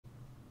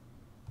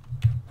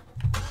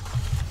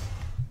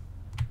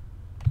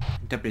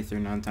Deputy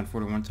 39,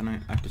 1041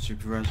 tonight, active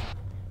supervisor.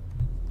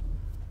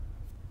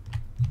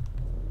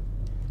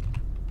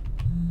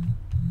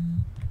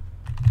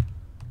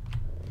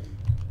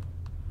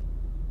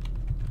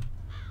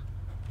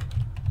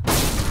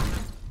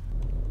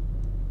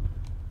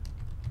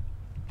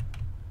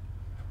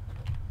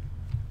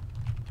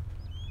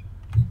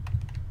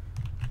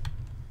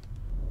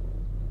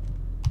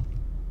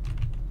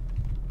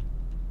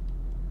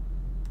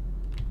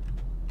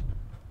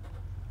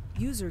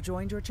 User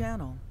joined your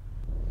channel.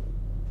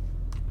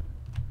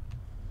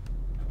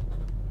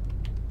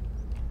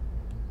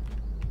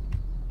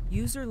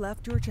 User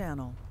left your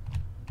channel.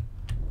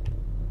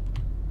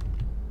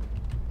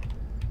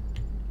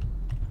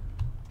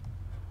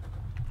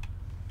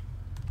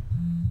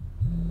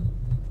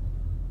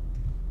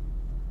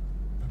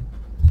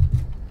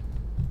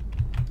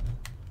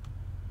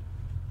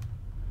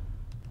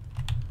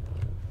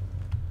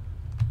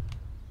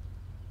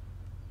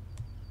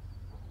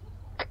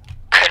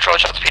 Control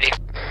shots PD.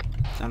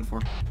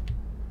 10-4.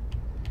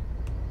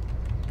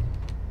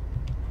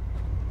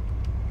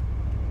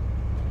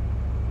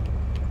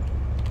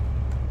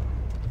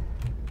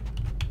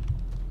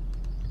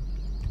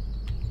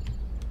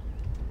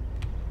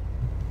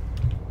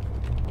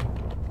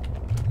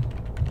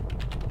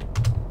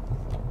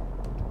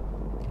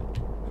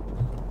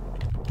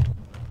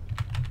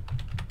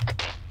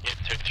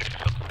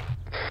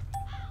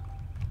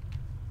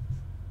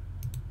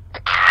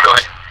 Go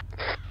ahead.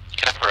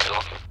 Can I put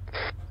on?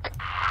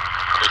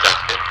 Who's that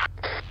kid?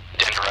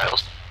 Dan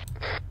Riles.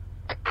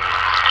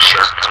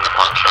 Sure, come to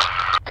pawn shop.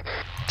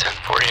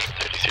 1040,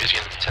 33 is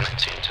again,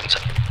 1019,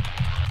 107.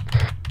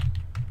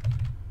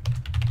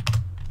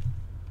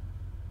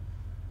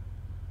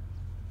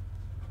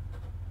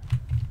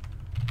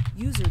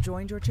 User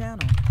joined your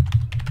channel.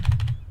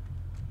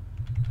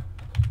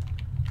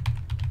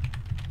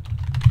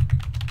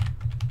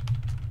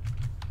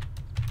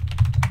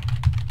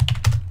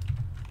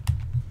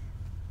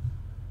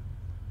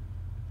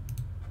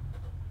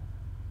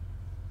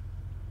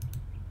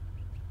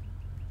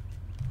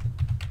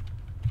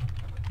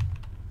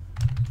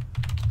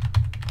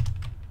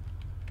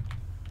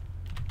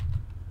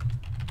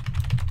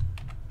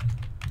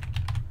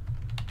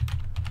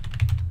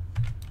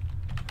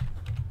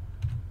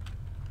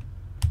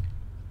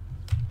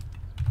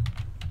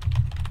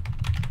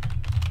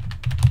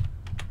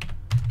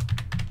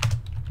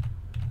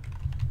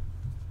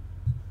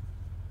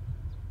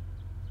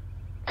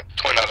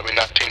 Out of me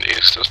 19 to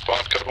east of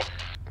spawn couple.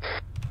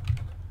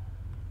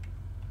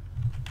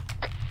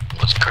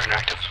 What's current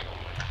active?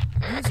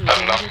 User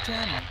joined your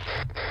channel.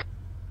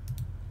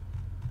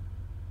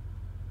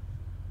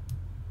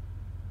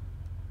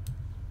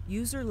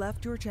 User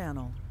left your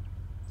channel.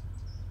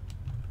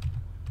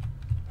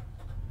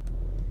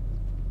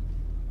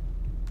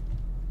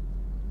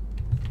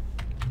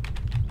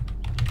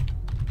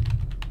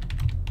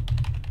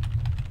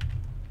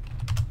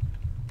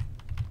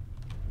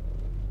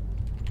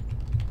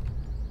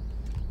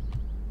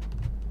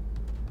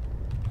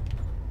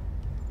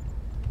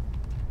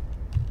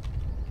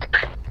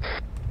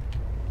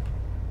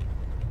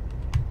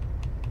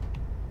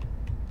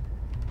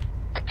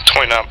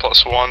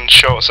 +1,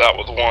 show us out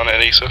with 1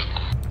 at Issa.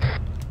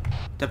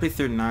 Deputy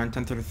 39,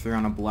 1033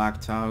 on a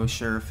black Tahoe,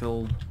 Sheriff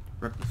Hill,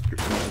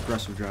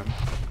 aggressive driving.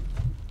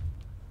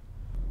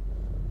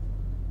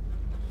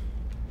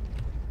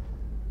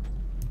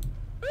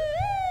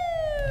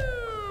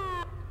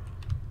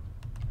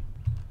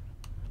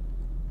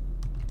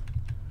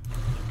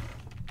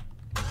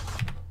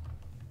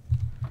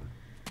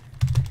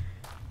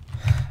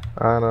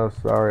 I know,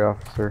 sorry,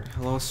 officer.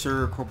 Hello,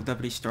 sir. Corporal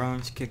Deputy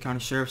Starling, Cicada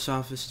County Sheriff's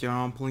Office. Do you know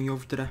I'm pulling you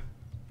over today?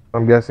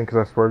 I'm guessing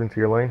because I swerved into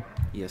your lane?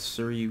 Yes,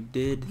 sir, you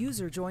did.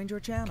 User joined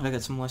your channel. Can I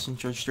get some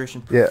license,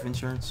 registration, proof of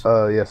insurance?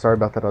 Yeah, sorry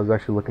about that. I was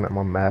actually looking at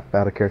my map,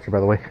 out of character, by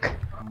the way.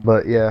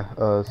 But yeah,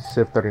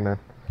 Civ 39.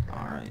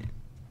 Alright.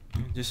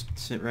 Just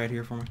sit right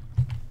here for me.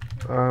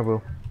 I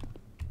will.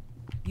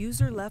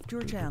 User left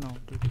your channel.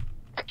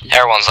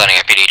 Everyone's letting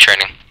a PD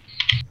training.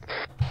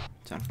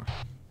 10-4.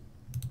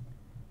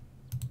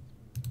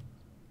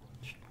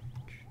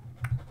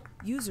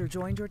 User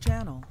joined your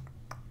channel.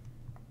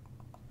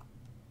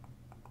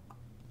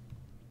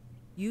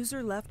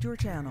 User left your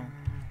channel.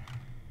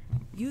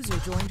 User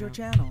joined your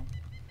channel.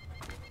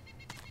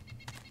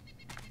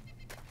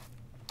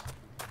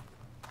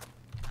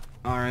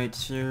 Alright,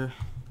 sir.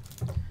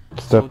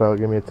 Step out,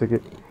 give me a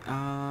ticket.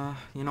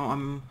 You know,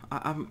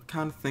 I'm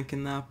kind of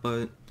thinking that,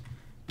 but at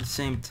the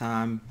same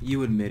time,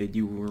 you admitted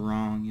you were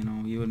wrong, you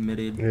know, you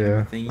admitted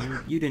everything.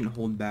 You didn't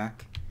hold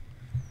back.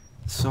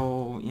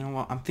 So, you know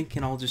what, I'm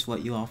thinking I'll just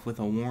let you off with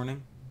a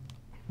warning.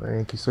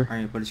 Thank you, sir.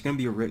 Alright, but it's going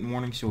to be a written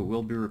warning, so it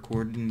will be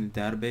recorded in the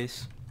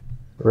database.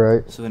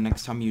 Right. So the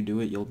next time you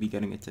do it, you'll be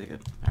getting a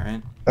ticket,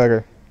 alright?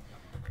 Okay.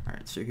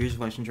 Alright, so here's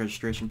license,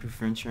 registration,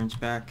 proof of insurance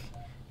back.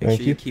 Make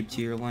Thank sure you. you keep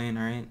to your lane,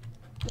 alright?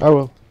 I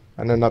will.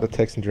 I know not to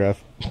text and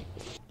drive.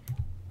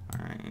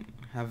 Alright,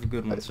 have a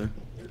good one, sir.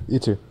 You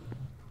too.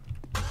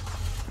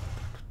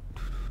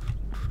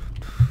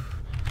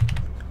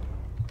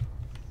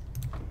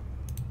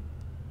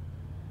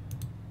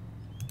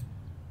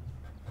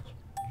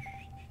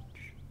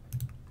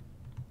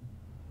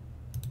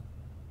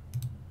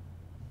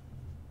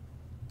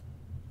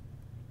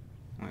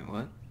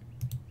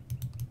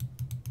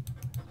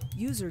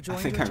 User I joined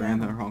think your I ran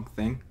the channel. wrong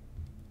thing.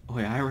 Oh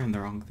yeah, I ran the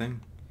wrong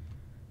thing.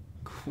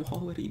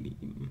 Quality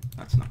meme.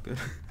 That's not good.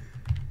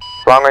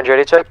 Long range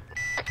ready check.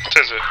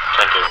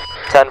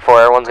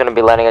 10-4. Everyone's gonna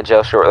be landing at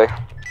jail shortly.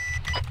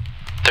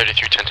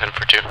 33, 10,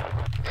 for 2.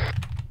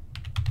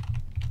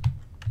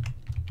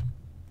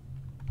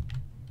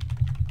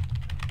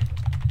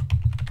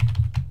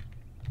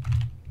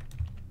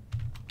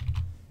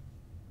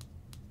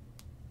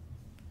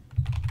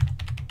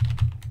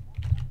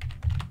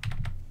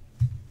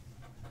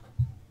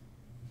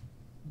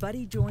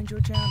 Buddy joined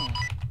your channel.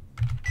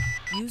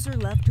 User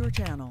left your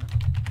channel.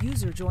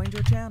 User joined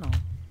your channel.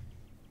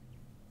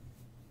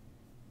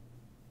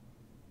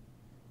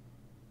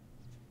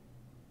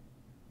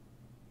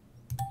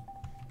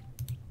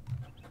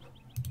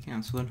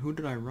 Yeah, so then who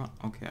did I run?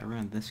 Okay, I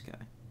ran this guy.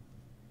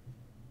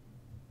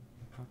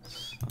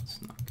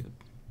 That's not good.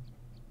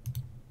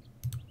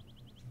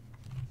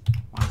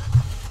 Wow.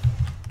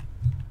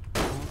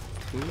 Well,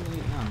 too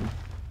late now.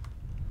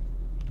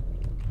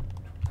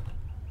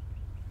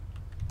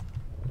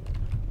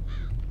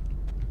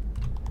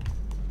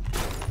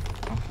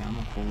 Okay, I'm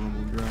a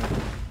horrible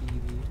driver.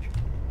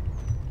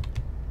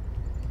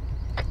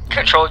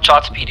 Control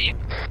shots PD.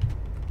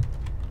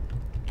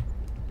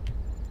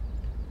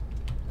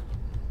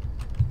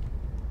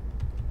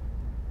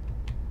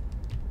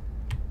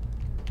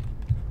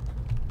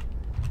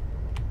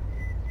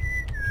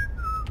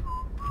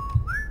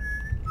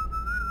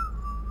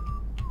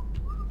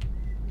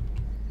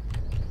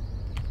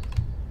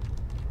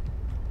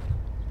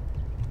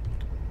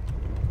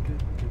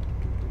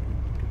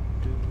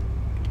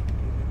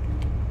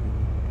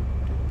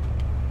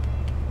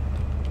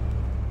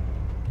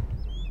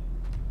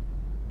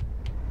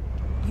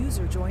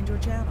 User joined your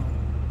channel.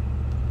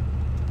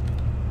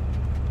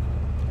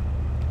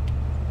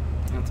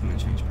 Not to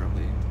mention he's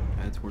probably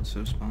head towards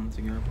so spawn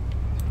to grab.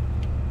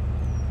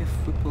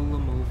 If we pull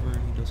him over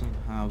and he doesn't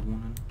have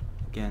one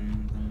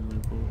again, then we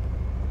will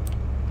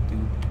do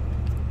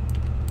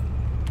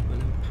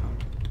an impound.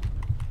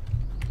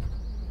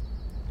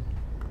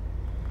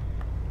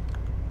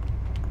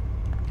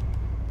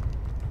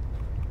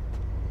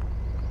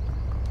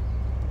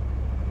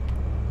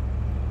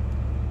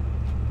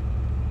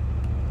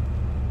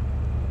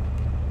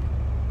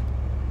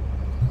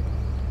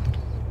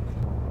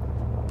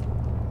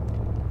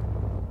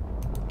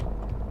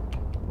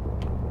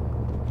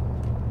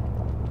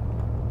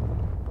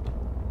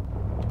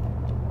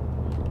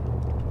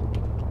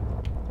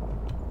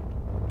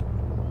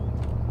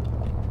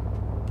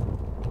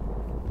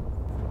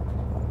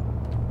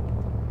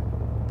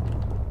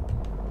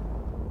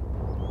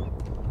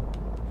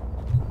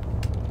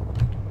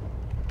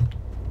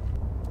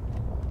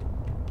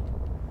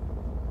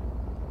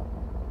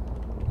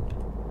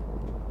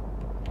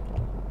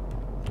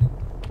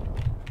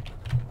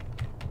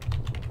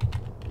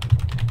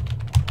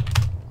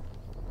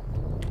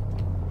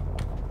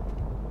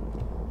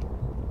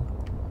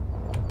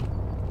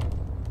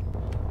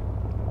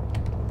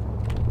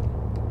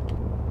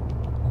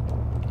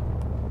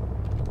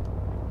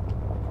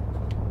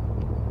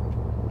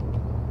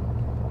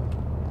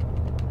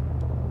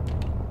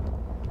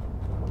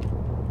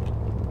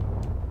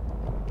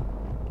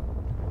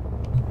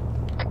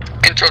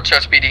 Control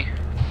shots PD.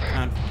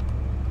 And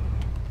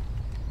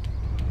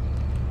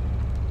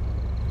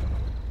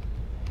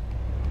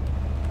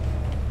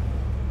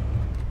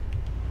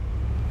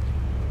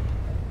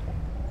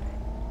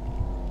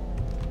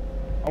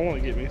I want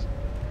to get me.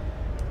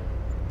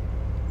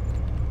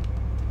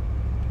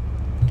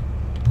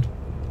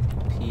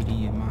 PD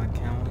in my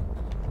county,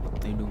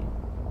 what they doing?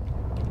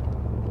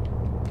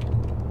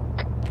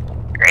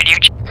 Radio.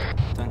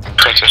 10.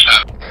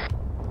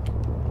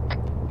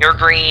 You're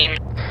green.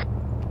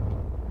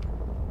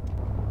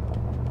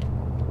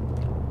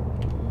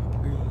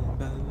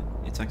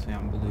 It's actually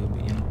on blue,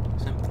 but you know,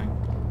 same thing.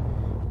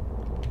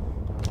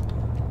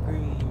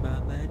 Green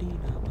ba ba dee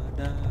da ba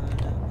da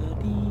da ba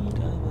dee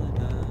da ba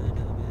da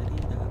da ba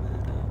dee da ba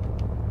da.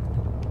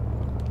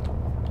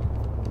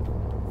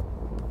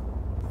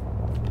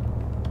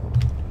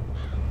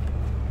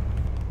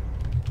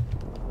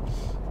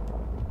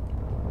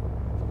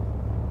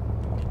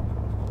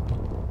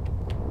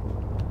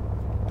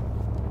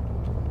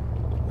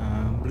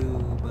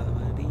 Blue ba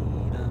ba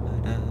dee da ba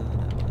da da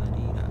ba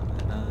dee da ba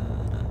da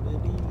da ba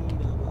dee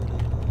da ba da da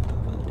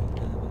ba dee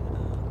da ba da.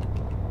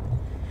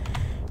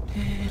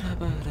 Dee da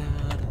ba da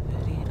da ba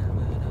dee da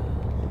ba da.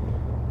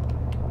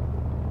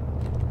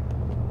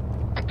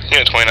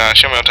 Unit 29,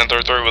 show me on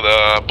 1033 with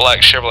a black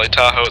Chevrolet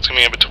Tahoe. It's going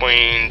to be in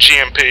between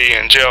GMP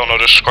and jail. No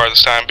disregard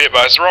this time. Be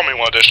advised, roll me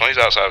one additional. He's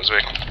outside of his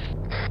vehicle.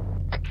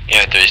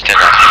 Unit 3 is 10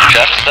 now.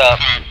 Traffic stop.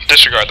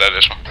 Disregard that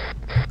additional.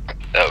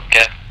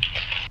 Okay.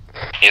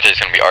 Unit 3 is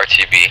going to be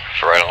RTB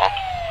for right along.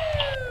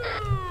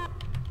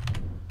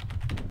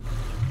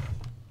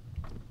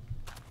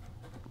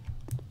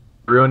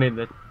 Ruining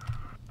the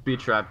speed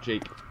trap,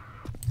 Jake.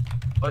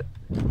 What?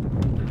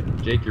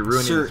 Jake, you're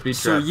ruining the speed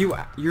Sir,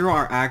 trap. you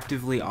are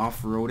actively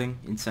off-roading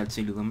inside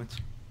city limits.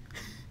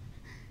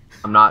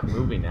 I'm not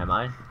moving, am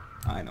I?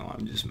 I know,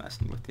 I'm just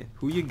messing with you.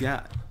 Who you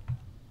got?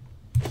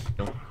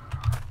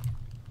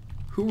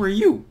 Who are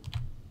you?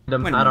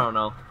 I don't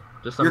know.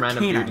 Just some You're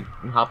random canine. dude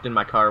who hopped in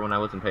my car when I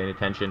wasn't paying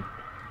attention.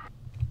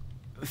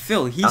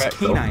 Phil, he's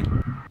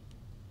canine.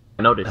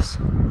 I noticed.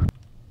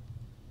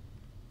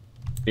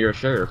 You're a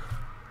sheriff.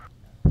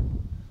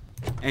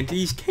 And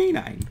he's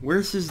canine.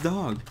 Where's his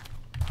dog?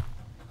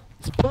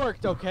 It's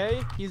parked,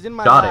 okay? He's in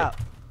my Got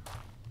lap.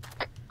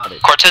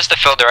 it. Cortez to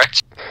Phil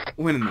direct.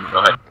 Wait a minute. Go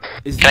ahead.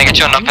 Can I get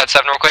you on Uncut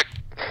 7 real quick?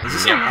 Is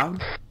this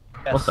allowed?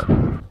 What's up?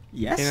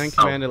 Yes. Canine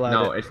command allowed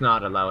No, it. it's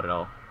not allowed at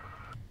all.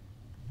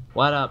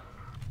 What up?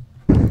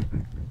 Hang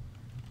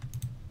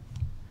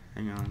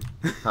on.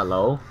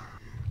 Hello?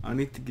 I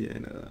need to get, you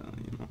know,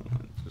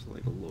 just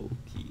like a low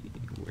key.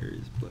 Where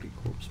is Bloody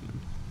Corpseman?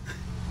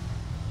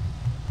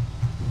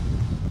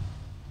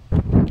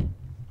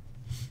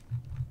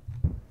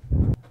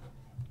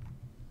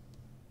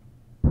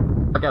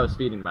 That guy was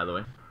speeding, by the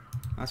way.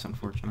 That's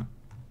unfortunate.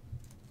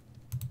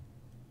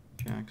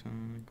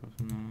 Jackson,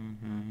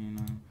 you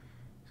know,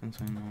 since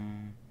I know,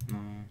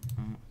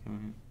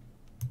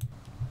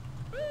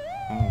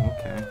 oh,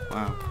 okay,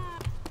 wow,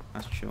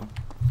 that's chill.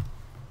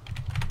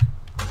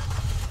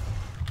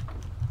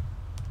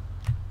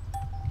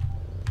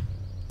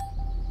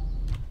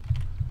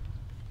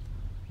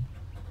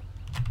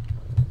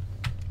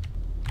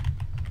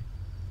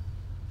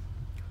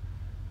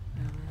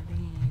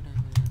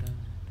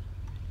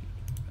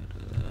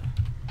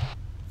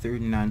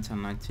 $39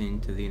 1019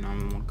 to the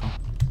 911 call.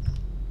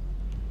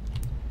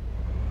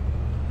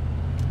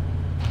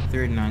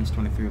 39's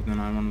 23 of the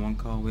 911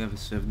 call. We have a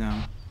sieve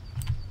down.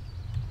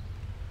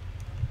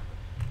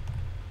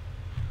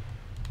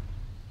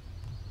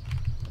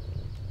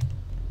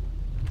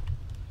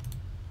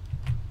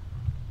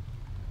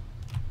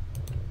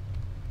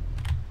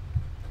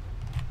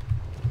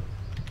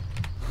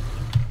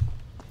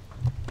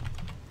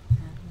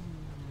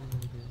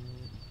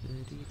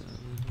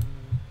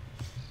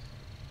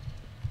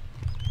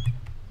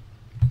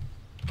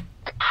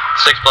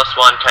 Six plus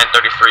 1,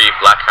 1033,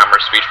 Black Hammer,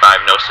 speed 5,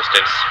 no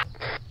assistance.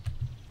 I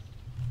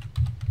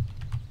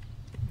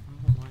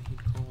don't know why he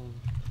called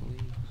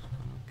police.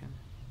 Okay.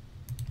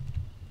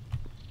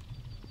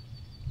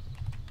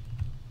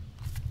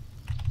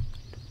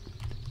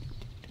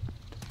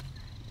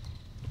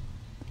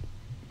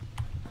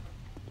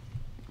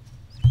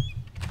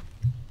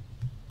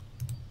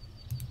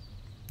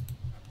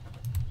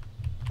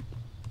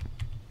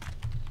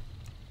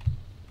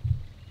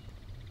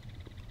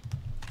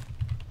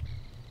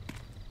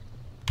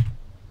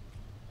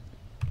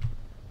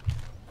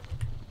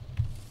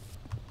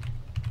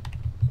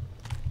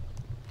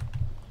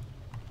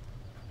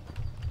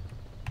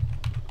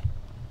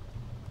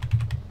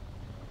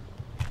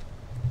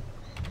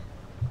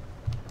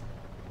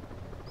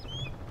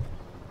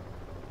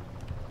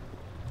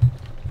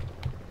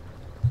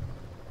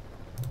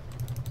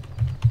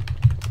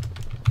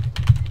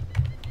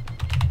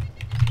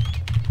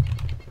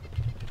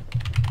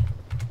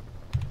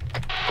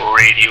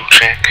 Radio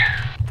check.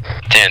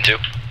 10-2.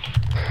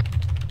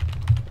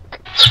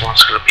 This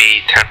one's gonna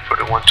be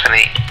 1041,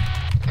 10-8.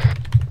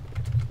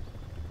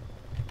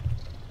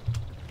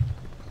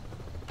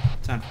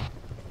 10.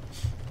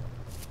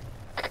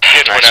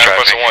 Hit Nice now, driving.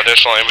 requesting one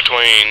additional in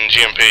between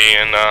GMP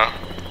and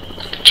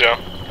Joe.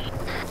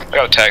 I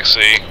got a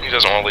taxi. He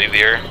doesn't want to leave the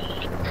area.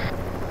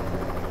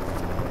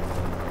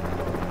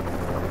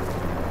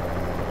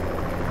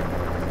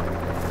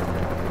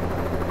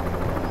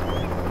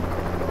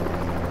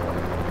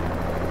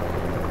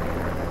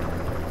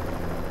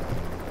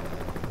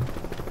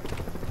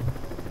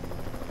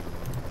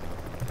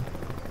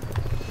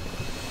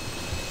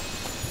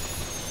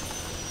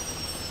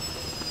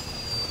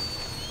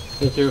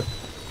 Thank you.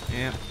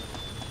 Yeah.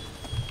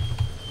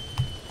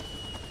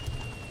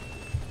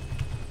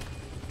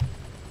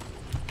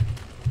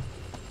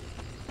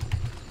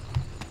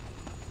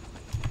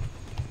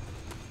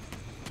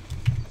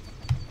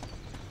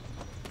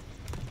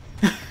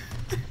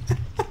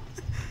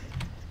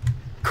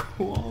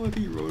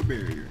 Quality road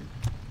barrier.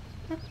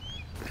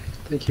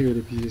 Thank you,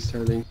 deputy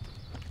Starling.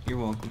 You're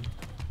welcome.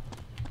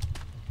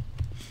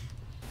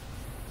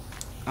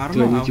 I don't Do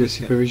know I how need your this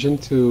guy- supervision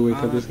to wake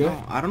up this guy?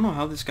 No, I don't know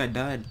how this guy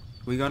died.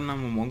 We got a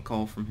 911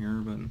 call from here,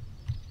 but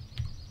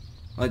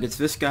like it's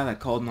this guy that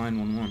called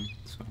 911.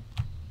 So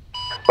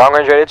Long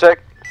range radio check.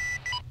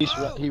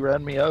 He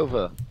ran me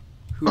over.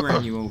 who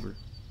ran you over?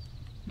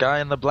 Guy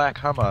in the black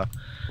Hummer.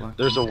 Black-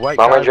 There's a white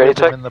Long guy range radio with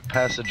him check. in the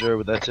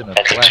passenger that's in a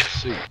black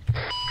suit.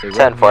 They ran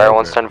 10 me 4, over.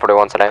 one's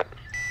 1041 tonight.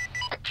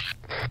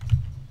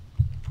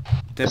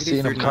 I Deputy seen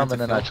him 39 coming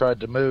to and I Phil. tried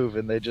to move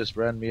and they just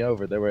ran me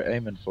over. They were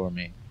aiming for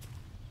me.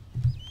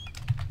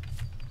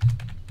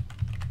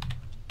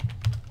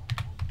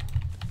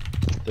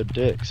 They're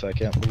dicks. I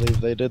can't believe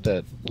they did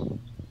that.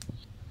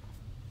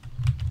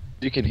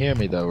 You can hear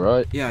me though,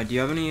 right? Yeah. Do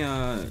you have any?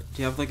 Do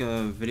you have like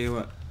a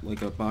video,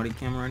 like a body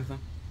camera or anything,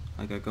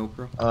 like a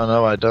GoPro? Oh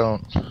no, I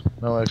don't.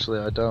 No, actually,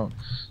 I don't.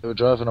 They were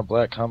driving a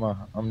black Hummer.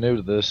 I'm new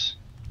to this.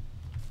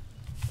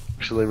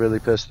 Actually, really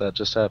pissed that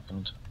just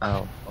happened.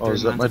 Ow. Oh,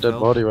 is that 39 my to dead fill.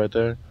 body right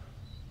there?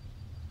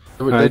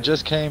 They Right.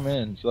 just came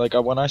in. Like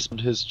when I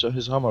spawned,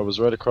 his Hummer was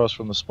right across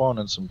from the spawn,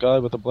 and some guy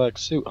with a black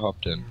suit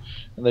hopped in,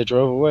 and they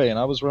drove away. And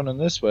I was running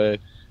this way,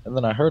 and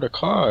then I heard a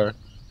car,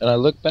 and I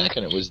looked back,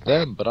 and it was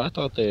them. But I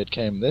thought they had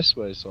came this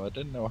way, so I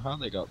didn't know how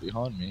they got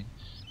behind me.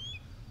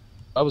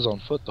 I was on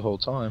foot the whole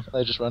time.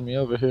 They just ran me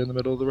over here in the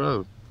middle of the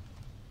road.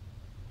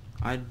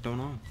 I don't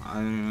know.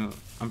 I'm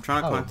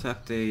trying to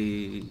contact a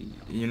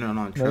unit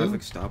on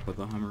traffic stop with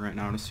a Hummer right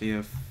now to see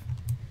if.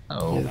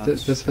 Oh. Yeah,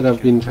 that's what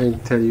I've been trying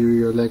to tell you.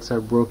 Your legs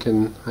are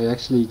broken. I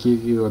actually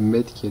gave you a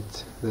med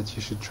kit that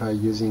you should try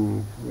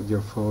using with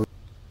your phone.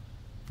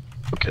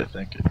 Okay,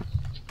 thank you.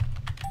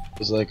 It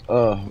was like,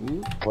 oh,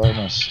 why am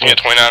I stuck? Yeah,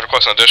 29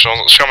 requesting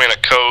additional. Show me in a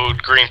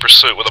code green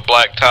pursuit with a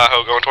black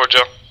Tahoe going toward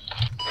jail.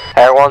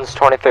 Air 1's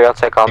 23, I'll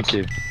take comms. Thank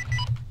you.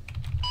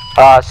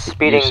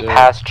 Speeding You, sir.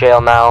 past jail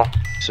now.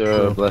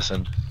 Sir,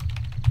 blessing.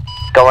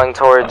 Going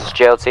towards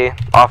JLT,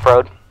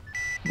 off-road.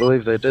 I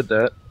believe they did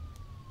that.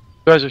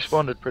 You guys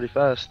responded pretty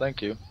fast,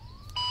 thank you.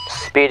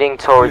 Speeding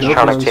towards No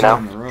Tronic T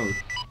on now. the road.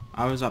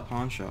 I was at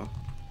pawn shop.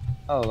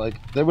 Oh, like,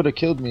 they would have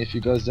killed me if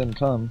you guys didn't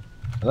come.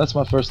 And that's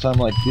my first time,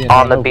 like, being On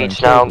run the over and beach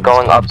killed now, in this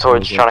going game, up so I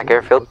towards was like, Tronic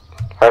Airfield.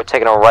 I've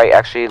taken a right,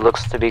 actually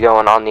looks to be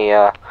going on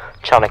the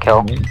Tronic Hill.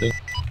 Amazing.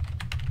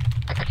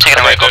 Taking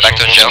a right, go back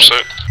to the jail.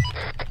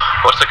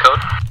 What's the code?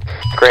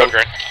 Green.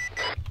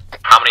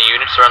 How many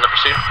units are on the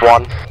pursuit?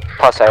 1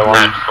 plus Air 1.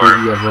 Maybe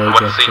avoid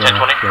What's the that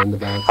 1020?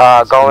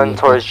 roundabout. Going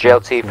towards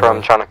JLT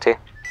from Tronic T.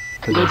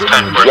 Yellow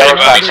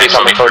Advise, taxi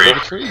coming towards you.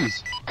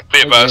 Trees. Be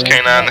advised,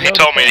 K9. He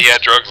told me he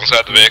had drugs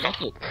inside the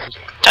vehicle.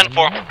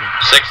 10-4.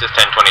 6 is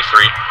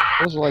 1023.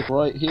 Those are like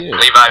right here.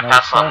 Levi, And I was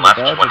pass on trying to left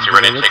dodge once it, you're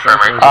ready but to it take looked like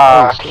primary. I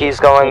was- He's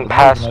going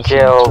past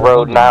jail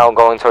road now,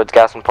 going towards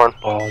Gas and Porn.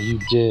 Oh, you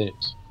did.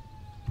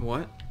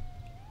 What?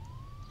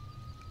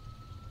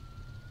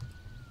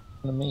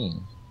 What do you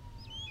mean?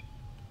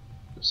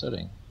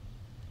 Upsetting.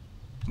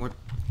 What's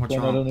I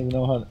wrong? don't even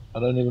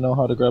know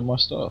how to grab my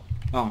stuff.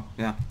 Oh,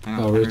 yeah. Hang on.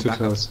 Oh, we're Henry, too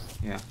back up. close.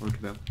 Yeah, we're too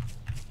bad.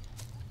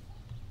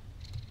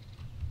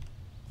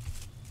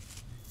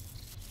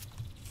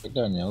 Look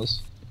down,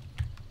 Yells.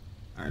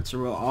 Alright,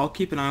 so I'll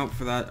keep an eye out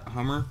for that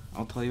Hummer.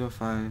 I'll tell you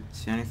if I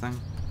see anything.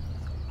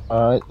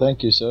 Alright,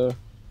 thank you, sir.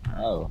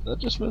 Oh, that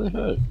just really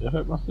hurt. It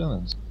hurt my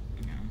feelings.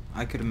 Yeah,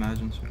 I could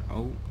imagine. So.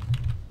 Oh,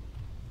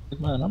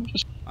 Man, I'm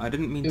just... I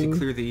didn't mean to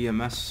clear the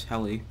EMS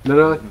heli.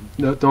 No,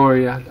 don't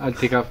worry. I'll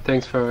take off.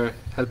 Thanks for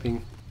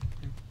helping.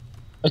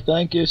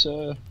 Thank you,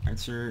 sir. Alright,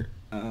 sir.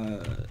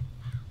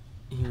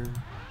 Here.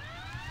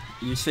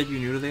 You said you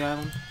knew to the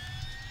island?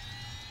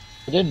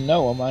 I didn't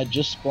know him, I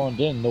just spawned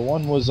in. The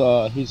one was,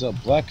 he's a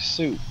black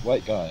suit,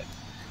 white guy.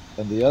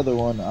 And the other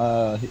one,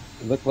 he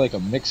looked like a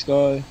mixed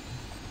guy.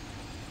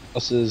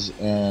 Glasses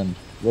and,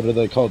 what are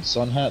they called,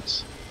 sun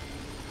hats?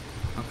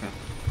 Okay.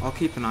 I'll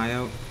keep an eye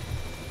out.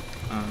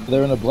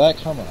 They're in a black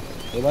Hummer.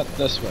 They went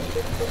this way.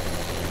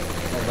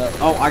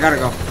 Oh, I gotta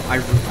go. I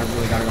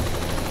really gotta go.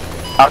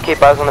 I'll keep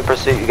eyes on the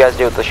pursuit. You guys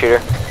deal with the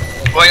shooter.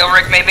 Royal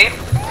Rig, maybe?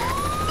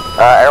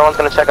 Everyone's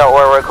gonna check out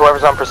where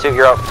whoever's on pursuit,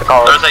 you're up to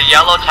call us. There's a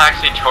yellow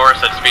taxi Taurus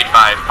at speed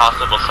 5,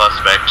 possible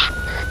suspect.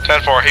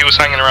 10-4, he was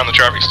hanging around the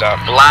traffic stop.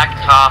 Black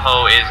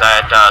Tahoe is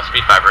at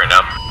speed 5 right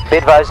now.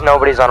 Be advised,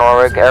 nobody's on oil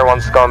rig.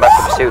 Everyone's going back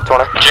to pursuit.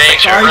 20. Jake,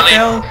 Sorry, really?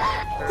 Phil.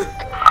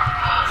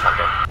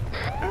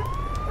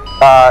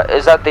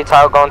 Is that the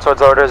tile going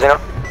towards Loader, Zeno?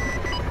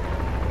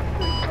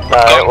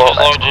 Well,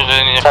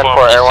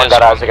 10-4, everyone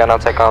got eyes again, I'll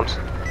take comms.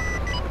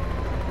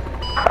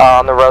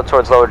 On the road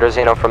towards Lower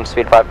Drazino from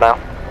speed 5 now.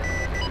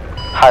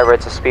 High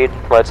rates of speed,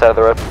 right side of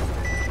the road.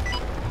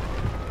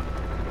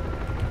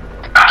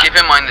 Keep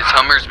in mind this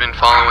Hummer's been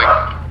following.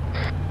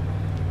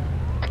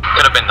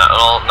 Could have been the,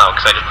 well, no,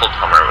 because I just pulled the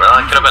Hummer. Well,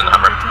 it could have been the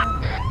Hummer.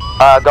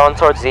 Going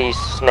towards the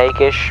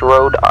Snake-ish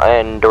road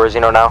in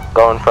Dorzino now,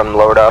 going from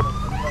lower to up.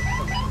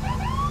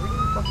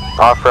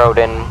 Off-road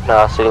in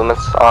city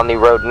limits. On the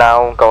road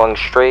now, going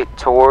straight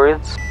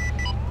towards,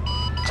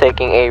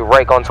 taking a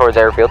right going towards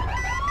airfield.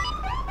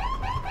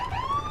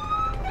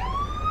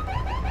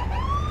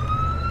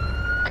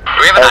 Do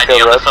we have an ID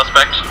on the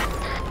suspect?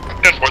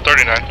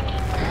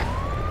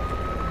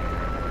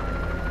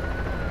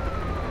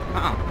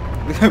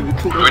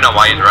 10-4-39. Do we know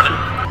why he's running?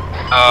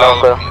 No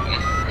clue.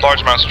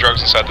 Large amounts of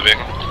drugs inside the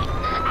vehicle.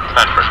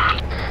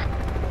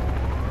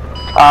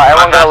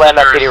 Everyone gotta land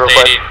that PD real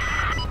quick.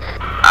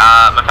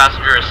 My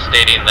passenger is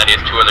stating that he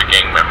has 2 other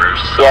gang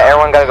members. So. Yeah,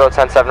 everyone gotta go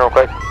 10-7 real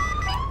quick.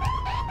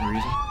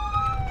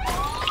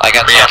 I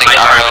got something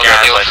on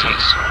the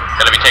license.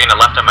 Gonna be taking a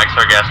left on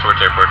Mexar gas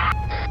towards airport.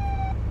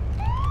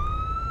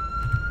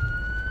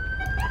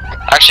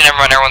 Actually, never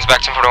mind, everyone's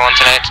back 10-41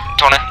 tonight.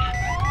 20.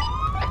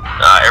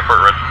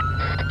 Airport road.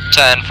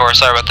 10-4,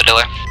 sorry about the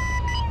delay.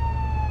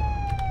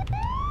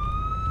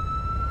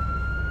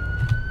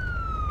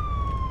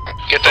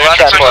 Get the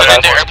Left entrance side,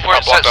 into the left.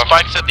 airport, set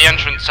spikes at the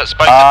entrance, set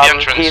spikes at the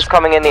entrance. He's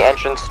coming in the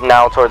entrance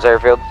now towards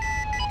airfield.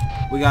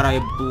 We got a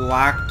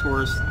black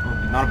tourist,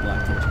 oh, not a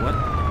black tourist, what?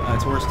 A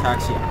tourist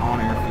taxi on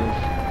airfield.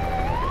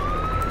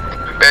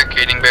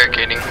 Barricading,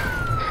 barricading.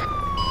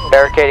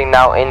 Barricading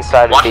now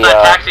inside Watch of the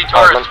that taxi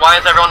tourist. apartment. Why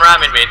is everyone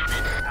ramming me?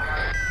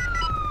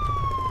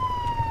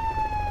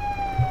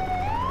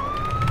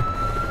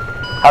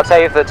 I'll tell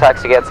you if the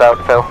taxi gets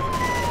out, Phil.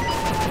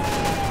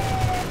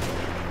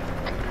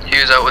 He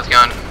was out with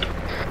gun.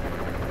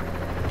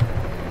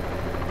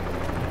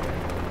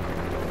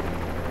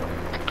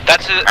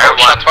 That's it. Oh,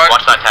 shots fired.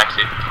 Watch that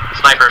taxi.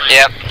 Snipers.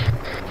 Yep.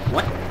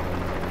 What?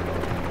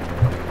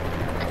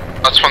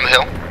 That's from the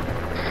hill.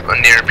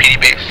 Near PD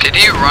base. Did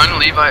he run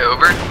Levi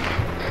over?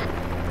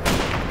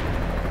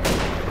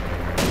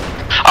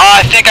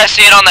 I think I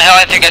see it on the hill.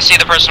 I think I see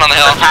the person on the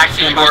hill. The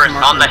taxi tourist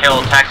on the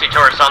hill. Taxi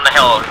tourist on the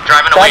hill.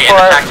 Driving away in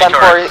the taxi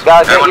tourist.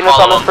 Guys, get units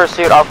on this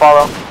pursuit. I'll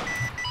follow.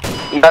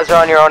 You guys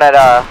are on your own at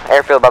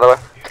airfield, by the way.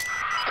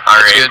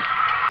 Alright. Good.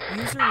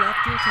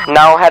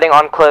 Now heading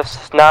on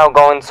cliffs. Now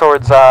going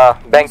towards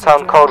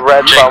Banktown Code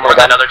Red. Jake, where'd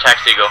another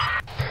taxi go?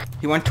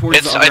 He went towards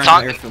it's the it's other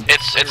on airfield.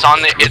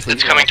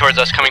 it's coming towards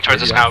us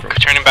now.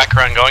 Turning back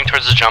around, going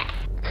towards the jump.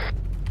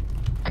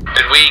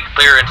 Did we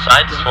clear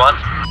inside SWAT?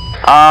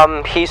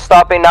 He's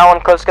stopping now on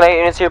cliffs. Can I get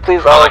units here,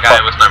 please? Oh, the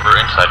guy was never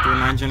inside.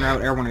 39 Gen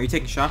Route Air 1. Are you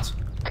taking shots?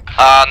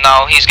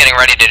 No, he's getting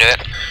ready to do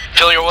it.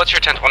 Phil, what's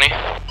your 1020?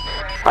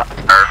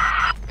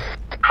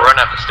 We're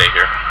gonna have to stay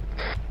here.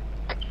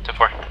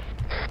 10-4.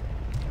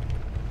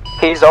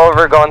 He's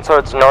over, going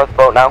towards North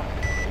Boat now.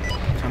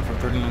 Time for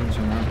 39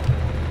 Gen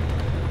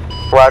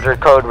Route. Roger,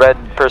 Code Red,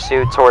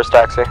 pursuit towards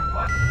taxi.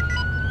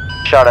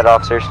 Shot at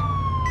officers.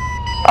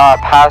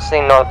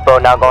 Passing North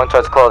Boat now, going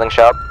towards clothing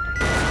shop.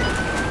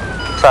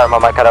 Sorry, my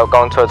mic cut out,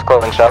 going towards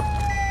clothing shop.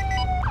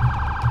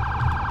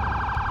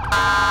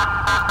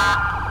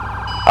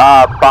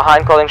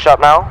 Behind clothing shop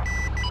now.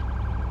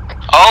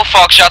 Oh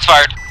fuck, shots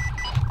fired.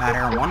 At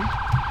Air 1?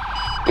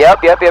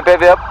 Yep.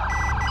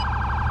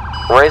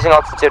 Raising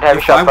altitude,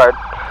 heavy shot fired.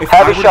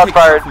 Heavy shot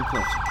fired.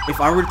 If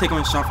I were to take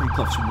on a shot from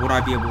cliffs, would I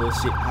be able to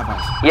see, have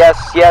eyes?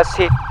 Yes,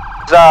 he's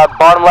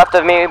bottom left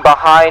of me,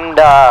 behind,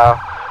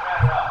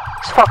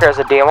 this fucker has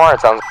a DMR,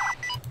 it sounds.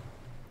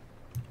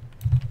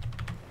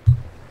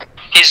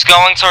 He's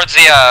going towards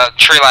the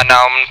tree line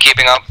now. I'm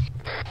keeping up.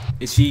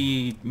 Is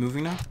he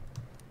moving now?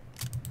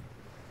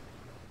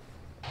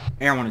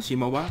 Air 1, is he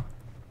mobile?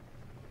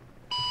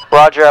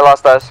 Roger, I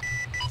lost eyes.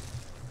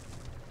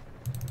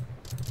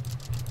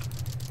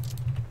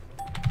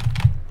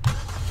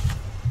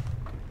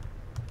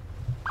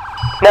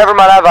 Never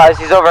mind, I have eyes.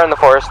 He's over in the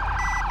forest.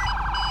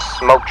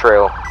 Smoke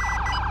trail.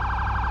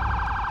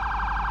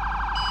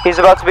 He's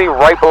about to be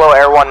right below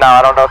Air 1 now.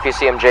 I don't know if you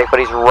see him, Jake, but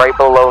he's right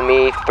below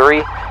me.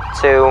 3,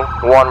 2,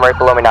 1, right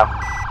below me now.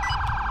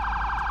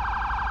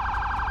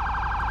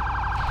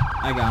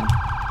 I got him.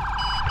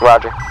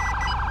 Roger.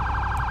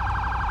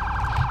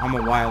 I'm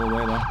a while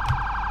away though.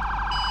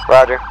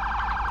 Roger.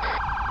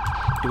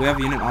 Do we have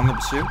a unit on the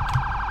pursuit?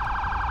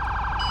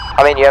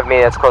 I mean, you have me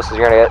as close as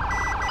you're gonna get.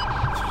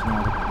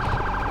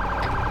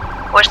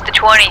 What's the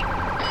 20?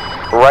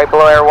 Right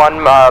below Air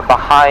 1,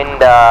 behind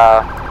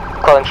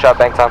clothing shop,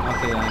 Banktown.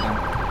 Okay, I got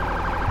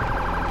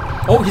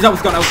him. Oh, he's out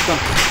with gun,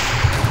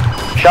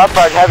 Shot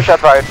fired, heavy shot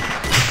fired.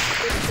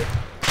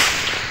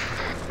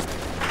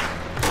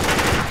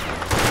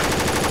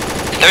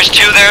 There's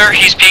 2 there.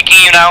 He's peeking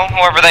you now.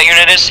 Whoever that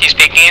unit is, he's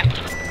peeking you.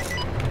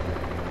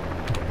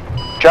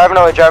 Driving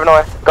away.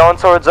 Going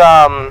towards,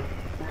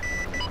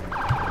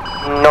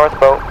 North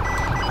Boat.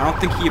 I don't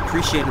think he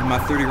appreciated my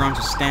 30 rounds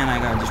of Stan I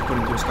got just put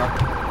into his car.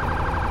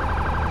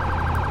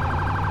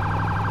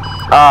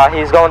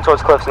 He's going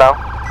towards cliffs now.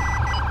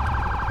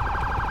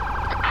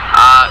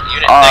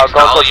 Unit 6,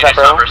 all units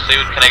on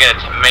pursuit. Can I get a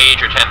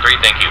major 10-3?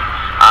 Thank you.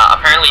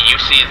 Apparently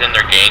UC is in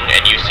their gang,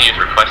 and UC is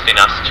requesting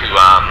us to,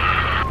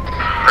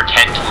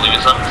 pretend to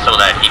lose him so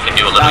that he can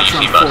do a little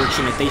UC bust. That's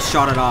unfortunate. They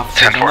shot it off.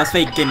 So unless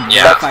they can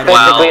fight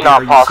basically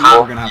not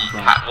possible. We're gonna have a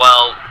problem.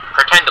 Well,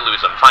 pretend to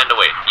lose them. Find a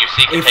way.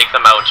 UC can take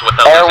them out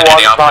without losing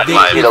any offensive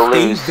lives.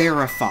 If they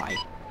verify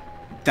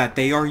that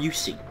they are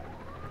UC,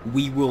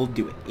 we will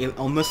do it.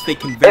 Unless they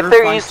can verify. If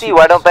they're UC,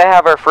 why don't they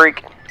have our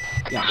freak?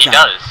 Yeah, he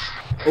does.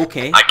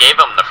 Okay. I gave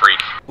him the freak.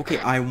 Okay,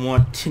 I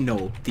want to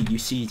know the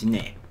UC's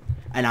name.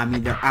 And I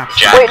mean their actual...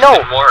 Jackson. Wait, no!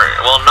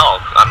 Well, no.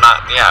 I'm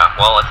not... Yeah,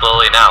 well, it's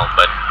Lily now,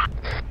 but...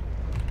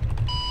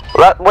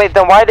 Wait,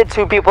 then why did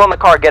 2 people in the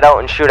car get out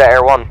and shoot at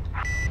Air 1?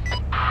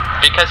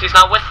 Because he's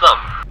not with them.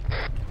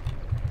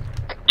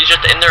 He's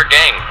just in their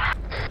gang.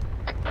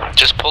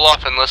 Just pull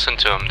off and listen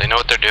to them. They know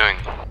what they're doing.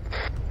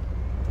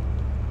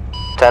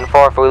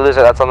 10-4, if we lose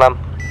it, that's on them.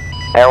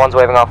 Air 1's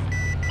waving off.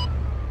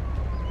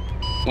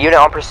 Unit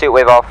on pursuit,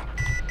 wave off.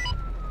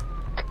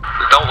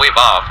 Don't wave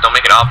off. Don't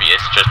make it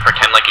obvious. Just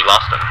pretend like you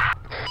lost him.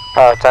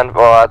 10,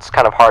 well, that's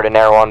kind of hard in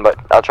Air 1, but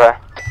I'll try.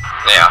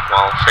 Yeah,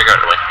 well, figure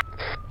out a way.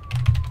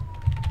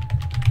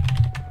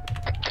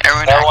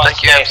 Everyone act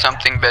like you have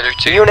something better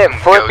to Unit,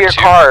 flip your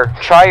car.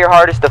 Try your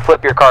hardest to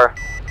flip your car.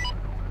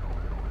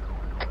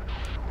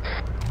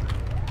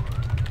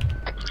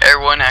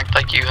 Everyone act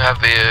like you have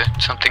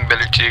something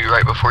better to do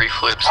right before you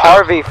flip. So.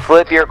 Harvey,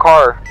 flip your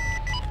car.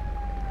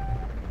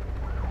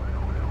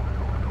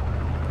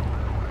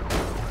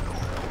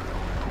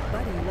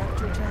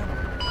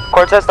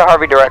 Cortez to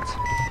Harvey direct.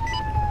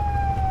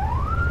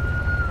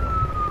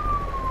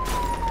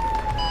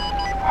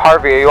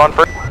 Harvey, are you on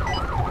free?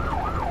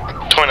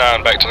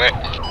 29, back to Nick.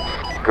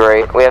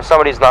 Great. We have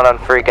somebody who's not on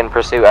freaking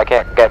pursuit. I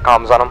can't get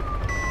comms on him.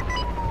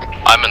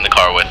 I'm in the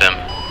car with him.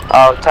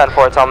 Oh,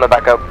 10-4, tell him to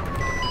back up.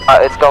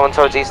 It's going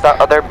towards east.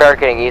 Oh, they're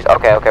barricading east.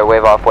 Okay,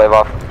 wave off. Wait,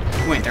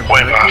 they're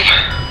wave off.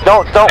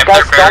 Don't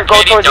guys, don't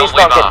go towards East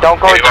Duncan. Don't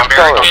go towards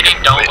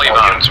Don't wave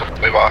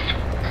off. Wave off.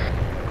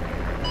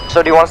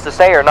 So do you want us to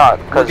say or not?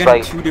 We're Cause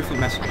getting like two different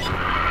messages.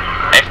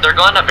 If they're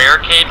going to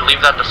barricade,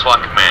 leave that to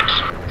SWAT command.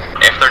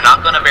 If they're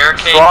not going to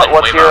barricade, SWAT, then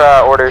what's wave your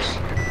off. orders?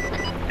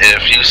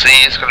 If you see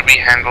he's going to be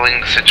handling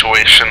the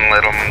situation,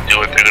 let them do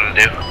what they're going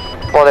to do.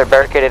 Well, they're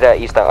barricaded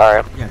at East Duncan.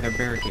 Alright. Yeah, they're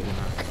barricaded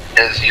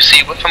now. Is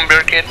UC with them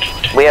barricaded?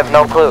 We have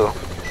no clue.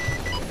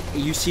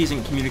 UC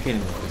isn't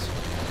communicating with us.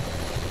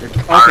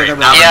 Alright,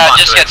 yeah,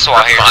 just get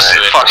SWAT here.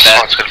 Just fuck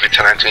that. SWAT's going to be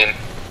 1019.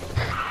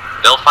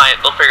 They'll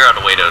figure out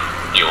a way to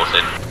deal with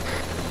it.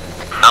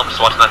 Nope,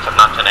 SWAT's not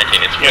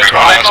 1019, it's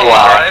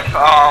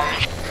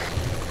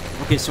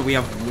Okay, so we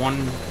have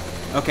one.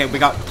 Okay, we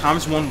got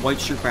Tom's one white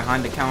shirt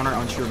behind the counter,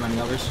 unsure of any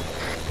others.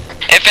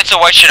 If it's a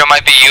white shirt, it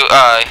might be you,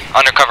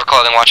 undercover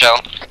clothing, watch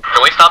out.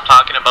 Can we stop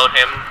talking about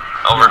him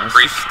over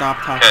free? Stop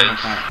talking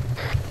about that.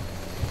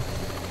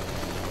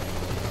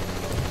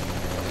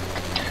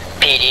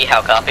 PD,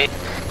 how copy?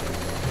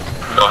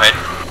 Go ahead.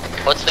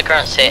 What's the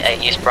current state at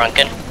East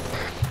Brunken?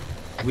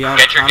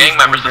 Get your gang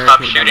members to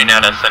stop shooting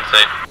at us,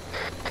 Sensei.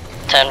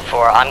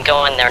 10-4, I'm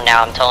going there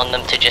now. I'm telling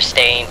them to just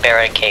stay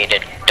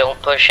barricaded. Don't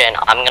push in.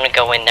 I'm gonna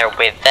go in there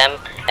with them,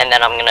 and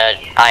then I'm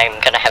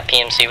gonna have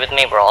PMC with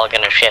me. We're all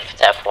gonna shift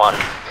F1.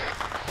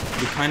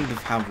 We kind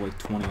of have like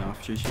 20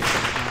 officers here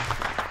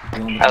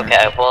right now.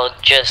 Okay, well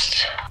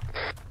just...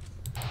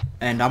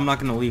 And I'm not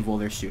gonna leave while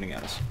they're shooting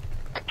at us.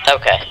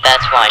 Okay,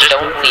 that's fine.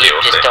 Don't leave,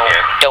 just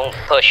don't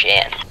push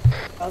in.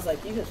 I was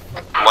like, you just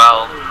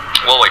well,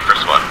 we'll wait for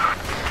SWAT.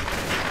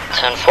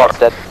 10-4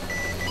 dead.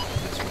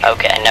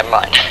 Okay, never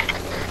mind.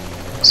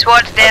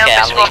 SWAT's down,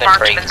 okay, SWAT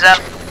marksman's up.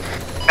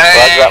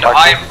 And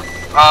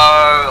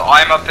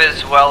I'm up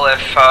as well if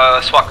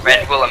SWAT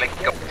command will let me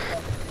go.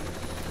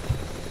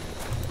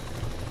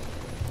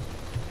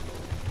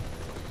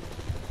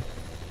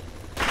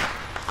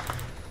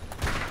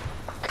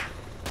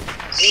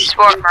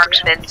 SWAT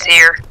marksman's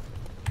here.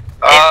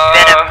 You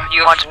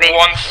have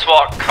one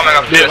SWAT coming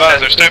up. Be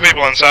advised, there's 2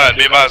 people inside.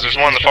 Be advised, there's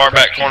one in the far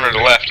back corner to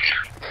the left.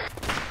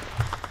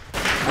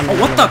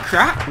 Oh, what the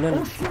crap?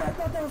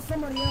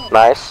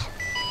 Nice.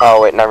 Oh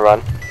wait, never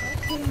mind.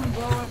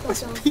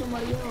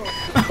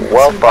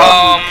 Well,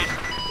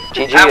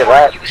 GG at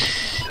that.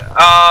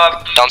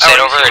 Don't say it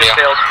over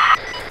radio.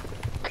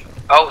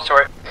 Oh,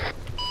 sorry.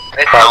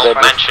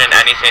 Don't mention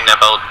anything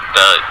about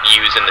the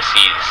U's and the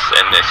C's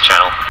in this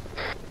channel.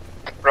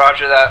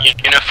 Roger that.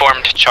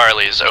 Uniformed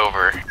Charlie's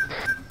over. 6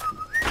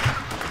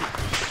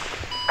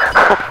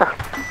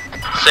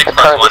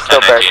 Currently still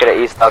barricaded at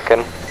East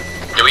Duncan.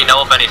 Do we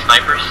know of any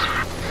snipers?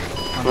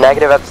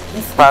 Negative at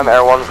time,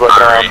 everyone's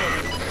looking around.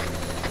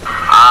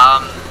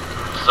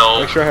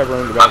 So Make sure I have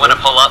room to I'm gonna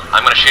pull up,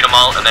 I'm gonna shoot them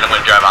all, and then I'm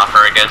gonna drive off her,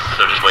 I guess,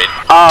 so just wait.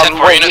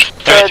 Wait,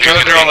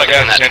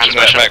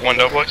 back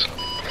window, please.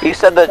 you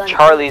said the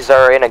Charlies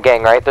are in a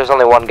gang, right? There's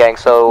only one gang,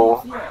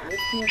 so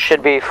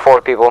should be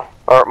 4 people.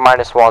 Or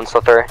 -1, so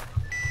 3.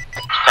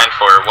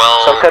 10-4,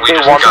 well, so it could be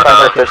just 1 got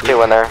sniper if there's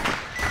 2 in there.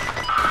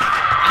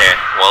 Okay,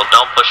 well,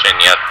 don't push in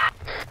yet.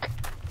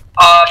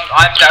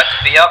 I'm down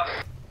to be up.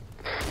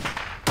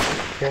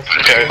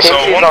 Okay,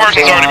 so one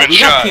person's already been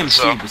shot,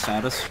 so...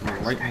 beside us,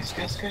 right next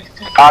to us.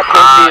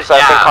 KMC's, I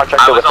think,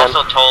 contracted with him. I was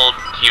also told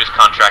he was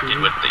contracted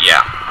with the,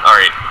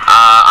 alright.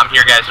 I'm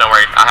here, guys, don't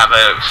worry. I have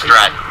a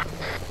strat.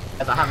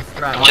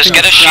 Just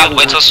get a shield,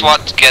 wait till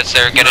SWAT gets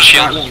there, get a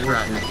shield.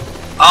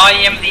 I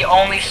am the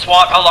only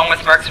SWAT along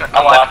with marksman.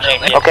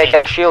 Okay,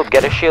 get a shield,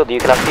 you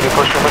can have PD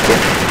pushing with you.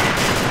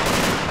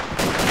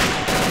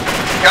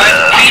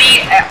 Guys,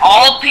 PD,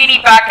 all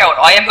PD back out.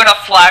 I am gonna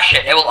flash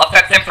it. It will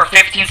affect them for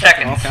 15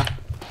 seconds. Okay.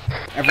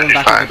 Everyone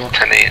back out the door.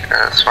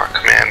 10-8, SWAT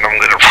command, I'm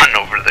gonna run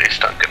over there,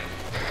 Duncan.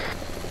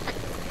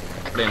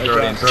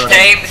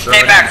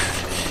 Stay back.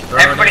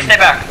 Everybody stay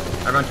back.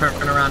 Everyone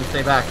turn around and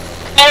stay back.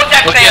 Oh,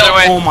 that failed!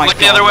 Oh my god. Look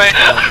the other way.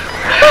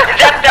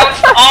 That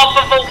bounced off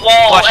of the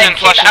wall and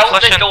came out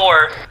the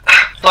door.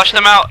 Flush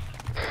them out.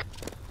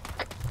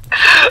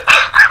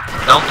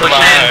 Don't push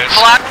in.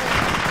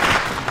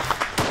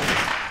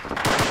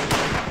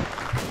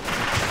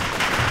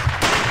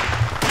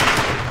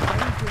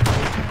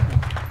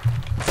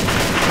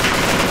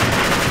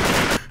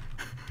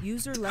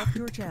 User left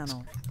your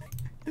channel.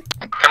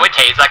 Can we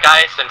tase that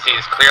guy since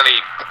he's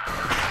clearly...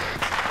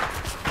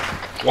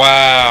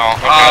 Wow,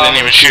 okay, I didn't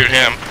even shoot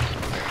him.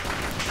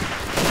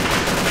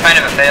 Kind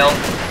of a fail.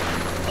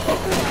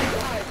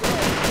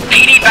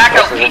 PD back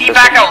out, PD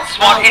back out.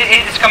 SWAT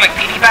is coming.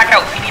 PD back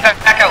out, PD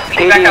back out,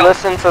 PD back out.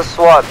 listen to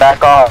SWAT,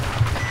 back off.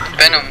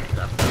 Venom.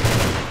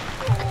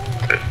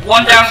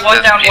 One down.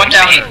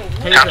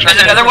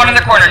 There's another one in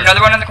the corner.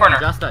 Another one in the corner.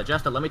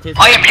 Jesta, let me tase.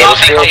 I am not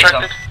being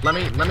tased.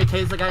 Let me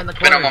tase the guy in the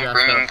corner. Venom, I'm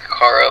bringing the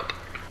car up.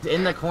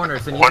 In the corner,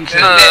 so what's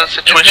the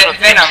situation with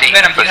Venom, do you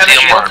have a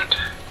shield?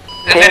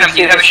 Venom,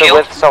 do you have a shield?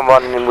 With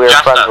someone we were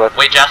friends with.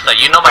 Wait, Jesta,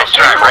 you know my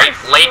strat, right?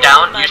 Lay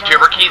down, use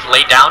tuber keys,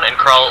 lay down, and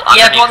crawl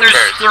underneath well, the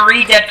chairs. there's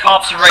 3 dead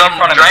cops right in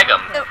front of me. Drag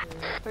them.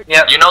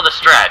 Yep. You know the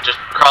strat, just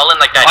crawl in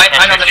like that.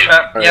 I know the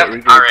strat, yep.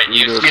 Alright,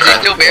 use Is he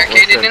still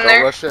barricaded in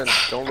there?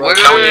 Don't Wait,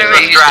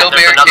 he's still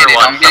barricaded.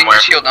 I'm getting the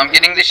shield, I'm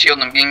getting the shield,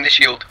 I'm getting the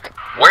shield.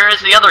 Where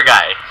is the other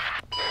guy?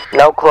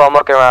 No clue, I'm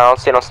looking around, I don't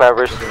see no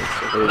snipers.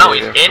 No,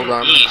 he's in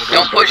east.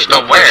 Don't push,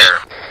 don't where?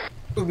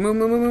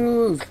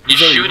 Move. He's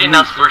shooting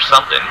us for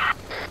something.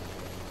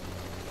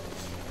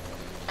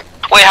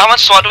 Wait, how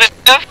much SWAT do we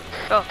have?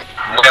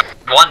 We have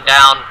 1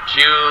 down,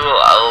 2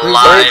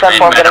 alive,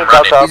 and I'm getting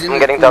dealt up, running. I'm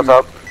getting dealt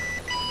up.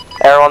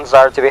 Everyone's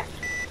desired to be.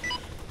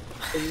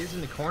 He's in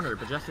the corner,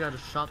 but Jessica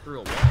just shot through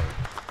a wall.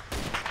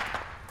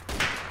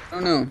 Oh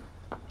no.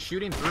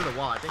 Shooting through the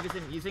wall. I think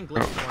he's in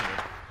glitched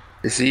corner.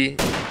 Is he? In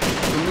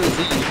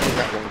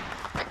that one?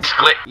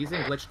 He's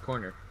in glitched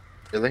corner.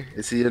 Really?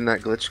 Is he in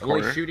that glitched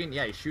corner? He's shooting.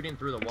 Yeah, he's shooting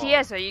through the wall.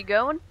 TS, are you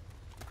going?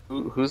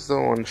 Who's the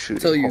one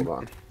shooting? Hold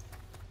on.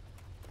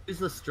 Use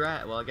the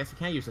strat. Well, I guess you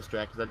can't use the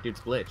strat because that dude's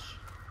glitch.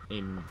 I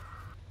mean.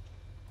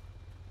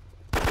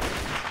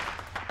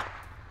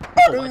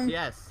 Oh,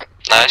 YTS.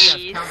 Nice.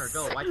 YTS counter,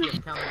 go.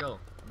 YTS counter, go.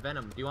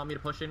 Venom, do you want me to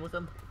push in with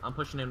him? I'm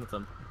pushing in with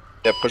him.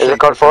 Yeah, push in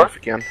code 4 if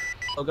you can.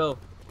 Oh, go.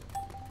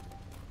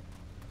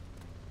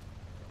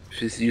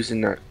 She's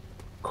using that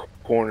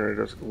corner,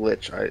 there's a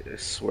glitch, I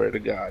swear to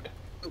God.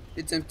 Oh,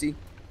 it's empty.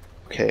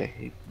 Okay,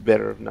 he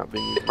better have not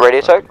been using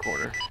Radio the check?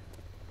 corner.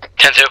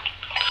 10-2.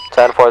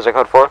 10-4, is it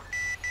code 4?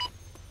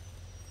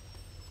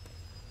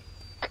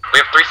 We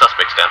have 3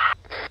 suspects down.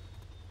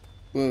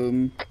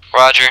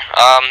 Roger,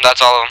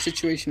 that's all of them.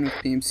 Situation with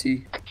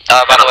PMC.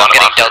 By the way, I'm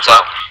getting dealt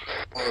up.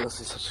 Oh, this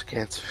is such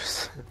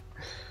cancers.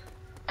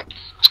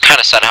 It's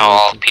kinda sad how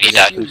all PD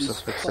died.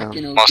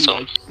 Most of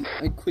them.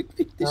 I quick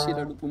picked the shit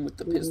out of him with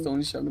the pistol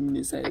and shot him in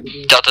his head.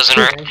 Delta's in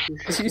route.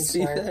 Did you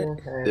see that?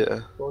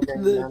 Yeah.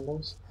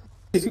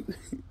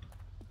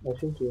 I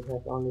think you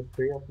have only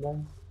 3 of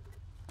them.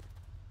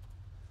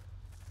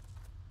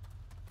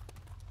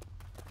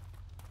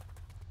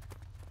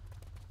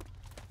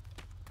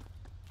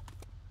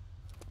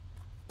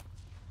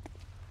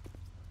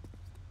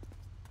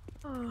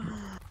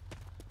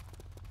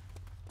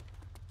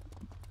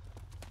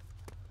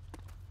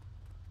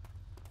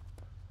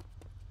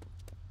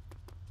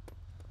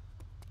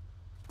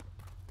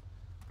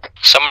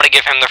 Somebody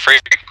give him the free.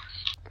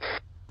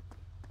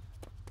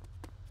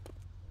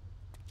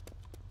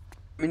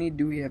 How many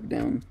do we have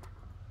down?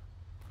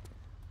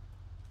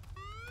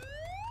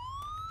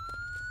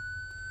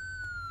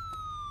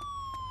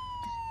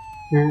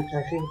 I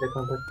think the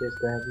contact is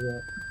dead,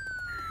 yeah.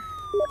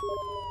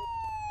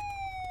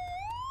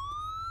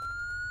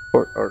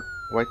 Or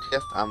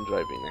YTS, I'm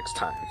driving next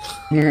time.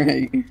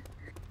 Alright.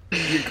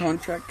 Your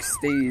contract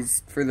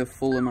stays for the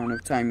full amount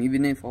of time,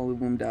 even if all of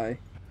them die.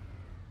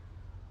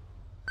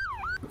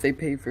 If they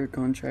pay for a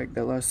contract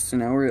that lasts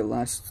an hour, it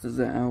lasts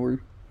an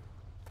hour.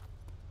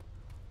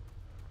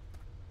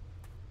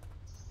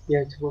 Yeah,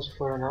 it was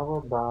for an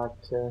hour,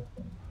 but...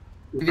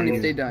 even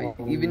if they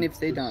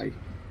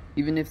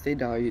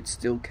die, it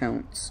still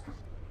counts.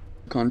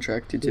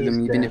 Contracted to them,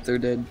 even if they're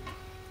dead.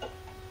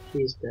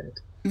 He's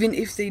dead. Even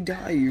if they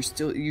die, you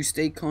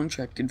stay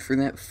contracted for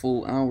that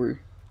full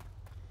hour.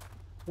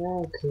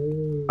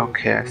 Okay.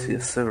 Okay, I see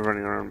the server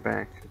running around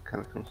back. I'm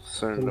kind of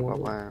concerned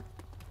about that.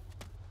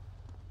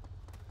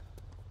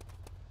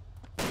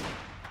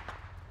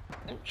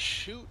 Don't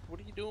shoot! What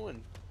are you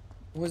doing?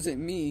 Was it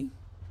me?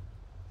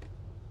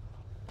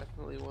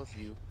 Definitely was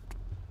you.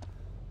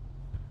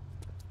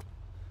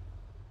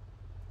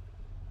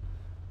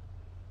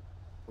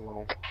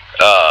 Hello.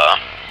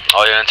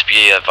 All units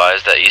be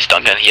advised that East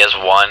Duncan, he has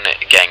 1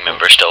 gang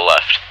member still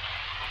left.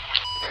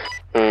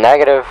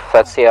 Negative,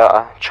 that's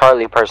the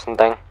Charlie person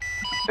thing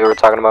we were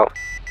talking about.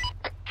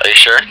 Are you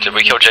sure? Did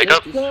we kill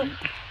Jacob?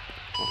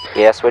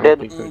 Yes, we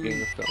did.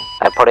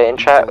 I put it in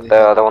chat, the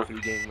other one.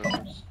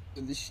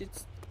 This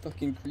shit's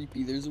fucking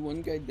creepy. There's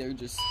one guy there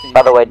just standing.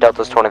 By the way,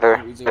 Delta's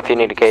 23, if you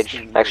need a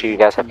cage. Actually, you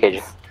guys have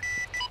cages.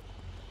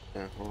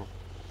 Yeah, well.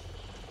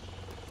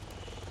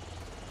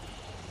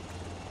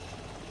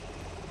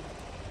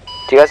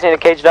 Do you guys need a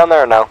cage down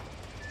there or no?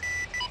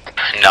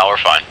 No, we're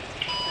fine.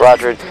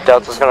 Roger,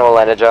 Delta's gonna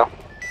land at Joe.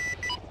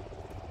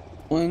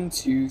 1,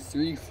 2,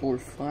 3, 4,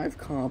 5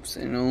 cops,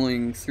 and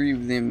only 3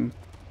 of them.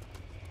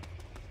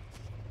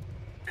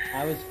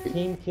 I was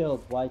team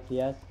killed,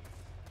 YTS.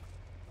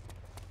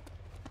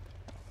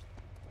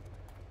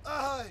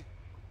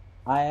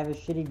 I have a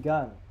shitty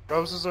gun.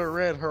 Roses are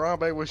red.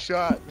 Harambe was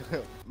shot.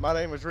 My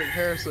name is Rick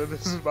Harrison.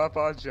 This is my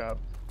pawn shop.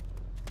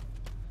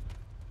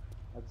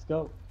 Let's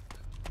go.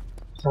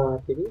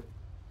 PD?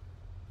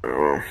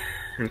 Oh,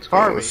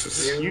 Harvey,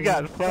 you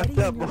got fucked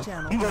up, boy.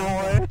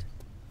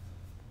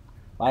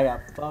 I got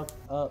fucked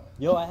up.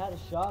 Yo, I had a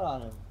shot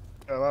on him.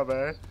 Oh, my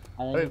bad.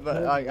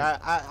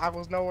 I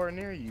was nowhere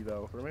near you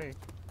though. For me.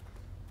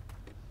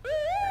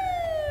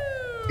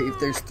 If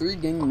there's 3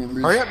 gang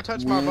members, Hurry up and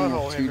touch my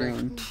butthole, 2 Henry.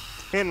 down.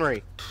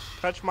 Henry,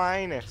 touch my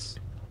anus.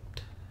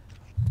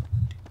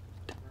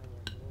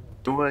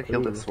 Do want to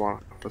kill the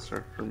SWAT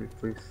officer for me,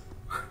 please?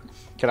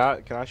 Can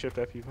I shift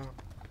FU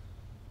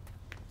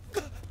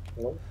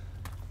phone?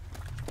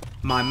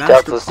 My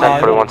master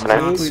plan was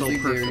not so Completely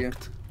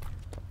perfect.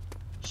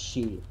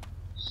 Shit.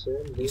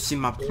 You see,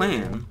 my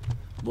plan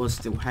was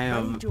to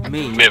have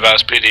me. Be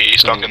advised, PD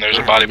East Duncan, there's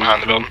a body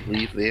behind the building.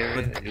 Leave there.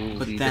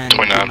 But then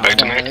 29 back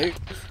to me.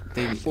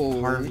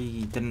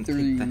 Harvey didn't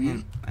take the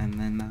hint, and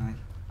then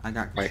I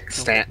got like killed,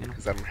 stat you know?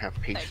 because I don't have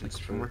patience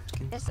for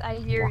Yes, I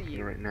hear walking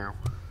you. right now.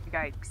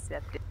 I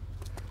accept it.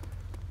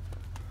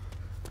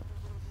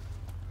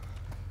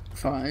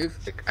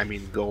 5. I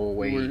mean, go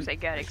away. I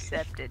got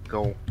accepted.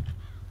 Go.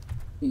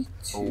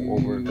 Go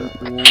over the.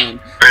 1.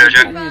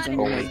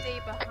 Go away.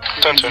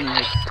 10-2.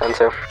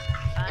 10-2.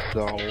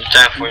 Go.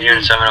 10-4,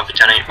 Unit 7 over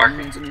 10-8 park.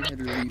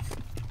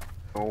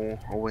 Go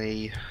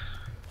away.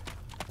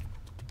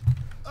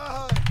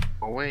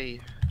 Away.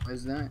 Why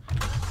is that?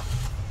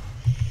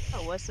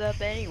 Oh, what's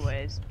up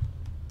anyways?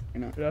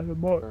 You're not. If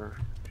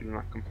you do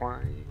not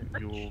comply,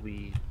 you will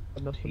be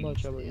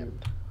tased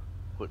and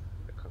put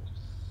in the cuffs.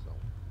 So.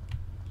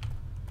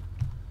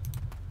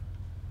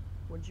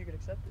 When did you get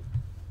accepted?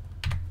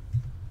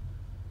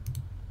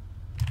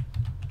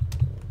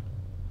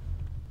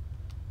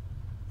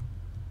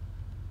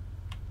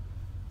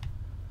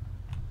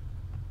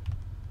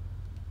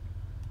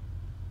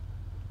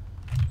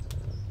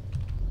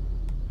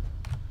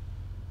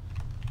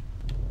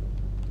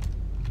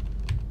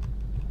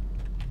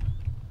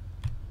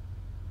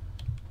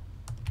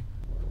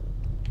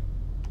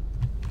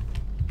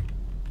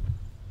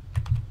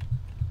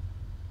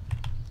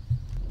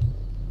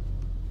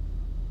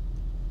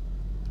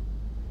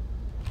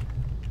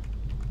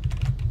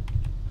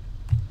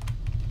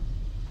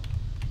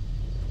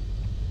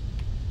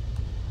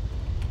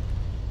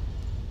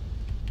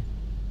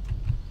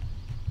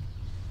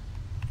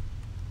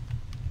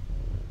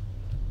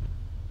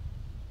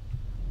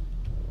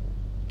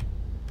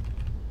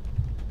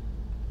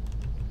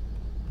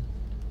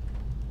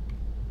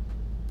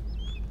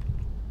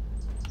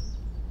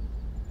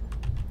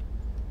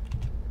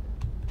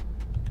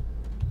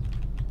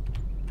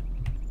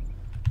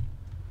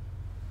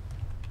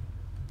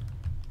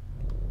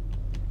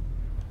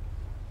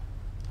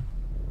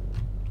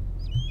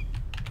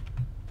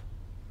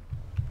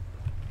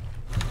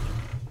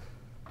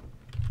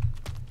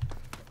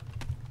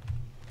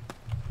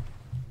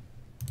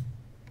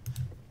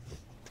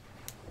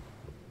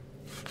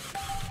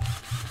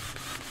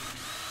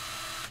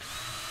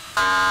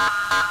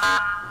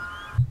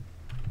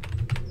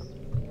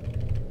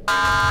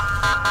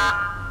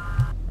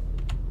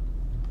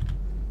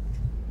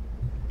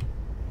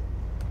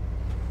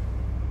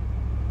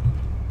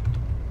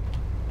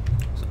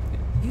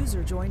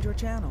 User joined your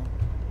channel.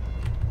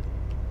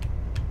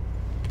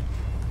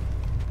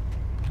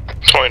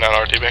 29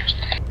 RTB.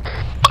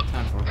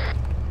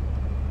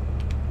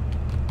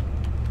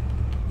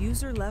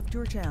 User left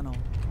your channel.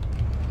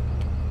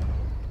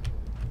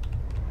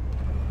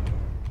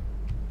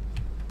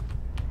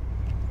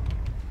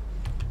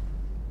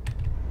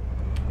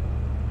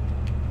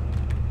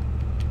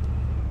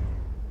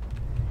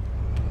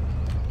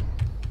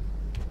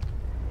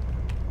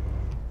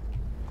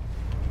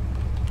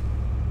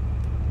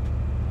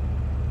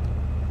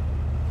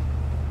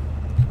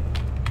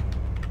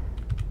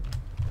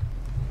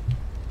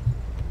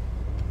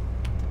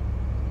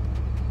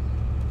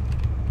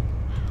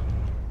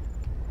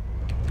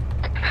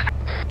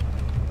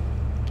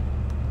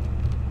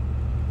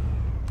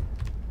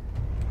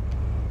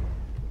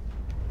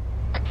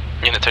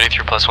 Unit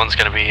 33 plus 1 is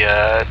going to be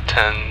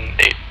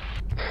 10-8.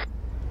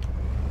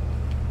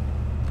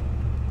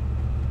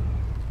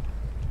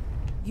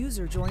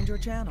 User joined your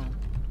channel.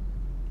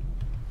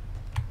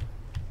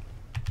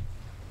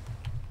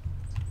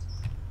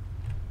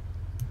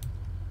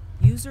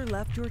 User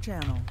left your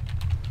channel.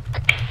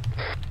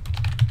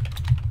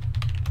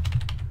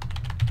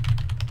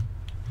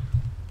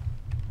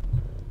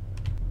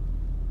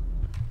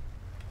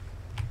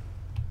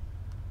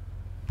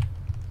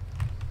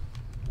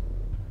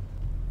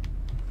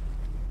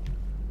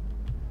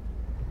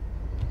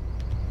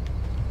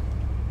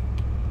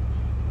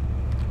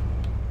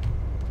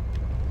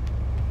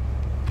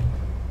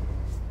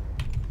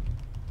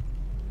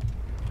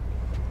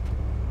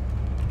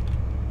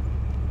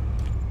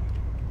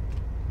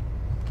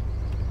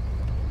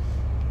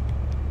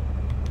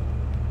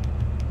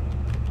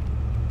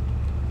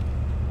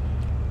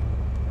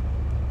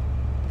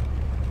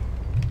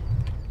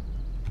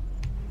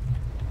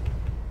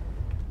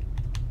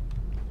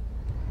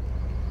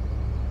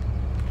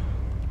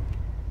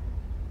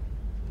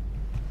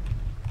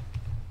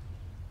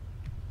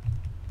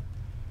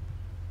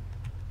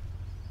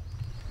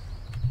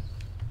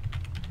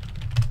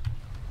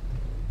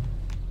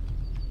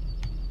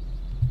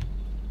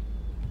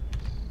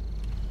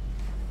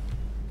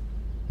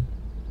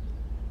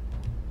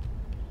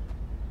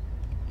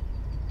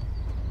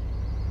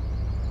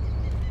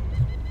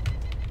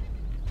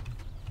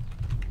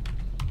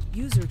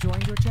 User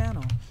joined your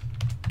channel.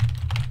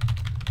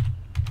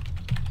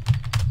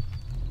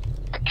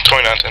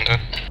 29, 10, 10.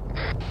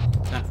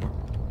 10-4.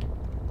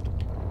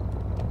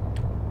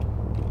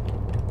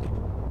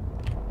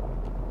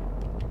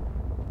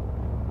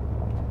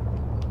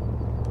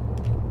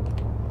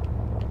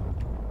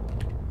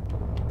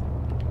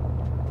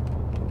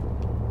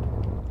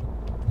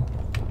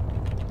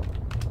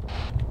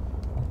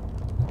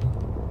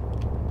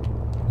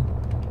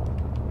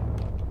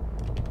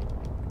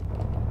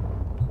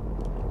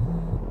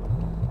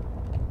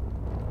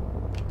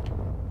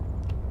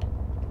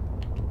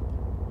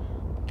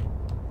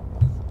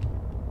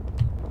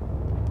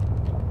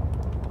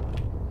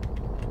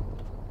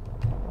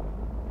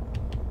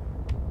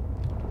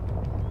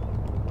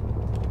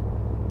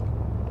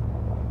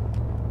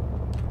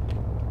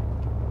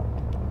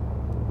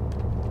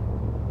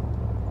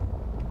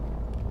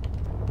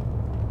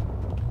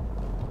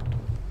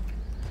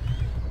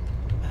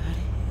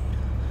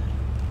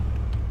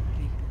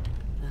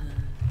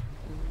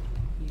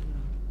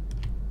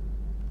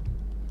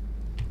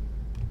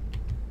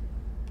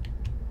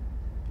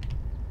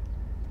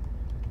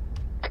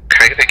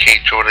 Can I get a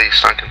cage order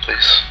sunken,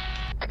 please?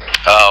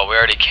 We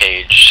already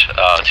caged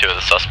 2 of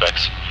the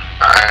suspects.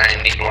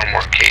 I need one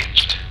more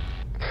caged.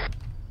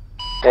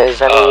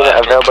 Is anyone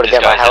available to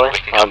get my heli?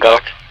 I'll go.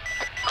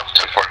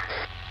 10-4.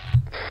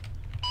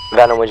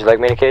 Venom, would you like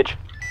me to cage?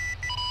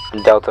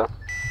 Delta.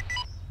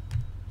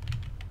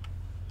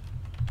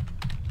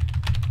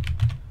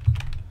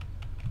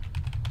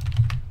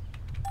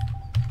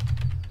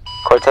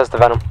 Cortez to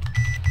Venom.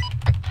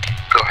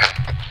 Go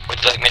ahead.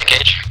 Would you like me to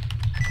cage?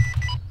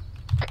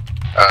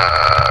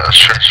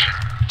 Sure.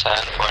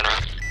 10-4 in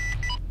room.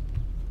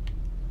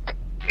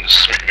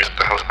 Just meet me at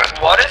the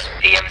helipad. What does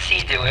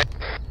PMC do?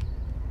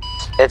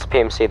 It's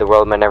PMC, the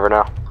world may never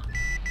know.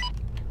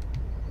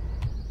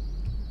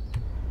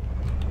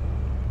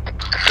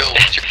 Phil,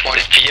 what's your point?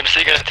 Is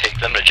PMC gonna take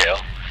them to jail?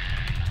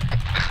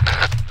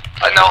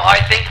 No, I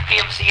think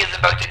PMC is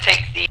about to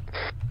take the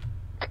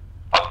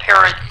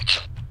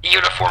apparent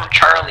uniform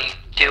Charlie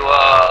to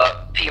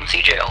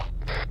PMC jail.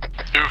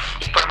 Oof.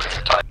 Put him in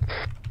some time.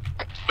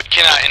 We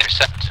cannot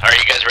intercept. Are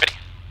you guys ready?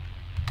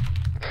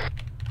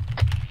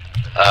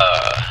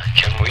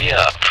 Can we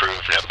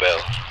approve no bail?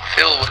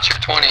 Phil, what's your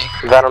 20?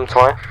 Venom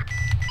 20.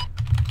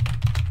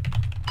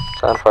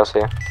 7-4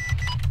 here.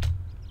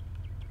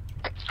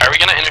 Are we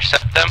gonna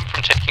intercept them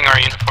from taking our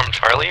uniform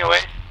Charlie away?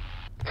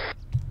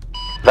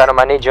 Venom,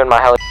 I need you in my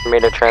heli for me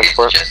to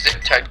transport. It's just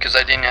zip tied because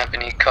I didn't have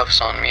any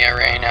cuffs on me. I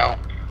ran out.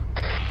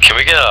 Can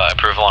we get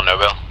approval on no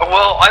bail?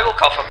 Well, I will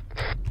cuff him.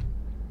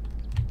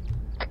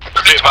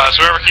 Be advised,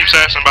 whoever keeps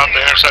asking about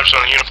the interception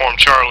of the uniform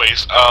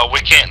Charlie's, we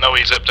can't know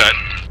he's zip tied.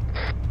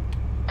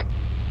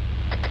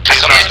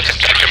 He's not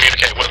to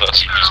communicate with us.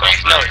 So.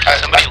 No,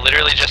 somebody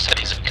literally just said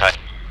he's zip tied.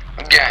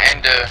 Yeah,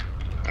 and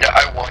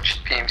I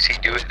watched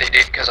PMC do it. They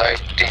did because I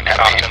didn't have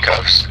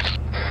handcuffs.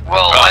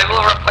 Well, I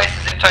will replace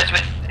the zip ties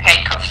with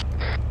handcuffs.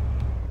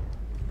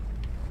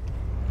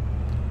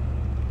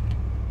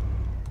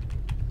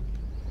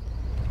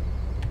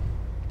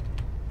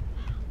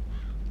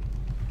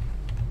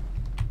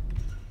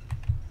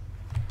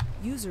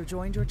 User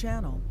joined your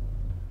channel.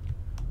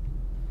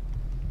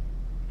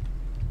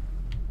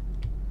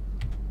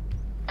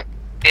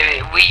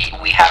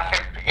 We have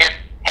him in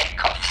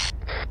handcuffs.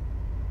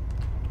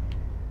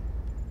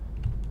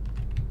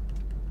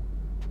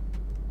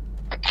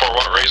 For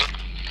what reason?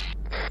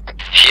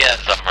 He has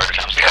murder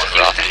times because he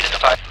was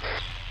identified.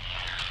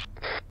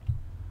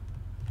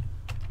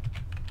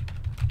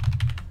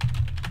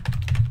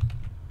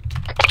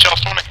 What's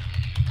y'all's 20?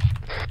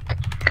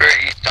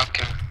 Right, East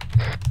Duncan.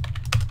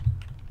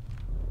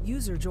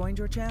 User joined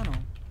your channel.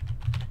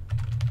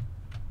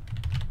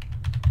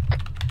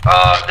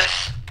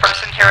 This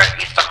person here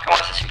at East Duncan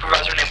wants a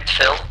supervisor named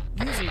Phil.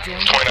 User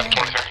joined your 29, channel.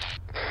 23.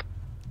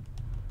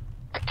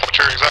 What's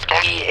your exact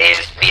one? He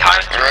is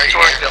behind the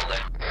two-story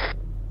building.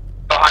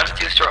 Behind the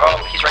two-story. Oh,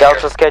 he's right Delta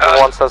here. schedule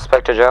 1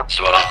 suspect to jail.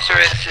 SWAT officer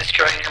is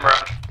carrying him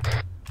around.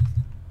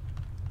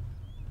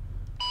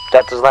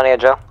 Delta's landing at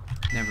jail.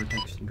 Never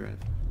text and drive.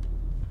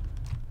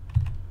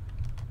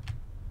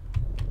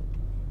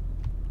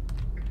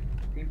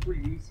 Tempo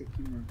isso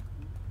aqui, mano.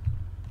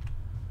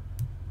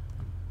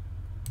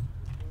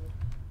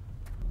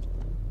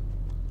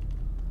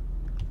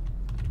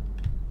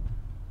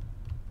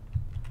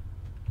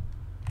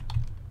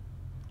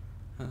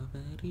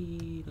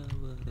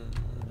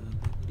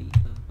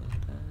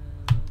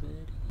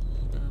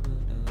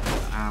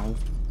 Ow.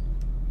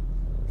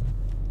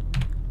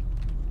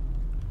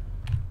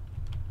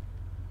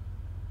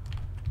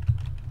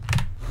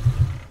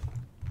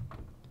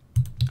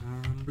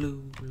 I'm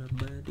blue,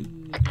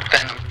 buddy.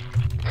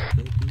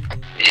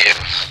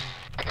 Yes.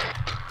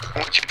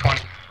 What's your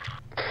 20?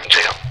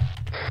 Jail.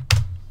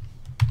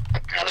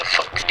 How the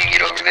fuck did you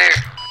get over there?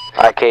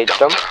 I caged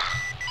him.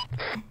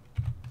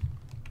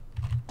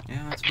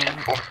 Yeah, that's about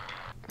it.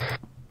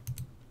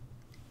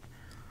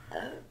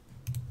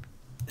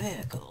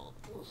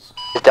 Vehicles.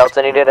 Is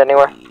Delta needed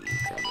anywhere?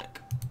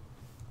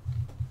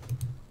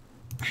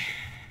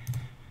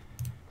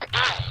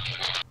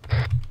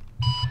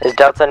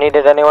 Delta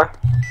needed anywhere?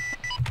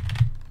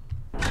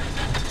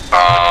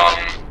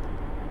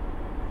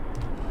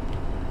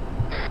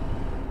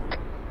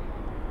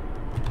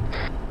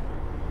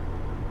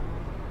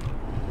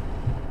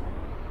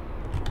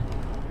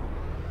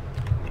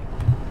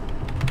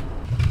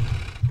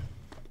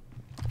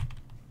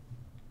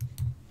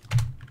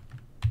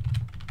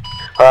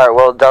 Alright,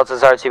 well,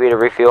 Delta's RTB to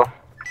refuel.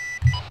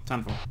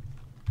 10-4.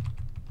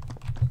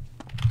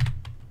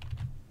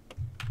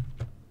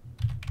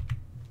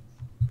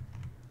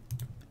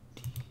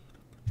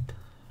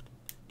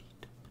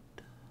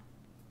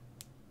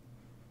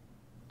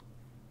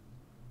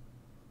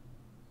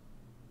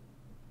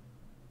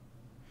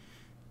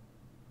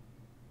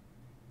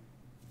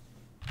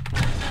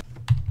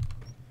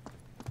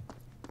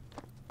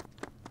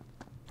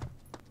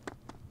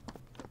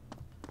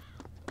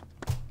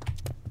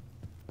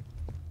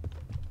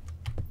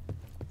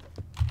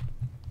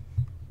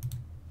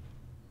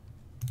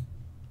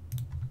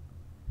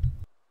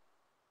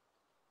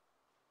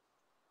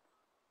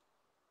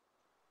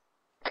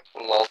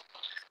 Lol.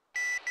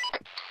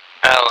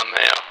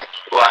 LMAO.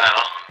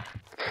 Wow.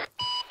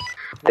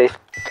 They...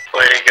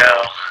 Way to go.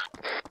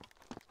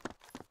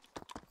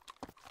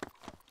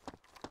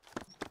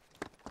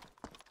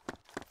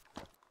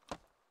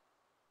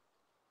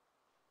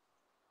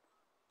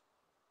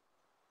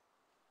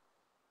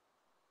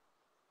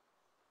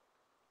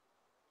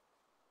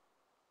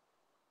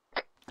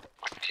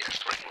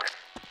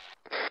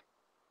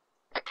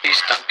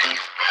 He's Duncan.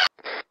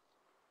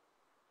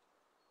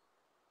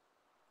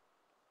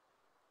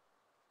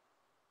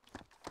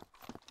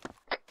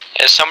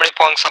 Is somebody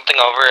pulling something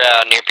over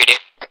near PD?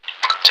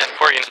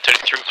 10-4, Unit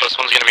 33, plus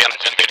one's going to be on a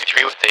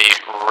 1033 with a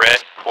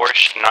red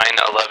Porsche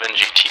 911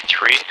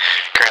 GT3,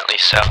 currently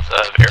south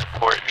of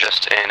airport,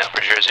 just in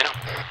Upper Jersey.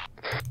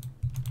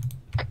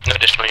 No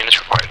additional units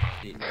required.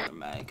 Need another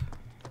mag.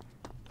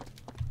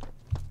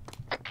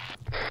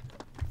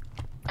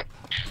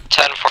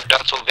 10-4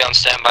 Delta will be on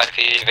standby if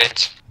he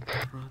evades.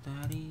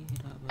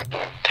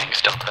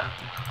 Thanks, Delta.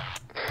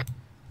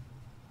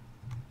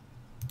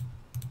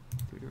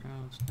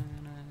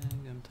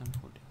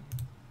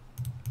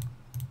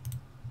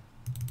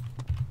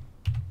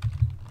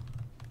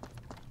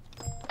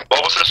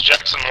 What was this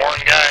Jackson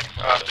Warren guy,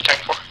 the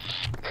tank for?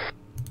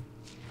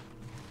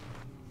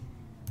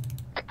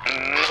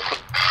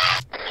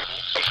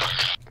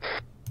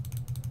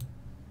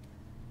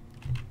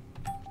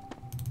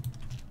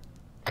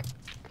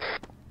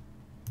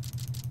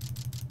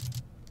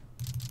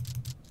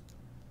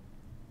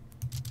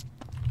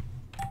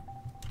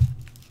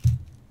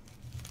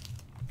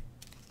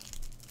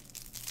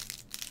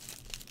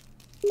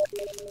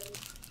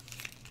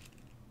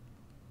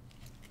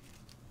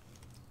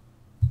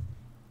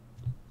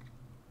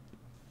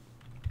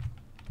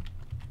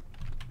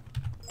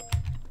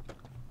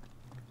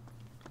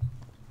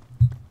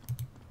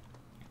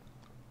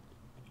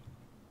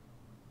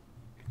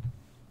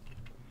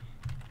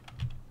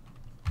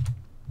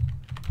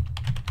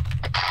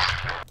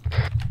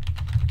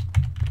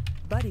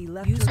 Buddy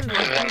left user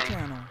left your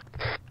channel.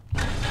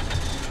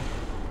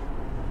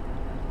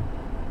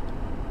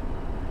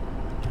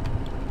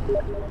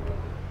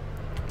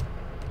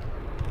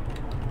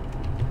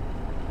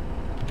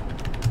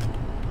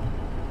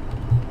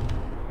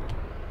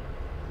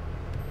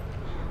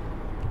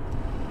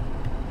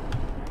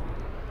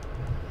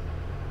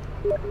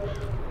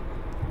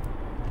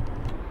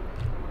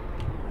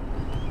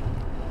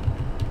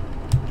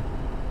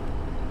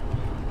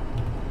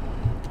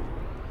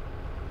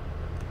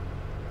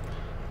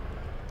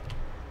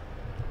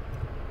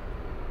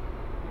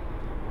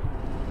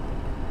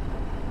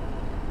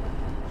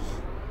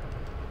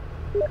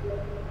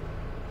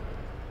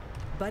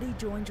 Buddy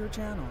joined your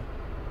channel.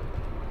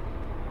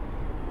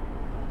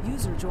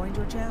 User joined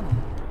your channel.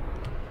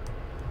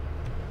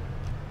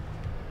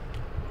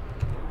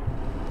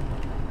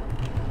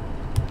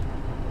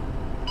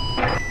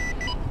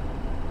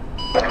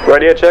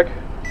 Radio check.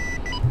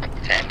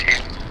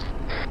 10-2.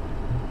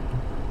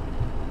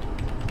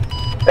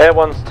 Air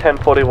 1's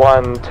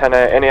 1041, 10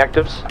 any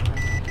actives?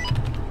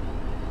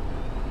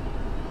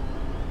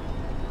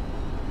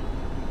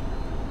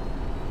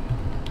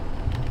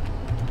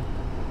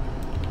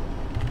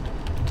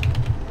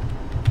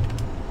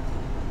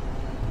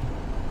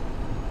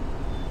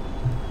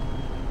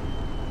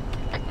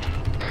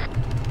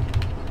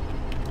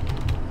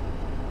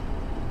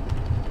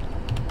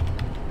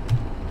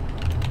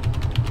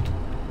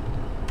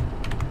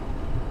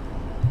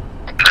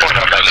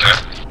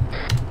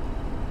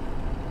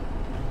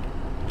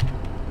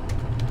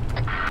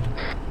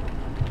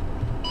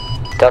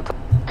 Delta.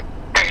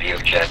 Radio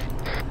check.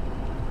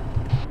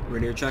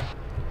 Radio check.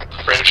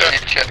 Radio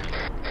check.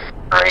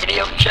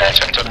 Radio check.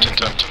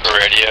 10-10.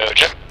 Radio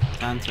check.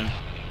 10-10.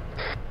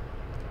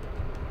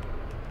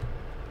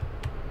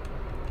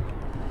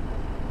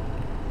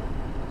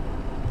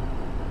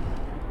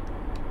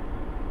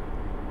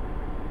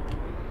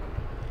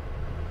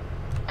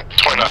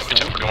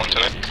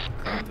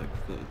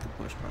 Contact the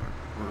push power,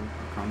 or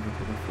contact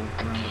with a full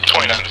round.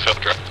 29 to field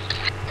direct.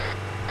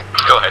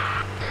 Go ahead.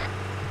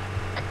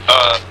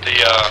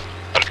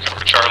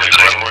 undercover Charlie's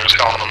whatever we was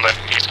calling him then.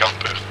 He's gone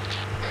poof.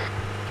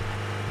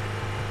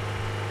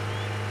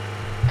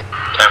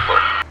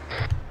 10-4.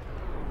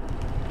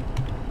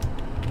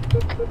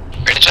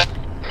 Ready to check?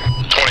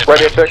 20.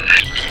 Ready to check.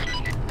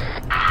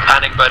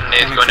 Panic button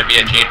is going to be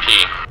a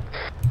GMP.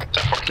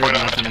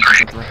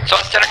 So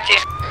it's 17.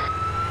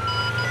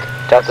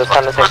 Delta's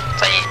 10-10.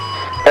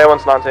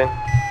 A1's 19.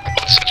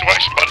 What's the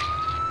situation, buddy?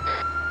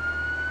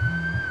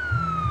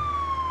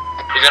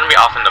 He's going to be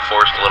off in the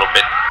forest a little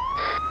bit.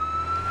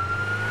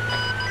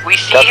 We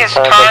see his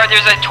car.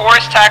 There's a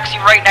tourist taxi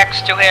right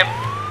next to him.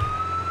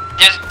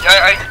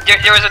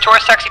 There was a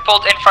tourist taxi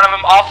pulled in front of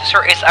him.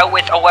 Officer is out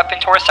with a weapon.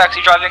 Tourist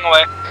taxi driving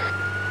away.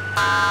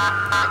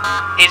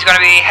 He's going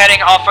to be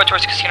heading off road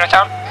towards Casino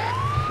Town.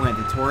 Wait,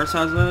 the tourist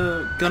has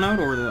a gun out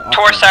or the officer?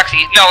 Tourist taxi.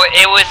 No,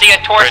 it was the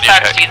tourist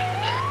taxi.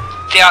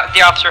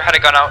 The officer had a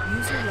gun out.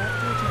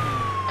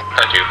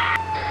 Got you.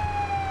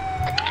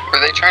 Were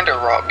they trying to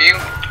rob you?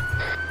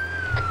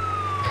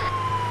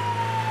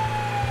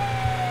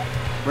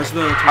 Where's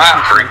the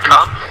tourist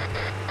taxi?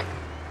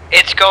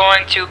 It's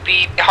going to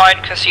be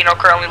behind Casino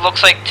currently.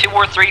 Looks like 2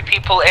 or 3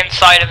 people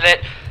inside of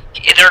it.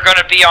 They're going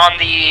to be on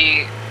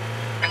the...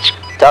 It's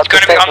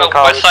going to be on the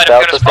west side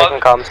of Guinness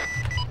Pub.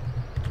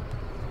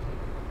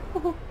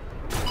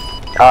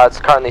 It's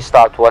currently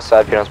stopped west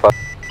side of Guinness Pub.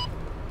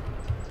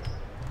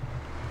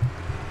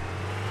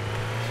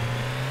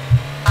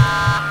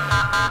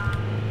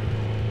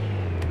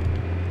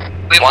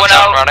 We went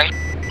out. Running.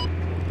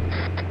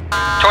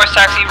 Tourist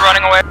taxi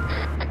running away.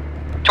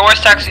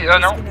 Tourist taxi,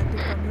 no.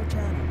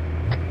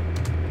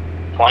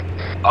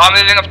 I'm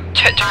moving up,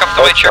 take up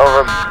the way here.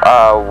 Over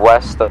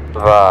west of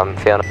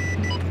Fiona.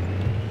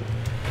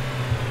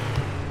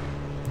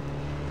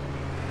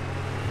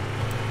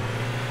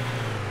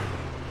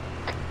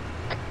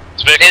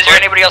 Is there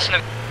anybody else in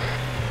the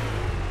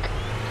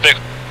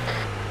vehicle?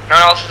 No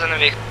one else is in the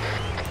vehicle.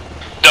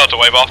 Delta,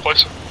 wave off,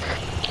 please.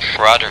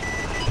 Roger.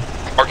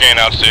 Or gain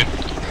altitude.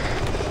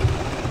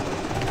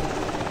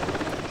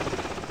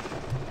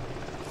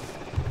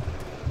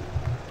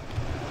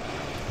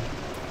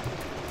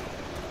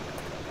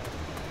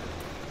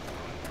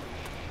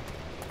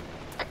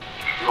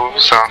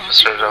 This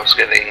officer was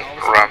getting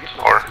robbed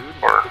or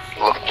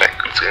looked like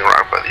it's getting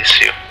robbed by these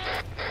two.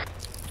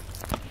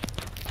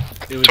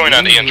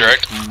 29 to Ian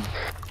direct.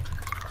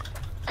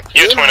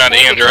 You 29 to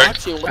Ian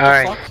direct.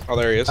 Alright. Oh,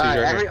 there he is. He's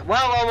right here.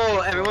 Whoa,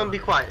 everyone be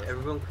quiet.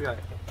 Everyone be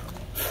quiet.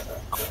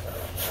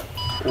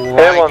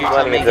 Everyone's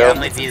letting it go.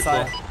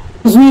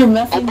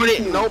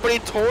 Nobody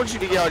told you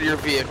to get out of your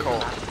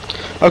vehicle.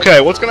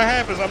 Okay, what's gonna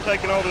happen is I'm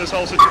taking over this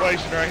whole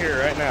situation right here,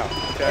 right now.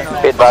 Okay.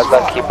 Be advised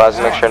that, keep us,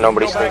 make sure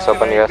nobody sneaks up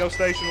on you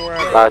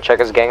guys. Check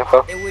his gang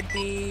info.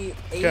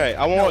 Okay,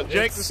 I want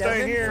Jake to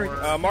stay here.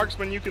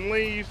 Marksman, you can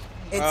leave.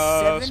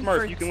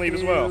 Smurf, you can leave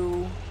as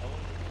well.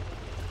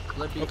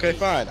 Okay,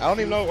 fine. I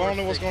don't know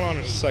what's going on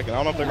in just a second.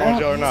 I don't know if they're going to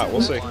jail or not.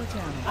 We'll see.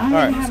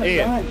 Alright,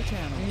 Ian.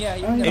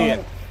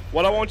 Ian,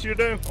 what I want you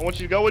to do, I want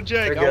you to go with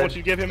Jake. I want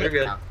you to give him They're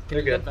good.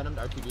 They're good. Venom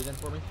to RPG then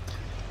for me?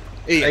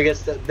 Ian. I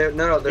guess they're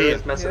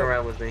just messing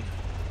around with me.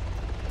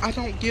 I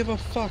don't give a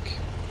fuck.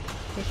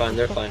 Fine,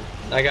 they're fine.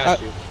 I got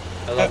you.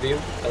 I love you.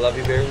 I love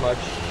you very much.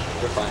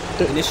 We're fine.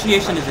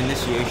 Initiation is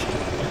initiation.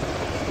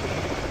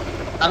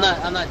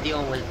 I'm not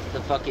dealing with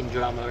the fucking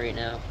drama right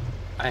now.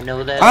 I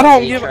know that. I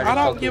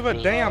don't give a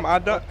damn. I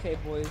don't. Okay,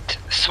 boys.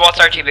 SWAT's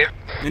RTB.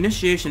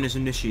 Initiation is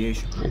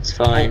initiation. It's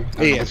fine.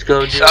 Let's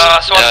go.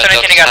 SWAT's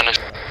 10-19 again.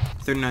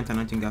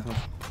 39-10-19 gas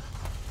off.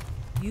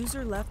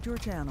 User left your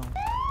channel.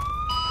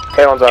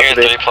 Everyone's off.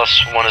 30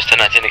 plus 1 is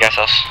 10-19 to gas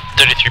house.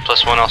 33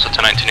 plus 1 also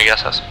 10-19 to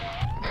gas house.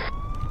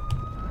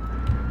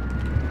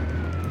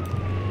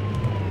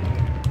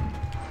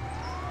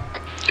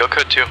 Go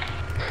code 2.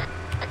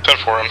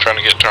 10-4, I'm trying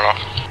to get it turned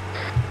off.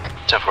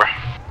 10-4.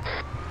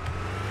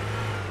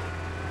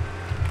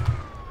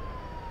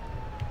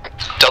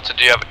 Delta,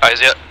 do you have eyes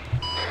yet?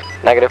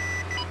 Negative.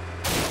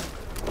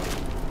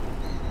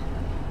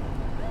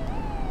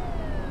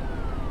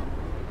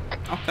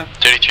 Okay.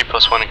 33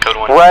 plus 1 in code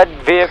 1. Red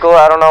vehicle,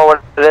 I don't know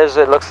what it is.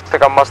 It looks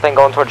like a Mustang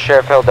going towards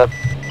Sheriff Hill.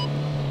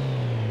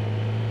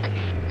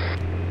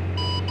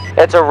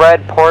 It's a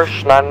red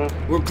Porsche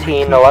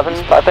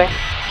 1911, I think.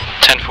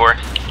 10-4.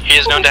 He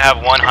is known to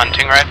have 1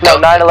 hunting rifle. No,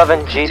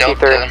 911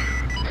 GT3.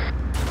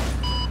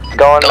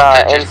 Going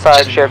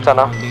inside Sheriff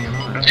Tunnel.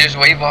 Just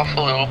wave off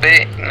a little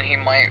bit, and he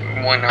might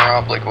want to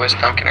rob like West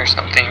Duncan or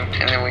something,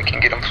 and then we can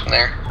get him from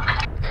there.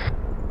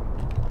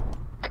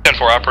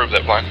 10-4, I approve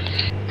that plan.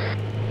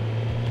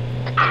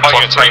 I'll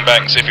get swing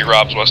back and see if he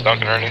robs West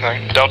Duncan or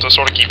anything. Delta,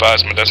 sort of keep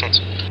eyes in the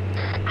distance.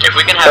 If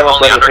we can have all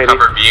the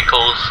undercover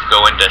vehicles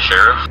go into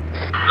Sheriff,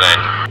 then...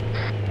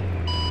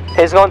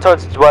 He's going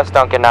towards West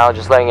Duncan now,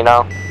 just letting you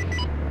know.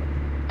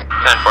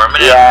 10-4, I'm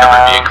gonna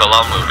have a vehicle,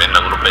 I'll move in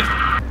a little bit.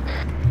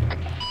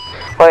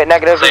 Wait,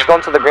 negative, he's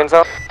going to the green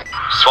zone.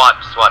 SWAT,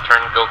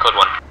 turn, go code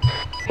 1.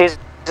 He's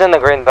in the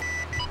green zone.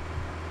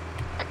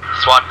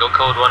 SWAT, go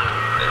code 1.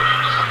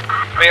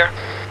 Where?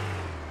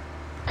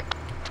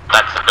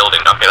 That's the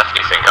building, okay, that's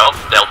decent. Oh,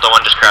 Delta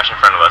 1 just crashed in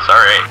front of us,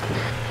 alright.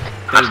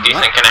 That's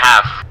decent. Can I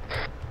have?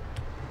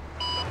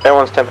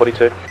 Everyone's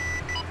 1042.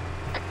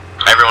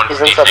 Everyone's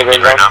He's inside the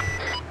green right zone. now.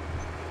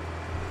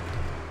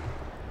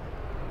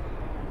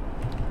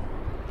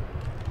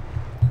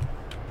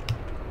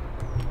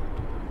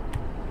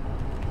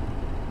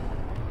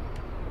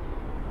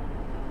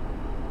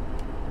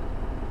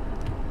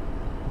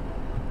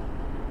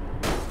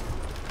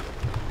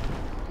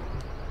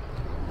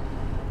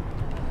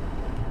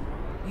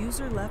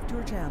 User left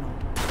your channel.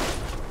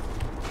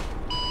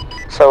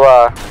 So,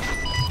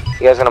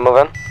 you guys gonna move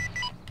in?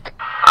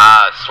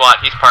 SWAT,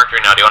 he's parked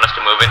right now. Do you want us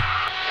to move in?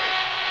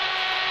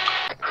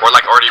 We're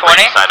like already right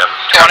beside him.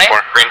 20?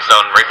 Green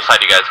zone, right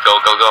beside you guys. Go,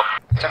 go, go.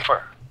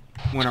 10-4.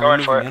 When are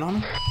we moving in on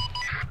him?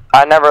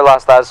 I never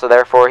lost that, so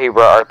therefore he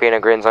brought RP in a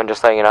green zone,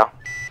 just letting you know.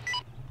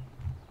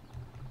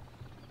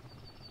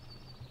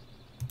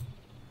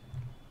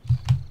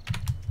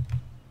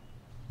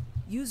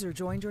 User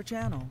joined your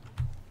channel.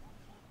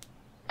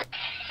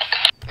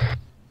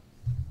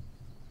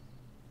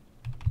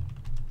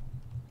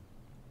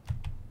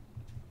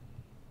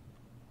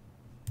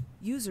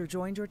 User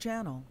joined your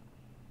channel.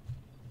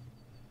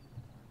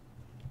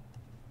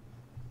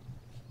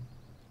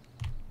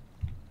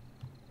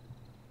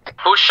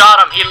 Who shot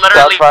him? He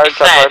literally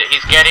said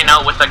he's getting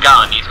out with a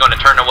gun. He's going to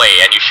turn away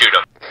and you shoot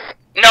him.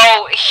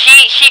 No,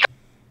 he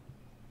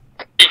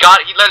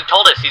literally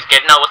told us he's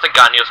getting out with a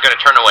gun. He was going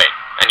to turn away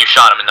and you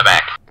shot him in the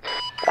back.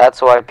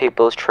 That's why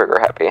people's trigger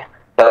happy.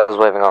 That was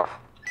waving off.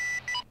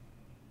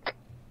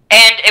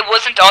 And it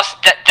wasn't us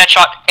that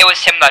shot, it was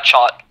him that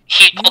shot.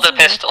 He pulled a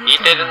pistol. He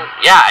didn't,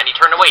 yeah, and he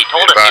turned away. He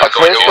told us he was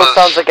Okay, going to. this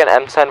sounds like an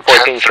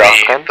M1014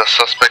 shotgun. The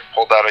suspect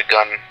pulled out a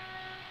gun.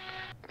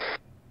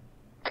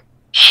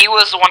 He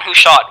was the one who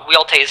shot. We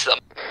all tased them.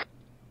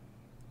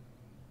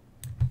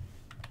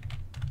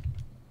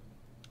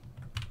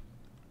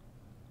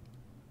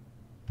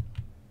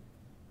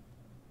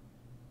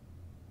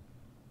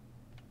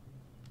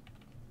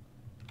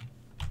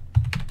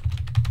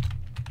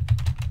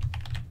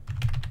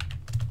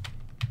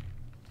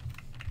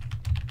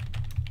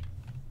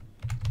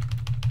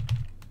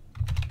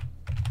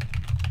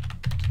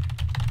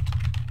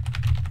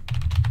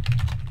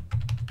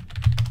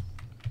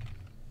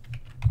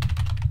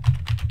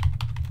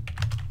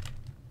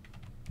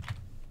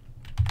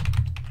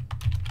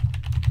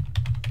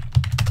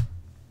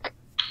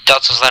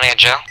 Delta's landing at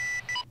jail.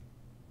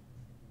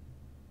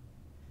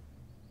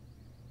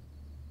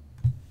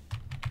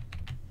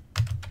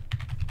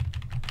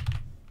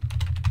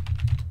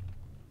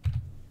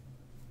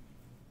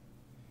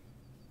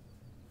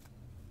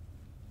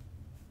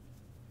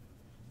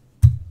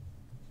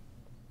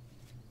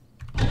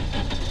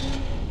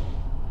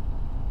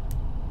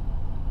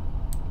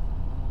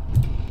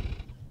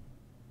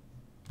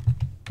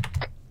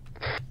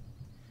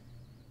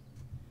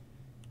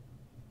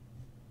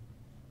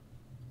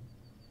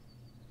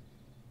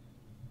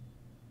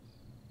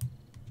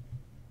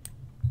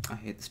 I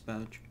hate this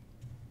badge.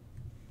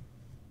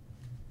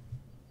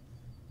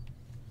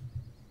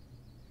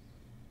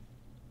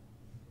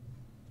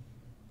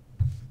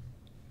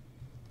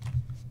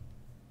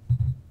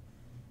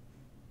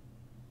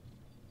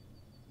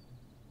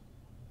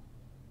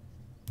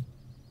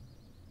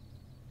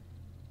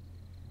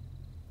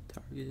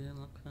 Target and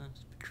look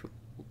fast, patrol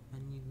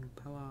menu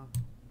power.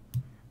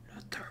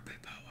 Not turbo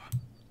power.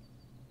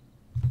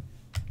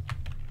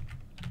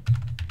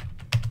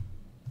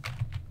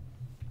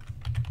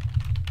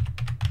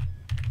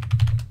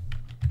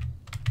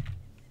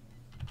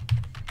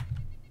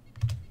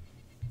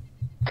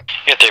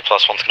 Yeah,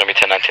 3+1's gonna be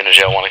 1019 to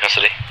jail, 1 in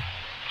custody.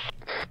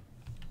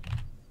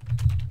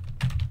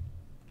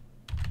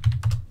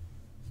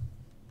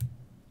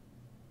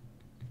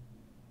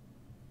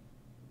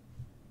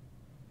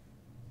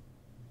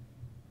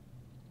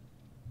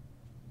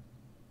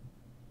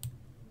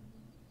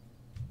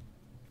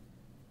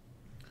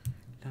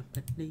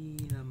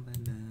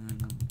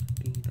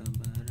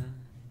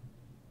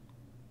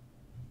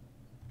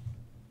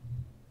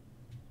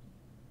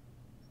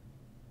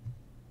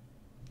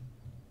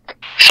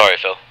 Sorry,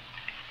 Phil.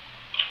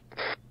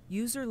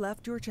 User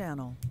left your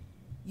channel.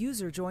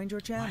 User joined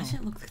your channel. Why does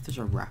it look like there's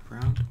a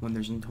wraparound when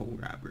there's no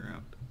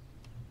wraparound?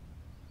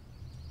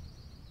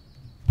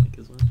 Like,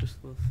 is that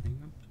just the thing?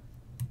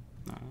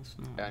 No, it's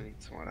not. Yeah, I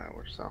need some 1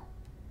 hour, so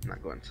I'm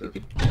not going to.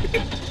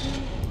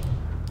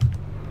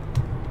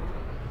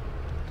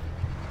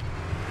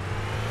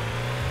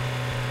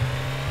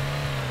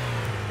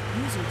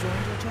 User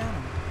joined your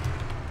channel.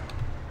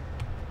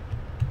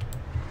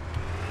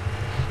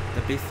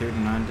 That'd be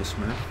 39 to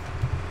Smurf.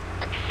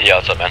 Yeah,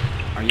 what's up, man?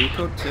 Are you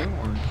code 2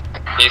 or?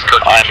 He's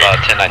code 2. I'm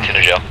 1019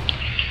 to jail.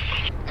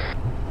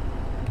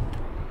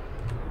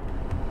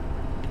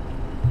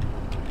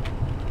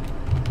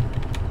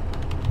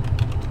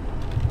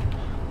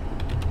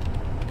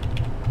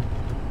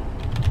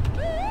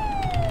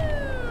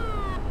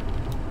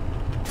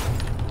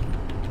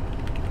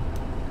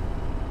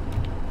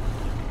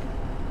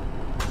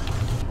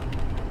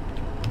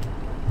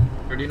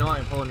 Or do you know I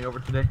am pulling you over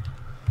today?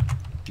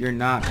 You're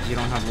not, 'cause you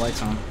don't have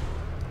lights on.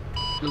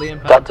 actually in.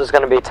 Delta's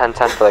gonna be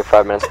 10-10 for like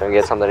 5 minutes. Gonna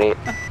get something to eat.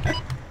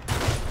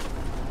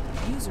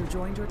 User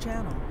joined your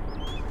channel.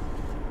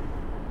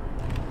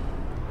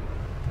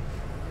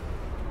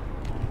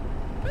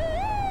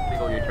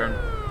 Legal U-turn.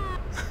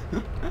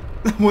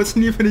 That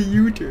wasn't even a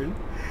U-turn.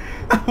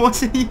 That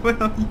wasn't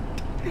even a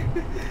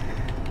U-turn.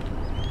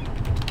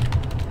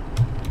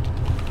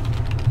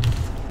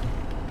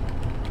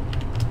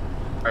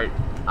 Alright,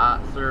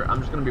 sir, I'm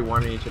just gonna be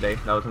warning you today.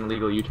 That was an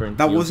illegal U-turn.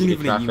 That You wasn't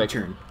impeded even a traffic.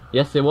 U-turn.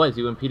 Yes, it was.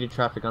 You impeded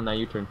traffic on that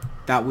U-turn.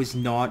 That was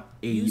not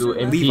a You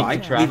U-turn. impeded Levi,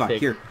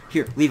 traffic.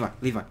 here,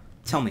 Levi,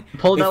 tell me. You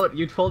pulled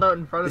out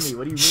in front of me.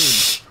 What do you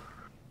mean?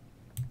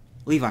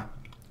 Levi,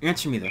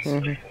 answer me this.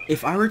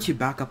 If I were to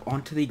back up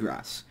onto the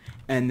grass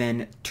and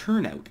then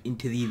turn out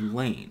into the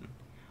lane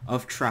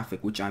of traffic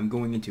which I'm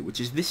going into, which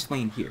is this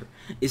lane here,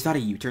 is that a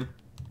U-turn?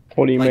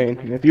 What do you Like,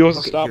 mean? If you was to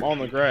okay, stop here. on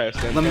the grass,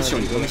 then Let me show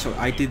you.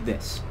 I did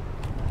this.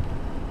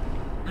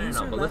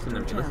 No, but listen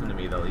to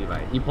me though,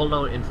 Levi. He pulled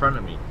out in front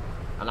of me,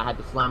 and I had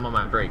to slam on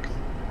my brakes.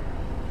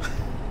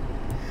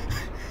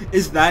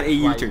 Is that a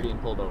That's why U-turn? he's being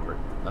pulled over.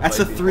 That's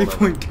a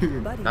 3-point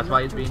turn. That's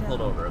why he's being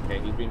pulled over, okay?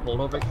 He's being pulled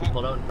over because he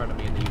pulled out in front of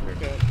me in the U-turn.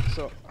 Okay,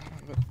 so...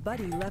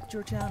 Buddy left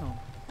your channel.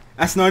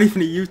 That's not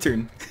even a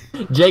U-turn.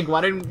 Jake,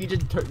 why didn't you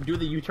just do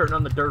the U-turn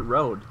on the dirt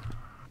road?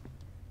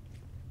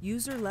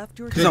 User left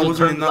your Because channel. I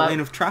wasn't in that lane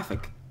of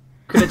traffic.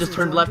 Could have just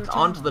turned left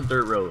onto the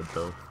dirt road,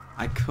 though.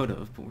 I could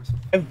have, but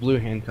I have blue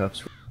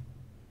handcuffs.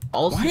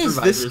 All why is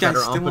this guy supervisors that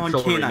are still on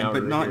patrol right K9 now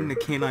but are not here. in the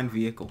K9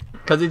 vehicle?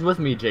 Because he's with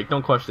me, Jake.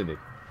 Don't question it.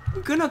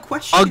 I'm gonna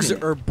question Dogs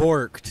it. are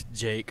borked,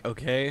 Jake,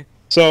 okay?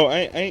 So,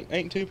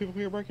 ain't two people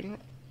here breaking...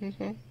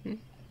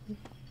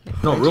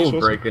 No Ain't rule you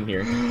breaking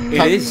here.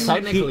 It is.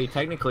 Technically,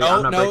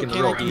 I'm not breaking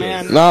the rule. He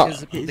man, is. No.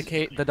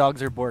 The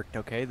dogs are borked,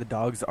 okay? The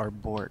dogs are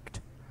borked.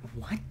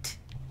 What?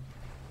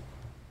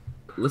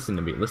 Listen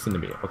to me,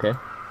 okay?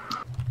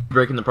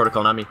 Breaking the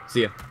protocol, not me.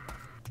 See ya.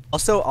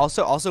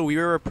 Also, we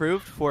were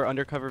approved for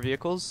undercover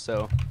vehicles,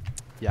 so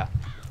yeah.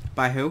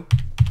 By who?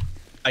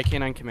 By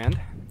K9 Command.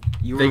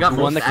 You They got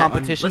approved won the at-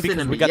 competition listen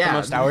because to we me, got yeah, the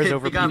most hours we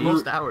over got people.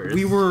 most hours.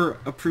 We were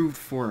approved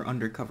for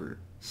undercover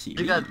CVs.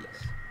 We got...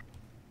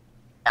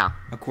 Yeah.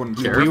 According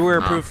to Yeah, your- we were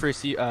approved for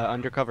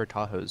undercover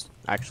Tahoes,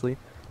 actually.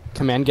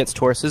 Command gets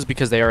Tauruses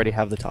because they already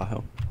have the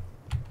Tahoe.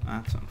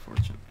 That's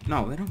unfortunate.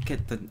 No, they don't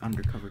get the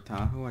undercover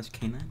Tahoe as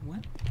K9.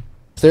 What?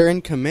 If they're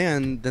in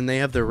command, then they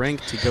have the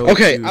rank to go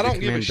Okay, to I don't the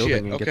give a command shit.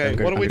 building and get Okay,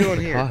 the what are we undercover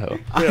doing here? Tahoe.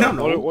 I don't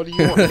know. What do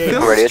you want to do?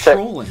 Phil's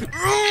trolling.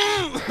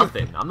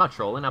 Nothing. I'm not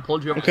trolling. I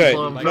pulled you up. Okay, to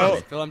the no,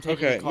 Phil, I'm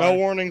taking okay, the car. no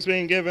warnings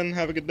being given.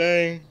 Have a good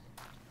day.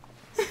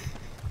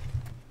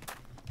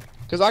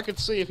 Because I could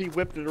see if he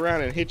whipped it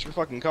around and hit your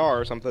fucking car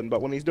or something,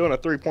 but when he's doing a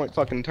 3-point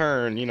fucking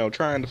turn, you know,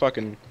 trying to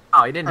fucking...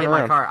 Oh, he didn't hit turn my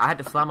around. car. I had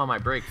to slam on my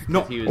brakes.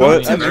 No, He was What?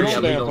 doing a That's very your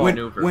own illegal damn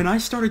maneuver. when I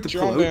started to It's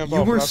your own pull damn out, you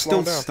fault for were not still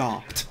slowing down.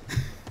 stopped.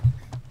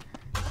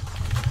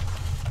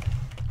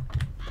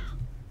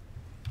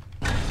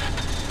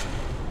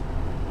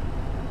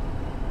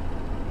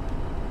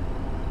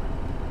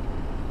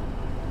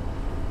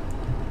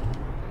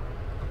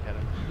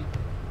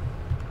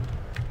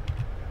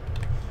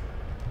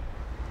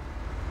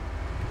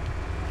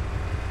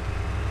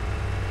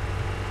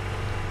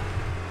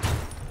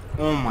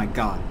 Oh my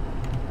god.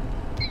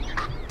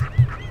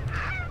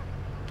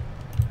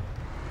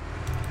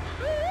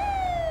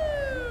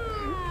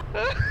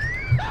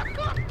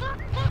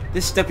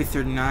 This is Deputy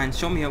 39.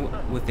 Show me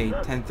out with a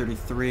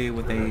 1033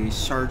 with a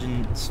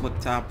Sergeant Slick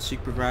Top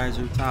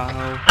Supervisor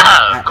Tahoe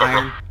at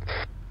Iron.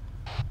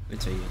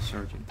 It's a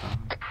Sergeant Tahoe.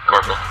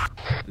 Corporal.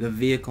 The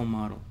vehicle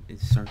model is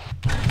Sergeant.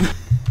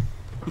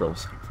 Bro,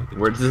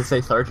 where does it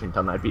say Sergeant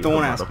on that vehicle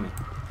Don't model? ask me.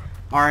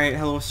 Alright,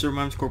 hello sir,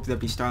 my name's Corporal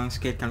Deputy Starling,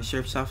 Cicada County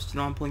Sheriff's Office. Do you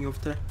know I'm pulling you over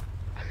today?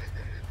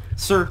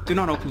 Sir, do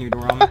not open your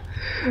door on me.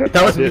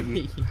 That was didn't.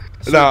 me.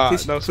 Sir, Nah,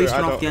 please, no, sir, please I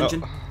turn off don't the know.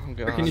 engine. Oh,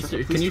 God. Or can you Sir,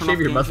 can please you turn shave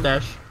off your the engine.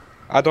 mustache?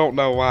 I don't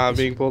know why I'm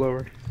being pulled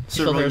over.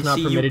 Sir, So I there's not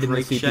see you permitted in the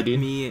brake checked CPD?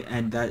 me,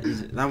 and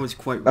that was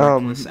quite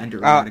reckless and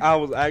erratic. I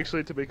was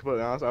actually, to be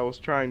completely honest, I was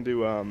trying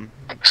to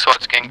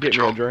SWAT's gang get me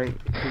patrol. a drink.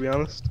 To be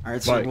honest.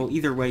 Alright, so Like, well,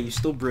 either way, you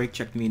still brake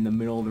checked me in the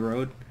middle of the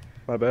road.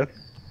 my bad.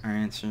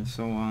 Alright, sir.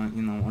 So,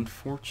 you know,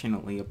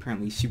 unfortunately,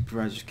 apparently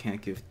supervisors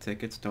can't give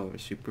tickets to other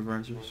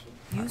supervisors.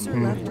 User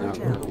left your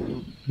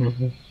channel.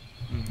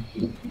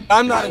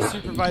 I'm not a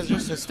supervisor,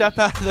 so step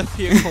out of the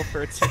vehicle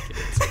for a ticket.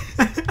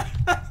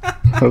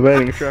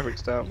 Evading a traffic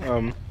stop.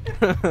 Alright,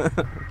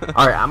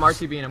 I'm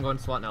RTB and I'm going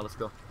to SWAT now. Let's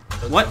go.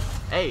 What?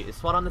 Hey, is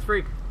SWAT on this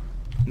freak?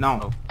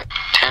 No.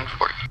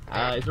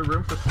 1040. Is there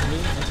room for me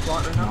and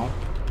SWAT right now? No.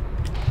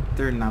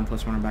 39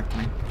 plus 1 are back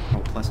tonight. Oh,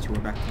 plus 2 are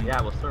back tonight.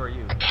 Yeah, well, so are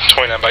you.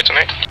 29 by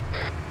tonight.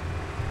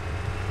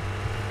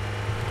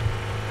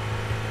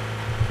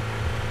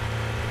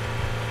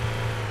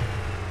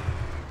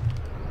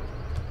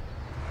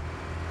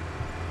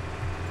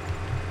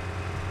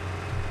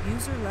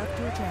 User left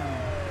your channel.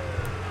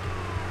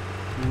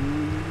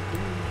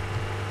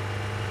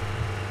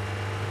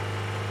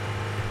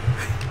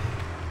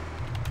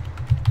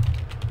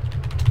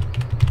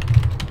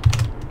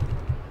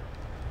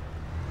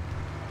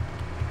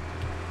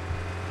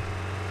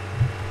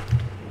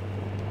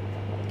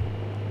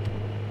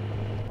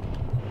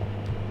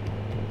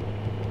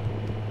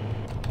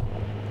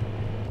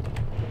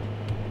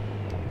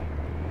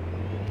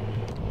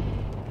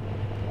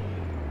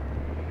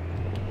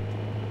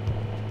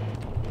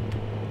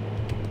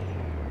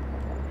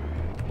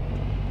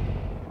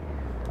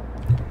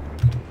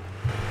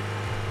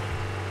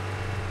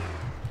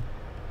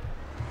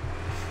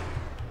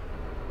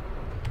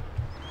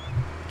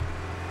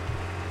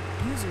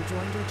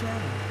 joined your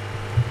channel.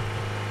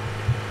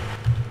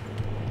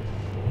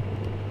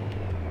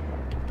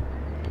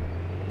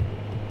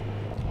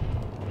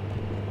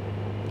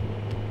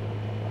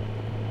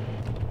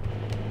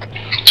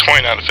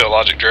 Out to fill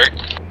logic, Drake.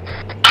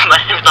 My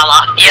name's not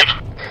locked. Yep.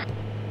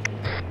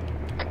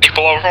 You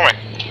pull over for me.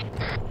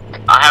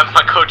 I have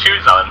my code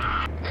 2s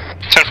on.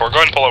 10-4, go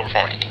ahead and pull over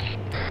for me.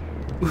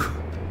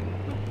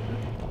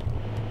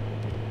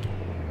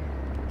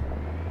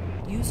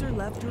 User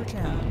left your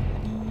channel.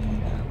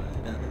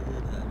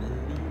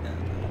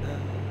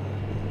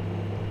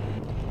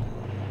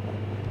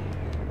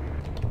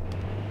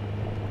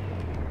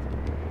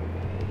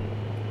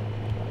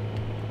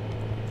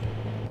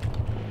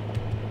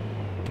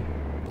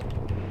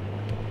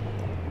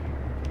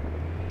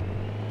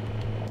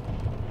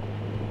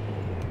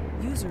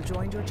 User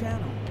joined your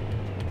channel.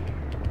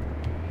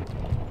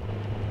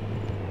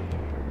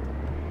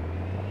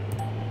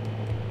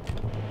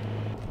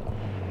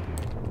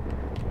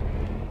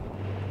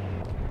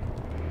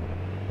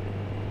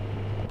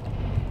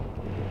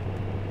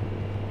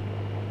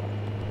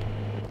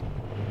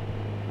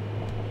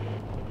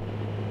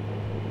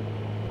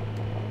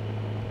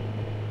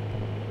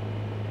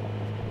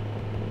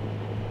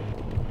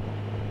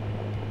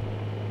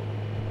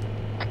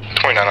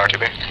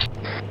 RTB.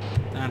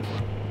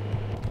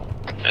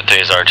 I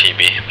think it's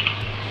RTB.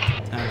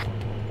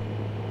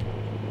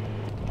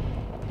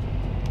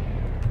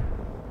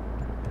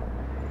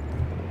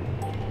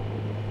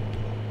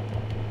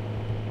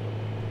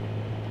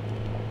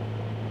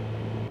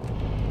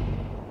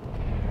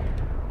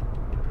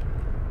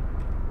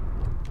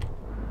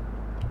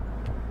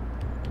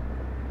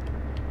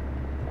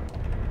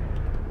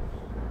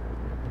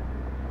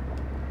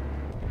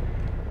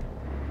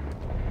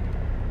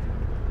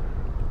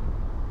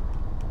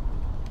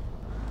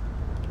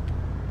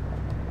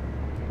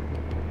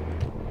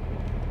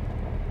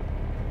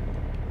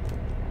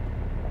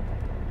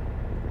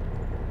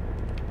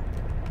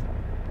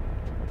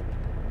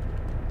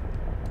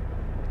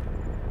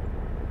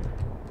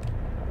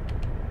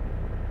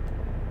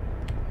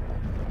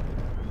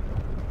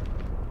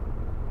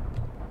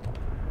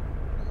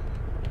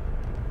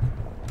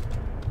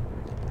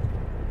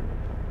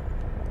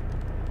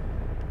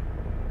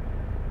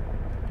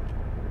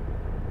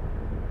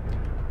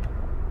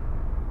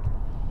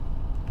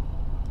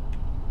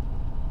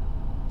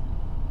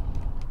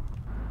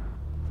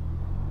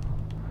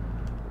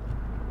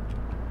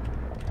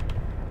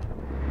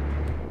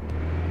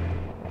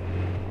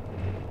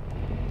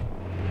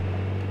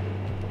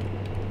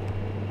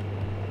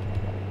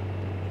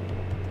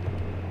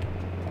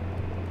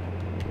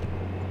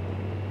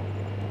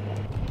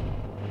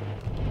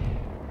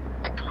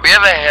 We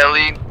have a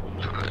heli.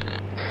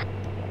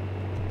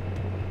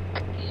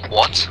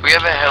 What? We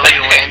have a heli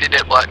landed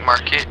at Black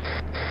Market.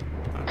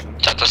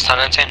 Delta's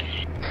 1019.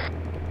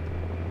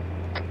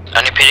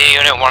 Any PD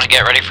unit want to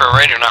get ready for a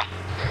raid or no?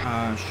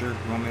 Sure. You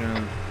want me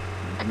to...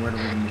 Where do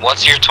we...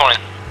 What's your 20?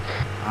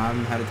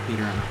 I'm headed to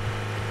Peter right now.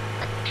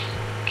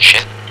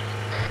 Shit.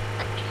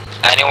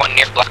 Anyone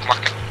near Black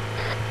Market?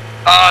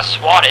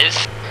 SWAT is.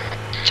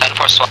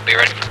 10-4 SWAT, be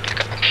ready for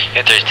pickup.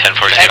 Yeah, there's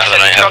 10-4, just have a good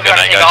night, have a good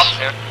night,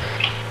 guys.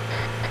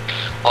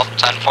 Well,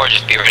 10-4,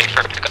 just be ready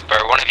for pickup.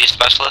 Are one of you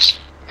specialists?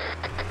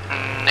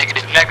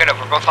 Negative. Negative,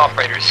 we're both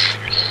operators.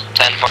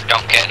 10-4,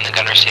 don't get in the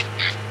gunner seat.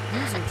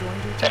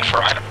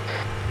 10-4, item.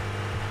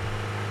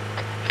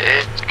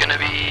 It's gonna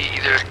be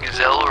either a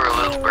Gazelle or a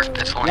Little Bird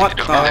that's going to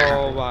do there.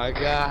 Oh my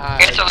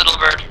god. It's a Little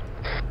Bird.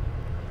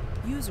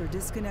 User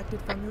disconnected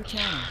from your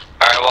channel.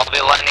 Alright, well, I'll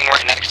be landing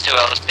right next to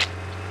LSD.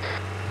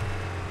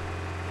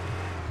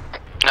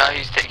 No,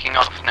 he's taking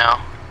off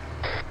now.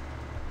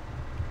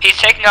 He's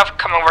taking off,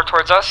 coming over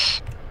towards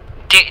us.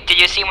 Did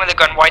you see him with a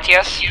gun,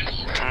 YTS?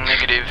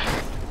 Negative.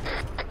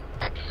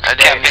 I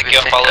can't pick you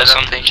up, I'll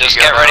listen. Just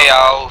get ready,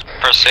 I'll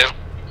pursue.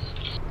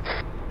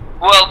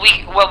 Well,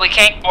 we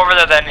can't go over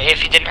there then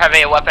if he didn't have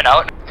a weapon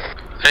out.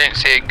 I didn't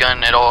see a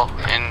gun at all,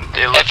 and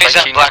it If looked he's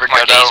like at he Black never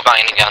Market, got he's out.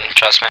 buying a gun,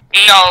 trust me.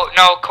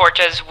 No,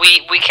 Cortez,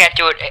 we can't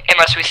do it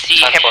unless we see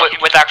him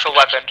with actual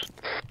weapon.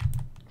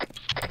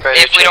 Right,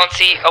 If we don't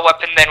see a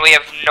weapon, then we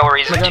have no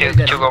reason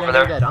to go over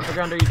there. On the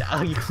ground, are you dead?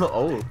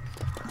 Oh.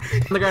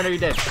 On the ground, are you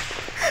dead?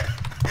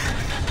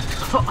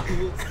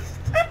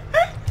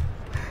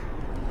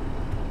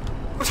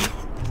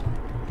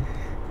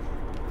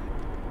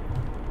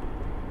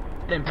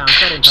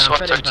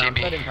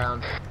 Fed in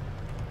pound.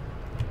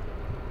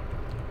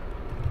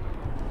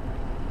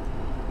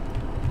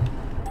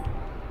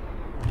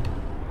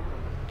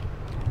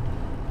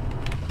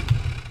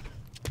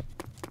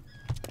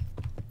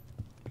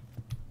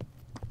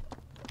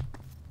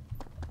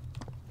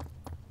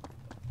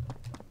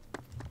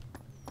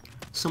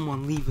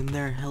 Someone leaving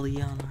their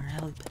heli on our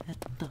helipad.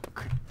 The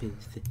crap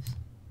is this?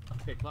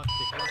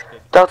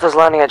 Delta's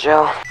landing at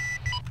jail.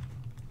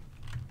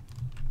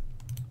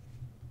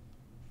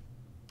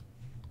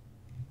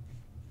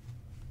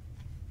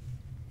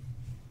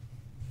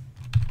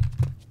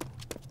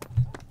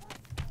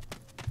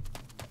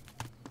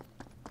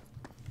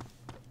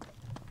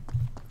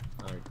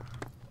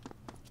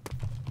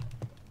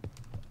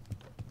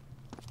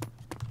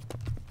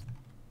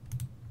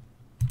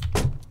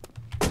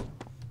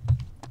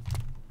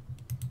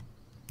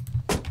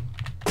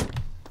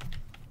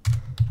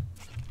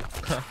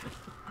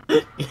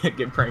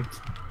 Get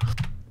pranked.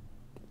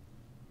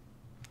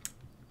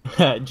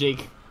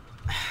 Jake.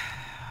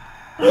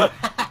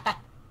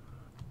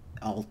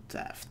 Alt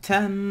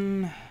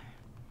F10.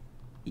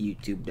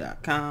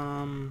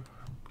 YouTube.com.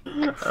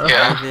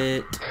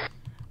 Private.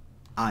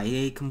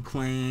 IA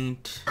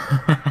complaint.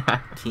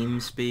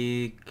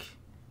 TeamSpeak.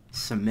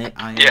 Submit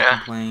IA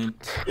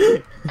complaint.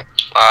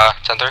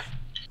 10-3.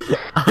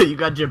 You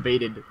got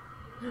jebaited.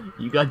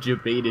 You got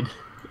jebaited.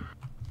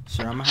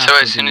 Sure, I'm so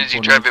as soon as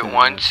you drive it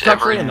once,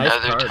 every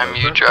other time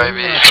you drive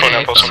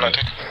it...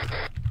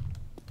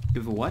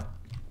 Give a what?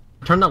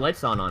 Turn the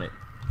lights on it.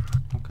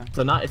 Okay. It's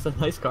a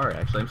nice car,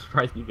 actually. I'm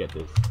surprised you get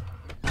this.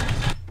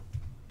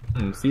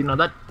 See, now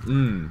that...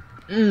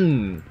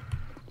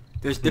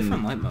 There's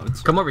different light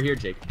modes. Come over here,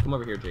 Jake. Come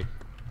over here, Jake.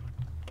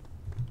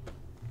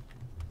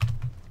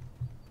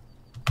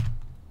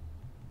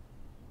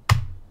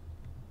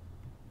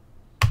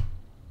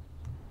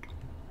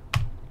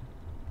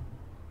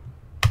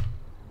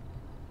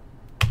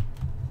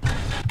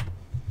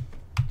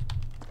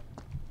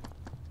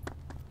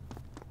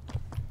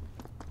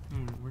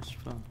 Where's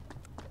your phone?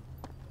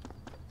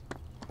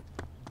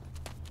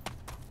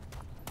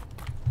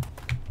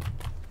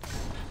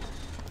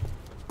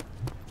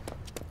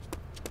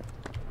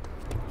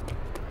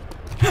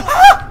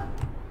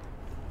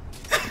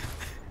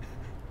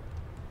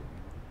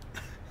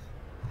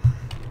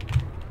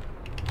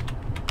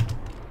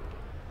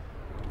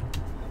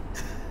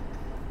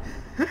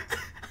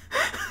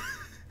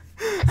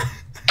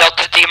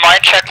 Delta, do you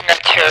mind checking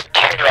that tier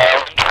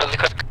island really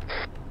quick?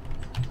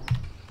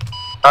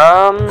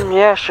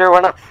 Yeah, sure, why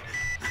not?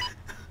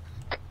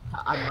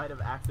 I might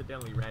have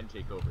accidentally ran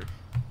Jake over.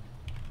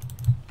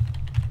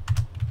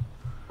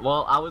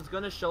 Well, I was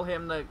gonna show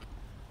him the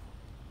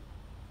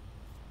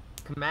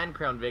command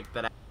crown Vic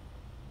that I...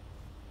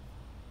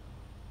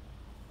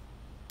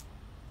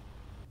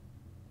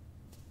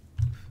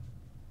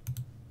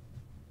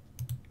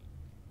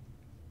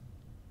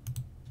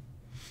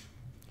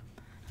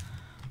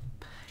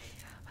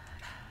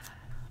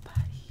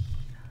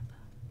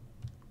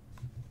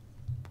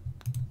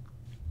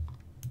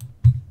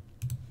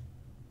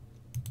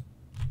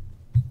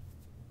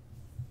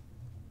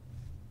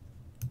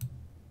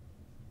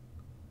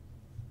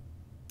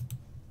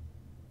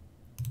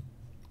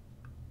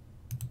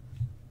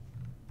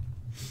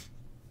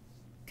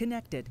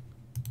 Connected.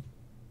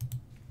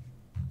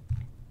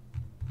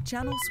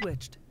 Channel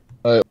switched.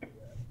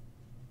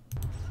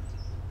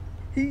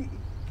 He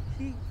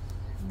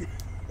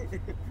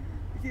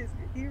yes,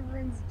 he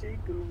runs Jake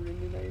over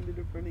and then I ended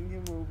up running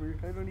him over.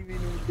 I don't even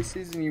know what this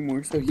is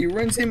anymore. So he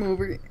runs him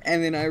over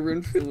and then I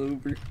run Phil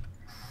over.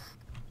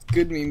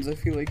 Good memes. I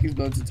feel like he's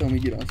about to tell me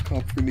get off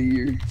cop for the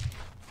year.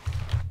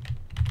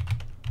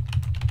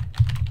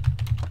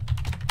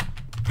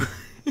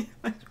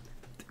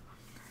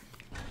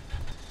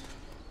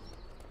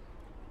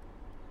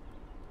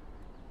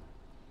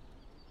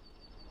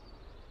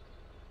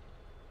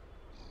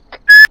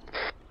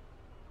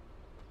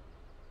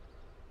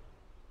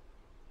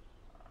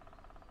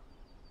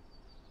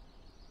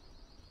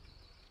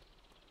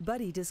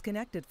 Buddy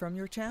disconnected from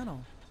your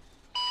channel.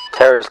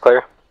 Terror's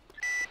clear.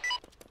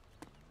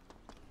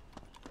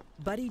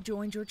 Buddy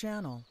joined your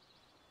channel.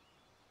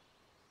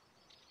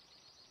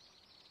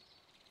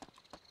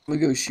 We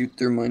go shoot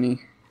their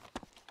money.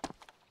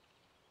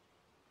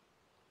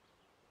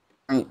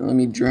 Alright, let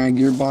me drag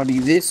your body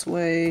this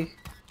way.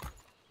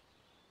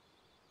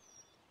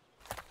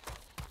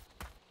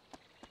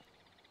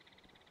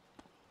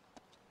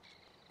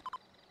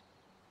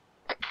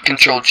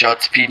 Controlled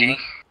shots, PD.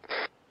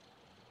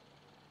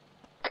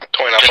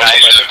 29.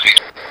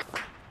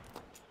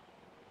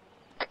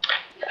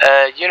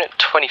 Unit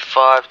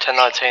 25,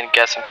 1019,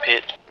 gas and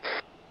pit.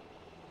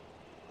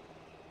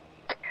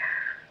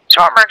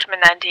 Smart Marksman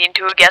 19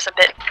 to a gas and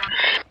pit.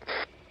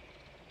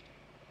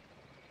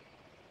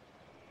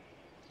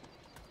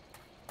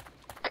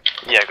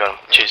 Yeah, got him.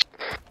 Jeez.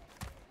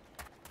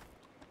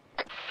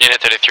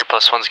 Unit 33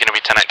 plus 1 is going to be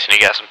 1019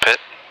 gas and pit.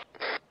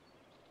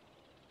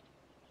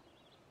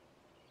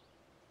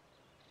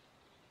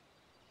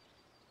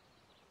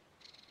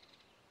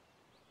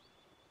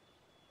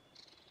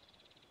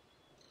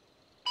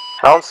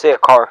 I don't see a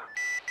car.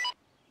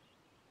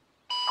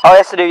 Oh,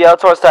 yes I do. Yellow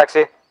towards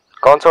taxi.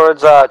 Going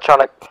towards,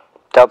 Tronic.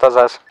 Delta's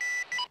us.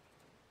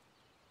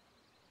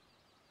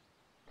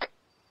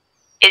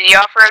 Is he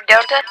off-road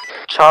Delta?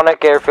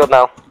 Tronic airfield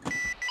now.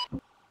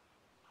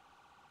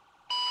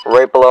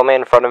 Right below me,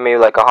 in front of me,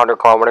 like 100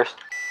 kilometers.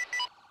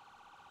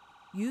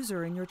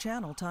 User in your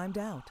channel timed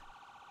out.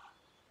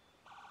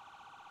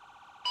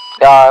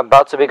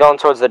 About to be going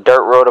towards the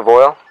dirt road of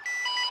oil.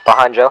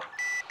 Behind Joe.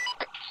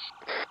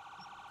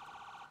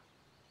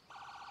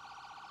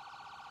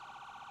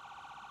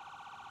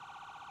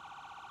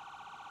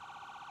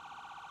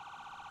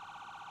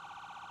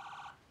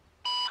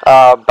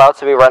 About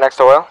to be right next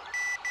to oil.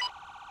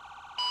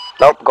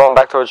 Nope, going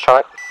back towards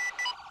Tronic.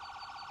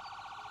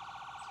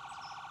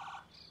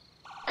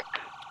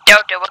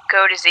 Delta, what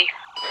code is he?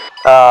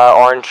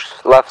 Orange,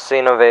 left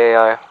scene of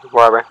a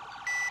robbery.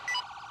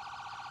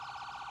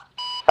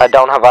 I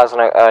don't have eyes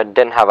on a,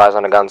 didn't have eyes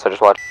on a gun, so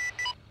just watch.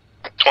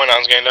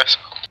 29's game dice.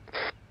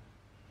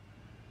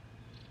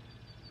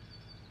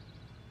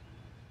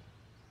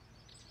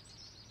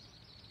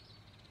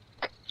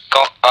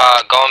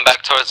 Going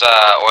back towards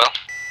oil.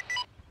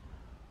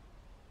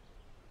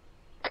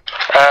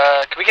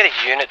 Can we get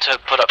a unit to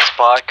put up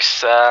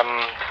spikes in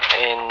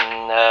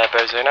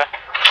Bozuna?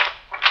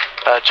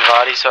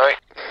 Javadi, sorry.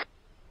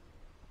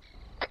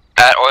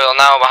 At oil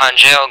now, behind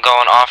jail,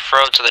 going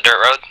off-road to the dirt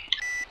road.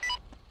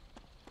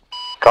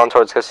 Going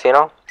towards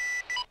casino.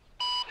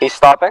 He's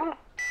stopping?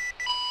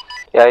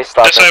 Yeah, he's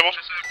stopping. Disabled.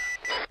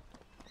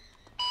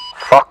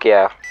 Fuck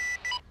yeah.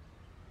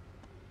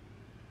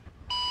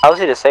 How is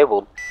he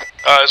disabled?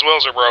 His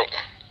wheels are broke.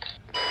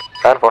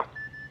 10-4.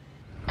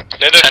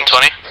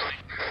 10-20.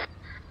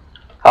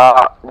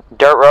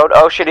 Dirt road.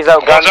 Oh shit, he's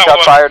out. Gunshot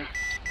fired.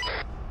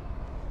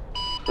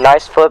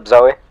 Nice flip,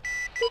 Zoe.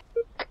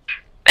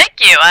 Thank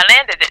you, I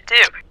landed it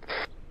too.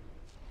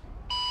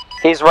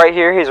 He's right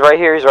here, he's right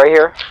here, he's right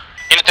here.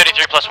 Unit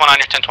 33 plus 1 on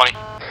your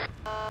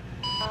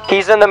 10-20.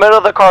 He's in the middle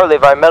of the car,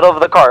 Levi, middle of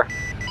the car.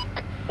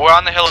 We're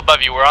on the hill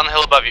above you, we're on the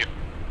hill above you.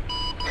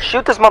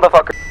 Shoot this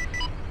motherfucker.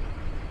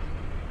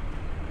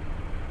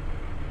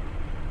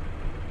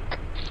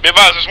 Be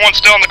advised, there's one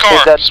still in the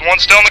car. There's one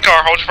still in the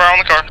car. Hold your fire on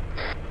the car.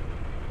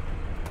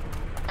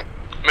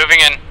 Moving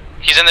in.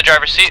 He's in the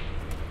driver's seat.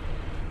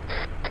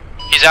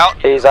 He's out.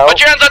 He's out. Put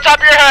your hands on top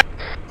of your head.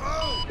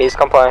 He's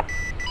complying.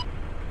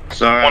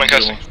 Sorry, One I'm in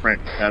custody.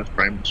 dealing with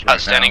frames right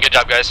Outstanding. now. Good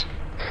job, guys.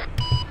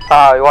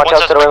 You want Once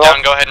us to that's the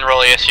down, go ahead and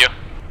roll ASU.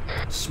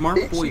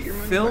 Smart boy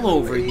Phil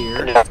over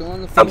here. Yeah.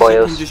 Thinks My boy he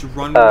is can just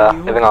run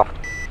you giving off.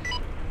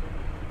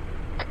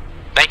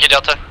 Thank you,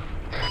 Delta.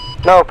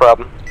 No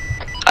problem.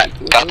 I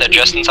got that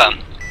just in time.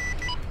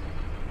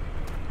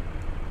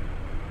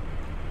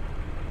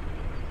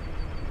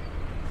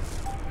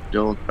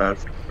 Dealing with bad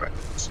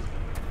frames.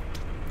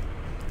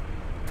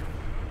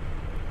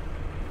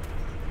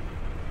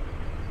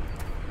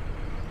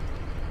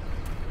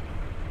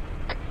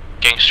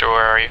 Gangster,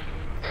 where are you?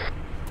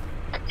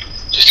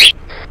 Just.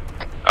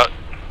 Oh.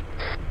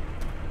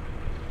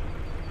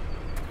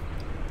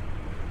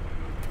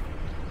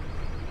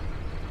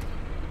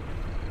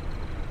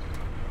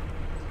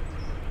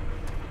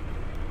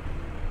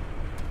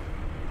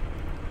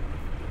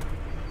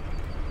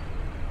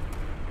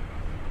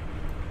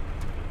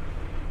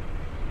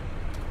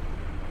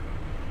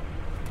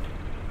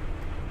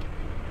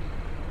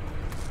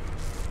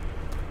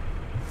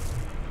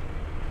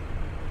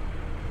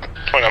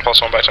 Plus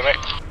 1 by 10-8.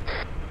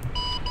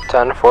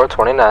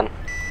 10-4-29.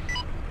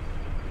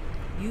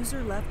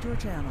 User left your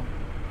channel.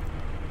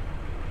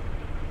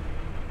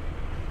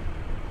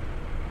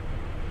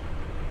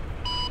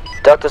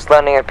 Delta's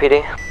landing at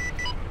PD.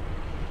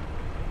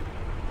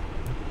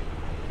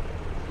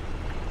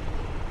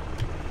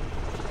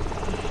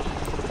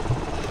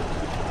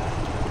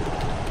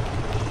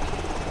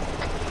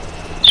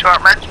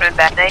 Short marksman,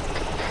 bad day.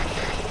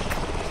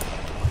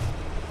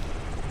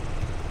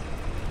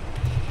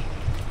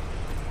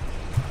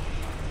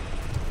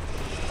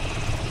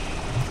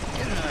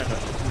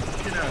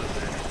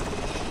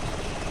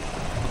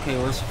 Okay,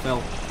 where's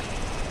Phil?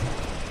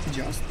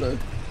 Just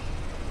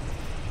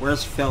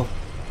Where's Phil?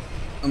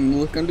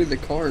 Look under the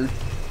car.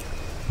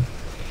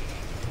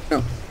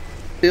 No.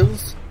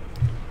 Phil's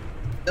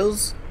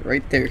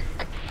right there.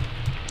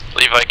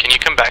 Levi, can you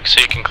come back so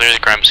you can clear the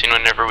crime scene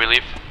whenever we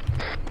leave?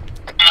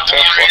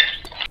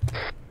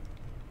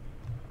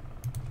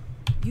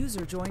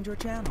 User joined your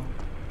channel.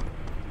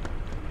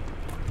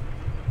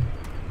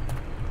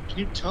 Can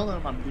you tell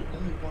them I'm the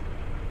only one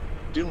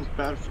dealing with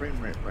bad frame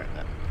rate right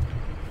now?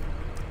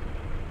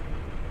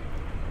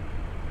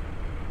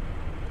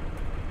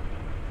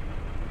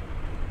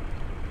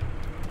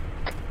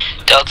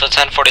 Delta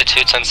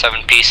 1042,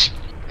 10-7, peace.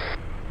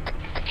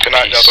 Good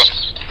night, Delta.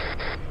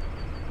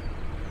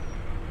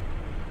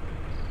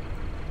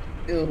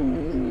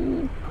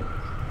 Ew.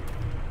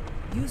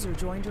 User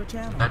joined your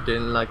channel.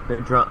 Acting like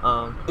they're drunk.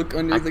 Look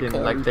under the acting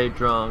car. like they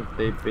drunk.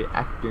 They be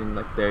acting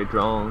like they're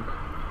drunk.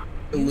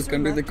 Look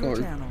under the car.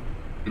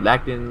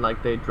 Acting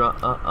like they drunk.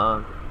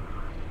 Oh,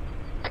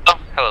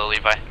 hello,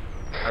 Levi.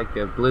 Like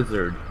a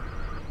blizzard.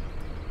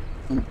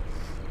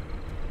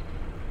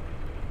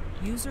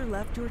 User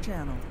left your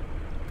channel.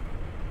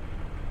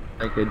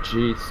 Like a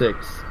G6.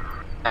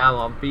 Now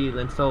I'm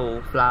feeling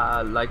so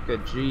fly like a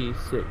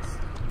G6.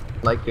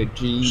 Like a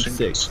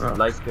G6.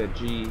 Like a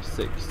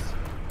G6.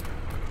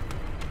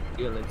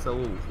 Feeling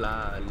so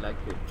fly like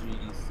a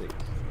G6.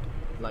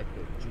 Like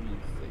a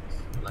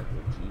G6. Like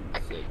a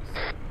G6.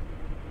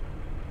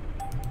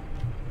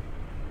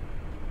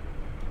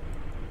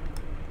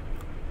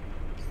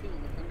 Still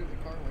look under the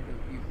car, why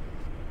don't you?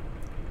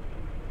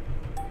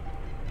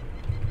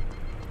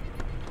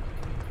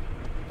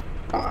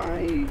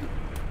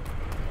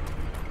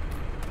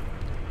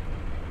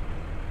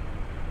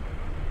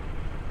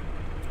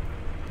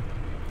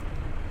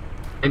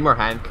 Need more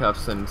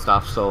handcuffs and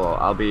stuff, so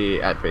I'll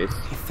be at base.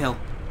 Hey, Phil.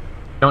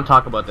 Don't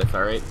talk about this,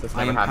 alright? This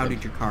I never happened.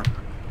 impounded your car.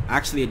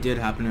 Actually, it did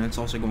happen, and it's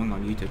also going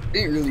on YouTube. I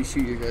didn't really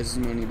shoot your guys'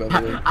 money, by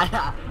the way.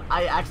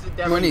 I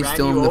accidentally Money's ran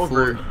still you on the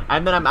over, floor.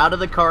 and then I'm out of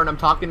the car and I'm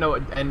talking to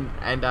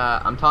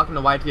I'm talking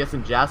to YTS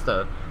and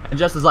Jasta, and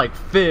Jasta's like,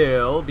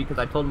 Phil, because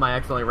I told him I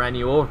accidentally ran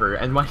you over,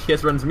 and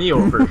YTS runs me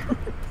over.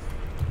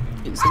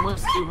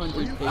 Someone's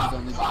 200 pigs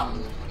on the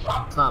ground.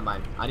 It's not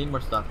mine. I need more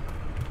stuff.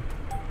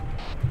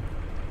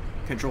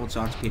 Controlled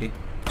shots, PD.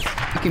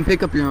 You can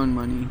pick up your own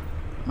money.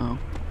 Oh.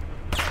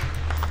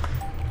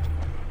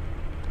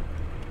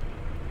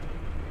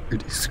 Your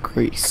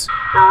disgrace.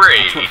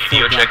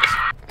 Radio check.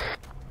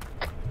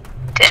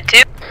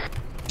 10-2.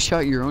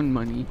 Shot your own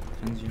money.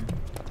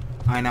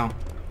 I know.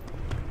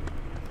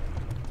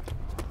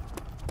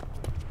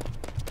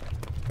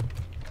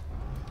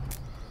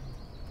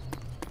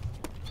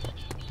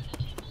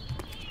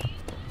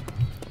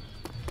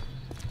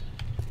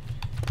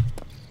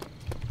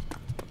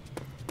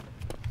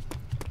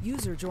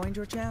 User joined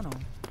your channel.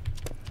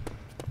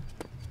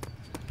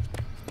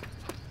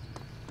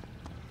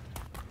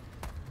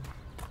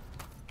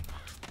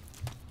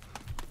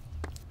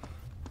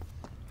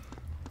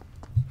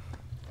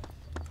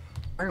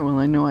 Alright, well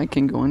I know I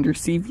can go under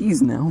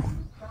CVs now.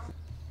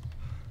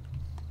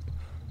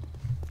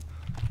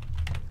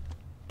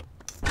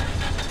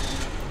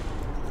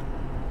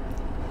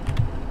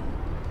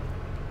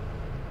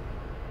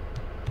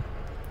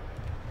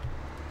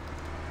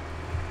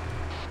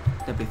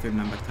 Deputy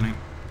 39 back tonight.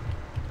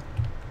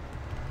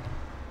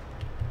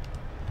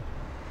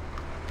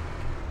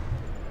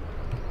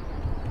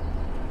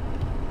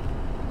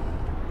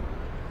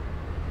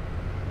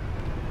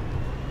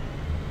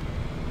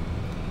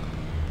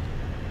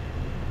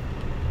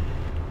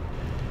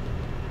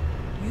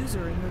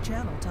 User in your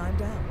channel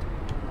timed out.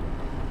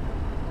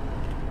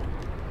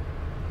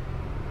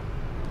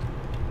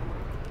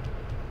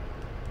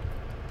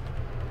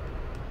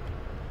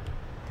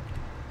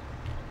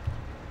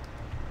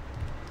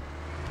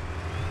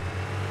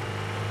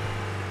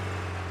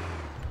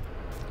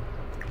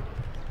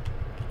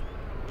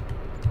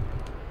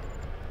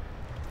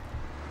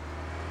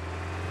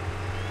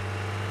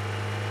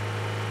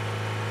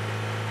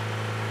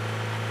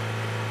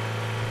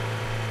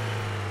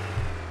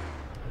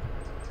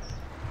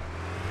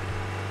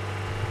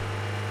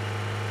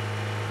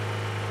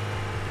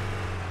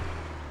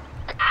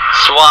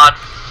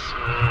 SWAT's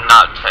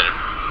not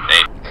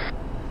 10-8.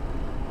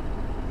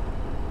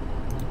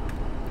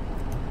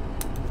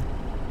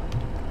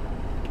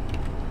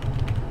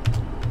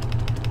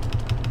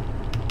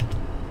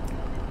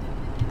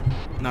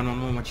 No,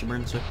 what's your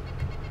emergency?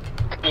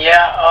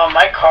 Yeah,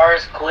 my car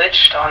is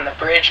glitched on the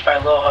bridge by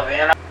Little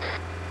Havana.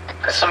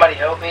 Could somebody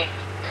help me?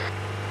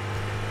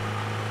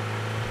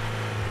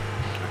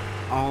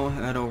 I'll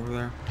head over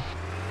there.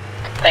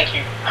 Thank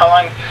you. How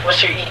long?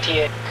 What's your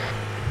ETA?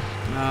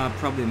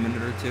 Probably a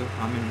minute or two.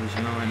 I'm in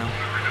Virginia right now.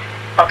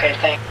 Okay,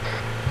 thanks.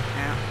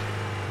 Yeah.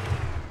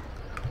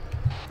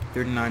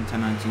 39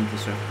 1019 to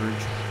Surf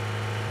Bridge.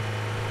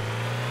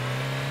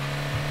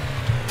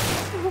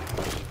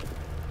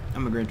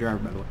 I'm a great driver,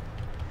 by the way.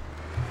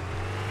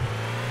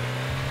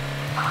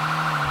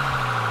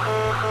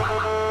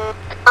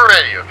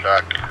 Radio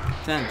check.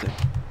 10-10.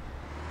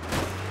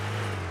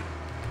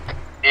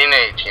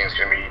 In-18 is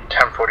going to be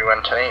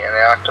 1041 10-8 in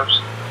the actives.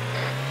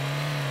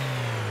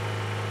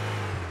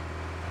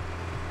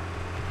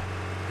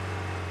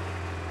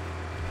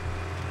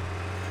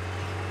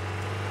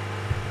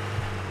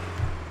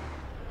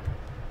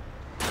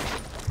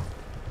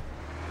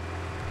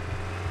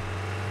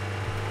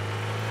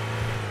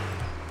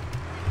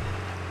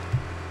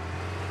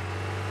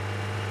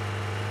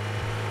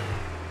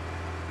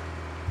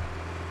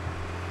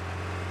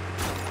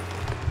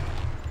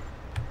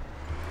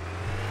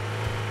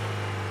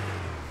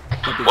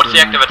 What's the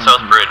active at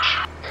South Bridge?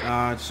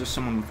 It's just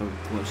someone with a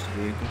closed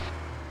vehicle.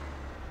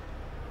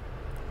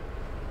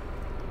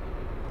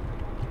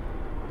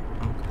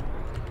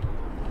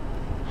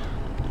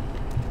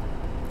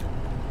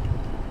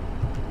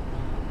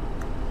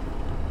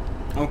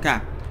 Okay.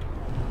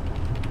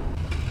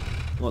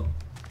 Look,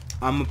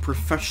 I'm a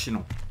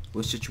professional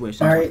with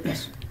situations like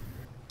this.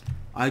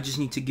 I just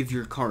need to give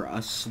your car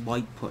a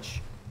slight push.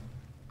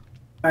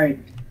 Alright.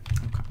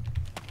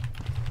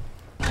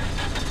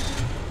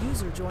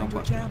 User joined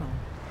your channel.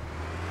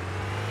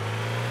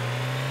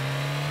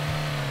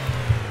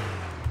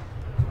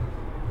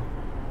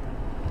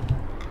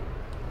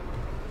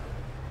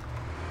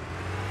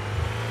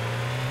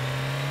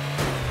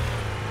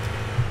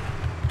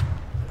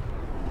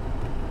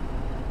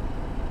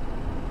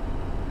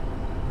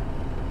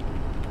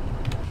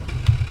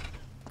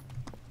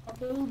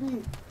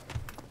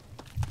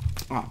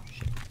 Oh,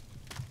 shit.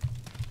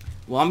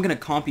 Well, I'm gonna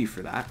comp you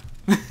for that.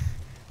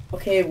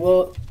 Okay,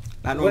 well,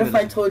 What what if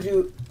I told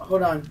you...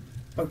 Hold on.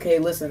 Okay,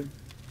 listen.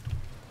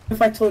 What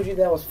if I told you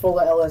that was full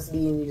of LSD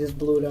and you just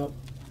blew it up?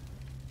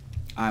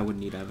 I would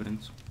need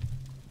evidence.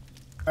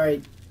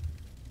 Alright.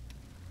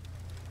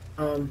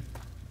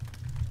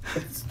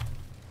 It's...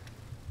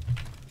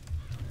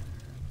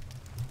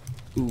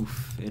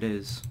 Oof, it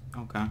is.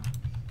 Okay.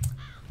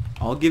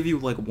 I'll give you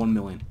like 1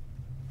 million.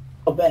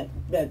 Oh, bet.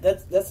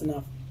 That's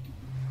enough.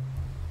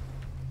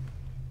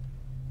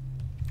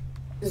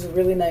 This is a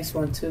really nice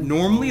one too.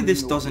 Normally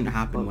this doesn't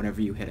happen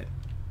whenever you hit it.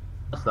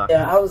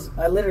 Yeah,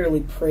 I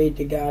literally prayed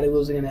to God it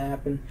wasn't gonna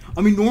happen.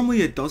 I mean,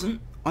 normally it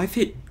doesn't. I've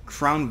hit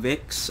Crown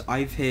Vics,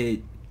 I've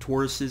hit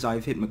Tauruses,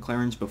 I've hit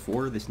McLarens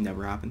before. This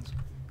never happens.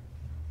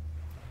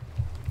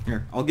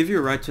 Here, I'll give you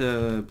a ride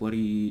to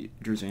Bloody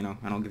Drazino,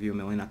 and I'll give you $1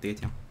 million at the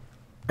ATM.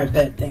 I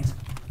bet, thanks.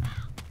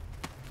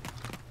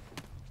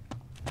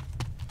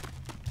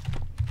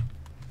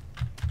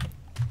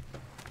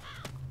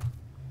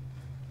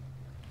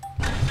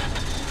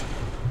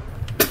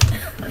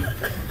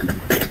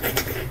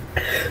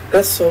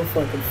 That's so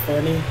fucking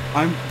funny.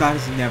 That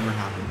has never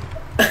happened.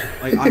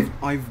 Like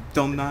I've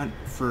done that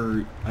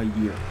for a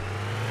year,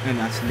 and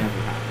that's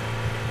never happened.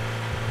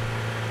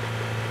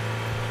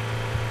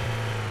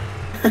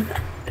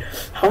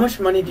 How much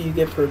money do you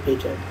get per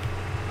paycheck?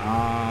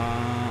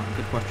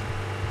 Good question.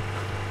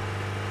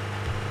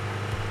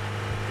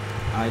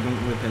 I don't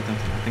really pay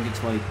attention. I think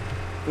it's like,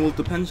 well, it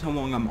depends how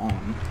long I'm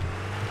on.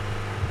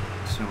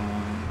 So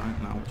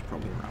right now it's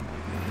probably around like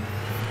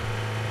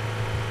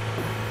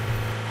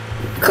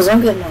because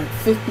I'm getting like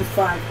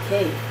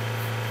 55K.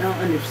 I don't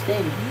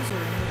understand.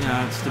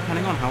 Yeah, it's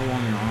depending on how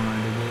long you're on,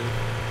 I believe.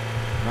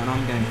 Right now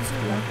I'm getting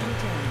 51K.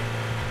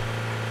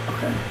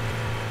 Okay.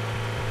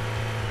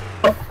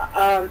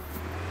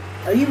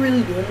 Are you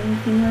really doing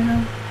anything right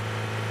now?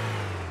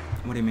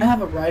 What do you mean? I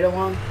have a ride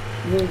along.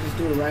 You want to just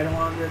do a ride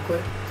along real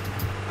quick?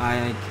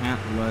 I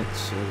can't let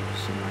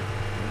souls in my...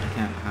 I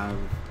can't have...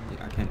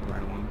 Like, I can't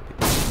ride along with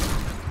people.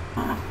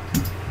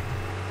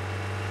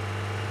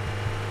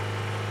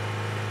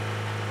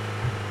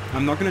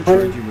 I'm not gonna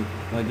charge you with...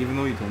 Like, even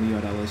though you told me you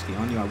had LSD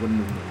on you, I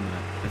wouldn't have known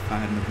that if I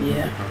hadn't have been in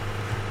the car.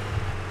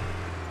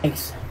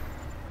 Thanks.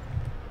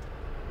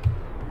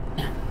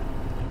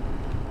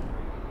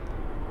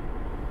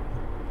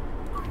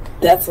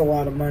 That's a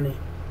lot of money.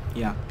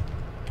 Yeah.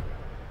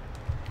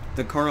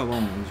 The car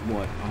alone is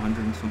what,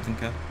 100 and something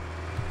K?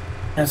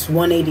 That's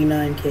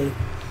 189K.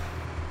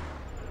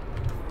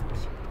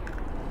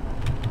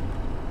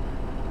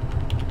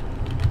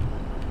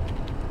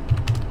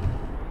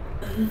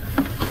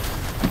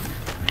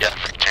 Yeah,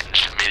 freak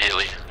change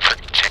immediately.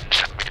 Freak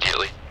change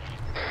immediately.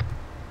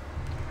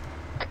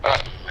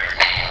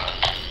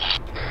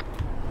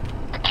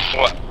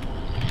 What?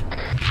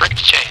 Freak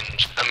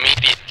change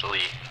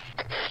immediately.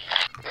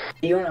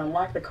 You wanna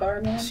unlock the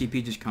car, man?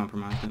 CP just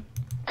compromised it.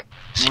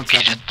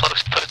 CP just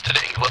posted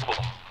it in global.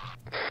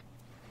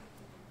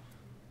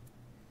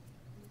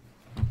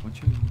 What's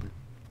your number?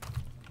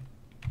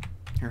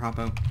 Here, hop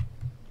out.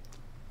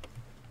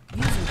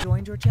 User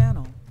joined your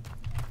channel.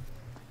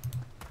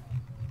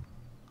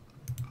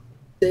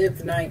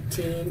 Civ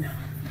 19.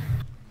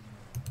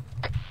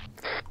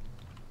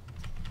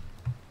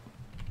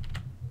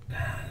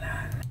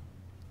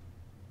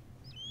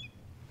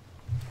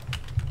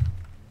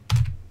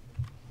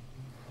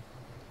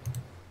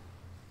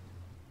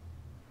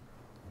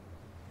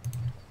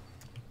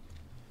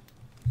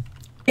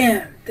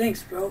 Yeah,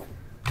 thanks, bro.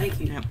 Thank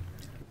you. Yep.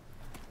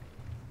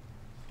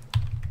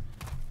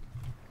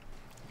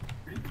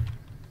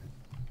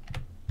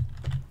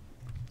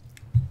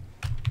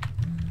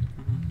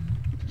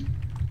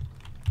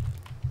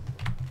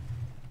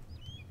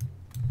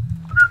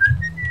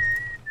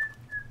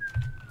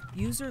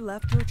 User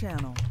left your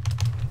channel.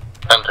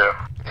 Enter.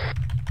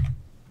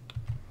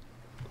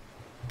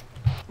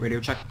 Radio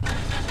check.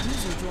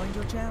 User joined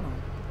your channel.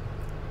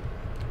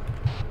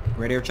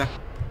 Radio check.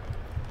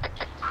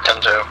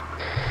 10-2.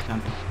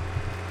 10.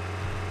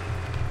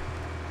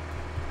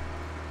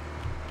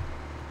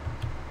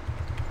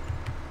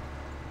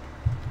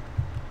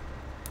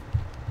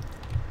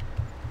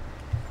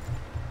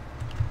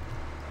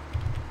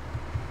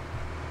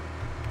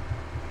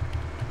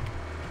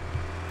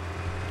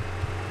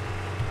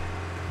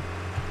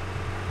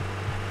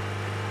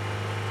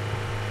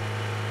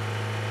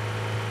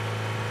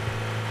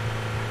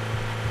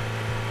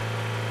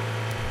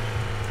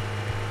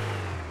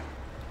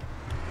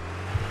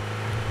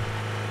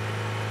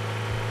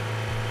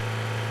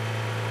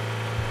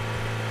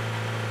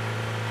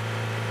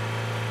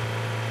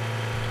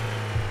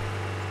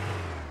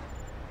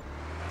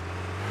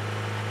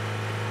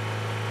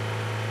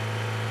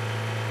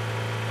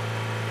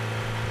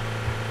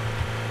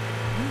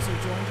 User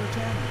joined your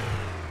channel.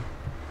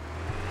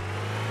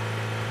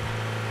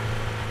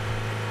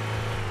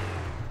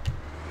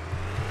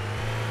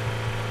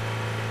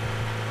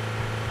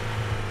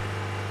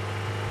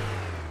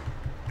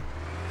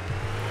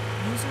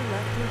 User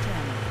left your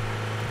channel.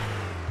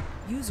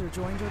 User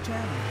joined your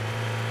channel.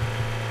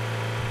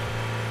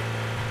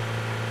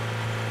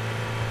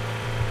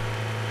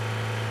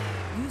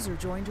 User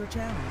joined your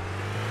channel.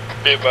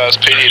 Be advised,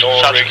 PD to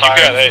all rig. You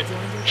got it.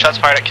 Shots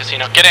fired at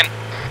casino. Get in.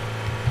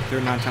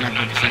 3910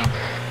 at casino.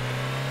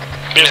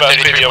 Be advised,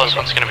 PD This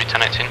one's gonna be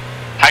 1019.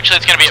 Actually,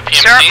 it's gonna be at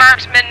PMC. Sir,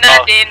 marksman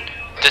Nadine.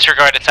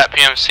 Disregard, it's at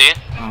PMC.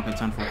 Oh,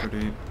 it's on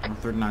 438 or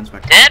 39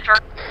 spec. Denver.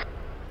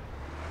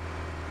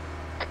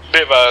 Be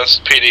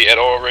advised, PD at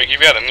oil rig.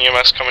 You've got an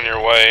EMS coming your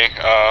way.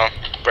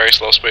 Very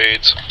slow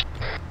speeds.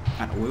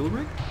 An oil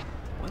rig?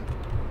 What?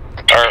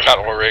 Or not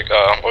oil rig.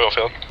 Oil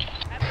field.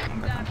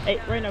 Hey,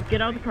 right now,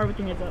 get out of the car with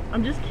your hands up.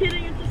 I'm just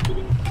kidding. I'm just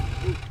kidding.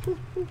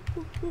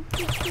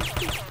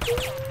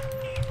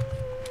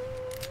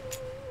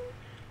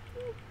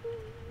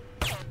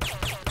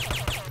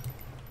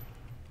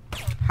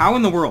 How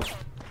in the world?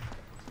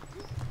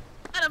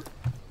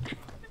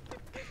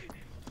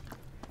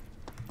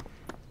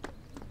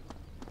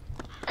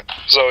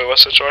 Zoe,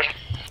 what's the situation?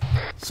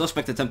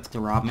 Suspect attempted to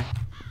rob me.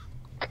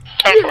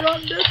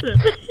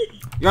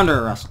 You're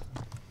under arrest.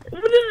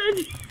 What did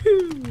I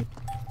do?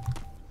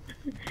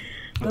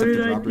 What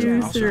did I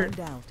do, sir?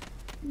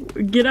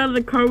 Get out of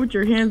the car with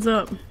your hands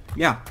up.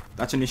 Yeah,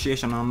 that's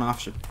initiation on an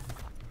officer.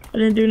 I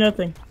didn't do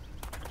nothing.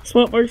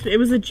 SWAT marksman. It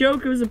was a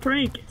joke. It was a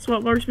prank.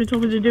 SWAT marksman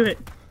told me to do it.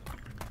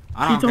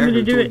 I don't care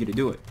who told you to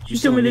do it. She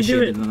told me to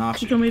do it.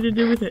 She told me to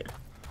do with it.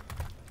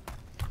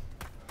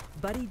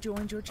 Buddy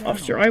joined your channel.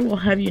 Officer, I will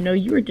have you know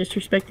you are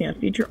disrespecting a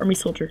future Army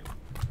soldier.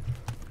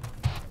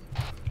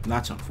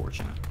 That's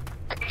unfortunate.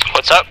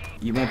 What's up?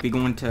 You won't be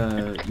going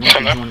to. You won't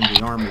be joining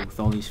the army with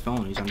all these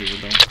felonies under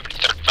your belt.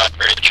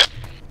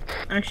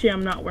 Actually,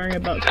 I'm not worrying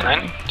about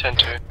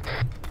 10-2.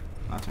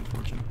 That's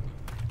unfortunate.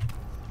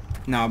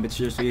 No, but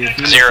seriously, if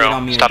you Zero.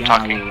 on me Stop again,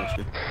 talking. I will arrest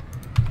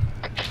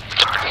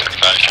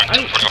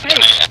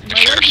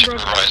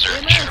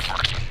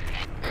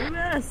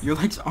you. Your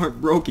legs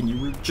aren't broken. You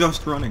were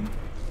just running.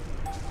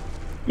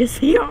 Yes,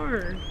 they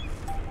are.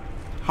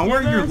 How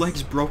are your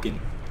legs broken?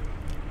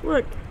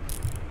 Look.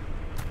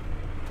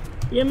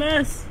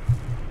 EMS.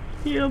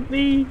 Help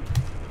me.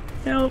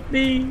 Help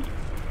me.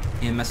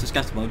 EMS, this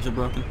guy's legs are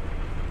broken.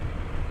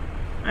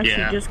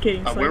 Actually, just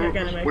kidding. So where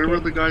were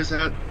the guys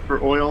at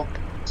for oil?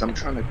 So I'm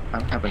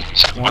having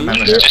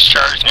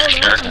discharge.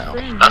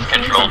 Not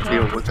control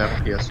field with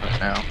FPS right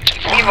now.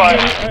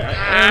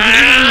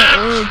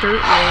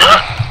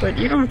 But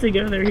you don't have to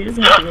go there. He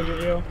doesn't have to go to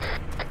jail.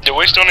 Do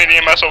we still need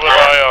EMS over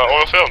by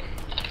oil field?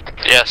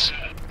 Yes.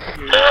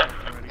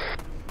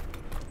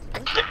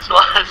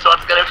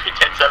 SWAT's gonna be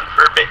 10-7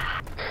 perfect.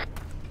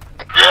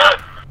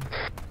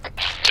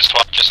 Just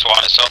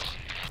SWAT itself.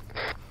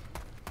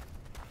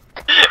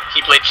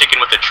 He played chicken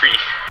with a tree.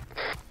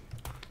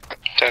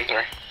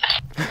 10-3.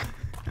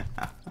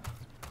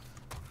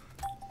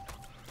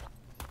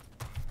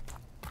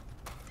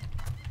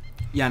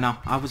 Yeah, no,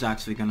 I was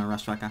actually gonna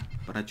arrest that guy,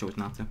 but I chose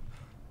not to.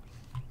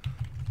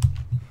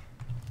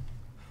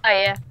 Oh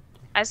yeah.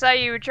 I saw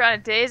you were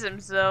trying to tase him,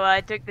 so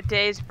I took the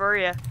tase for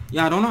you.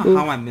 Yeah, I don't know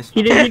how I missed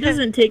He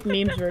doesn't take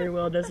memes very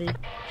well, does he?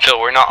 Phil,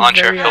 we're not on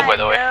Sheriff Hill, by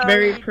the way.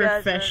 Very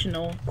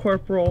professional.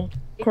 Corporal.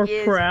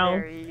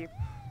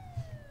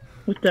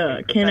 With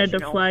the Canada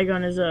flag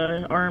on his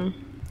arm.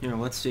 Here,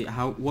 let's see.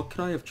 What could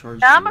I have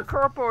charged? I'm a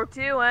corporal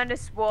too, and a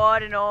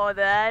SWAT and all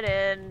that,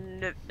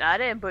 and I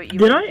didn't put you.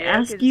 Did I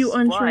ask you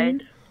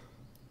untrained?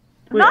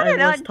 Wait,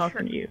 I was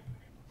talking to you.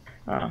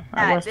 Oh,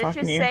 I was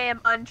talking to you. Just say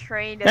I'm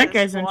untrained. That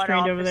guy's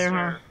untrained over there,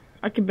 huh?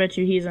 I can bet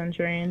you he's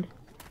untrained.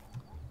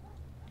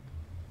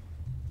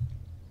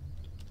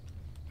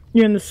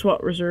 You're in the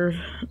SWAT reserve.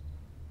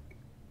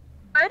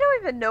 I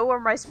don't even know where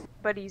my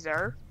buddies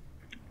are.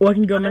 Well, I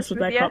can go mess with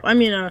that cop. I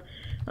mean,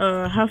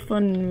 have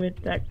fun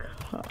with that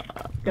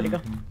cop. Gotta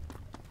go.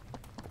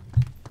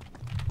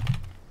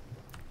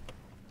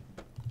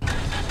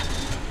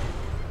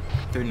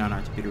 39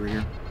 hours, Peter,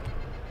 here.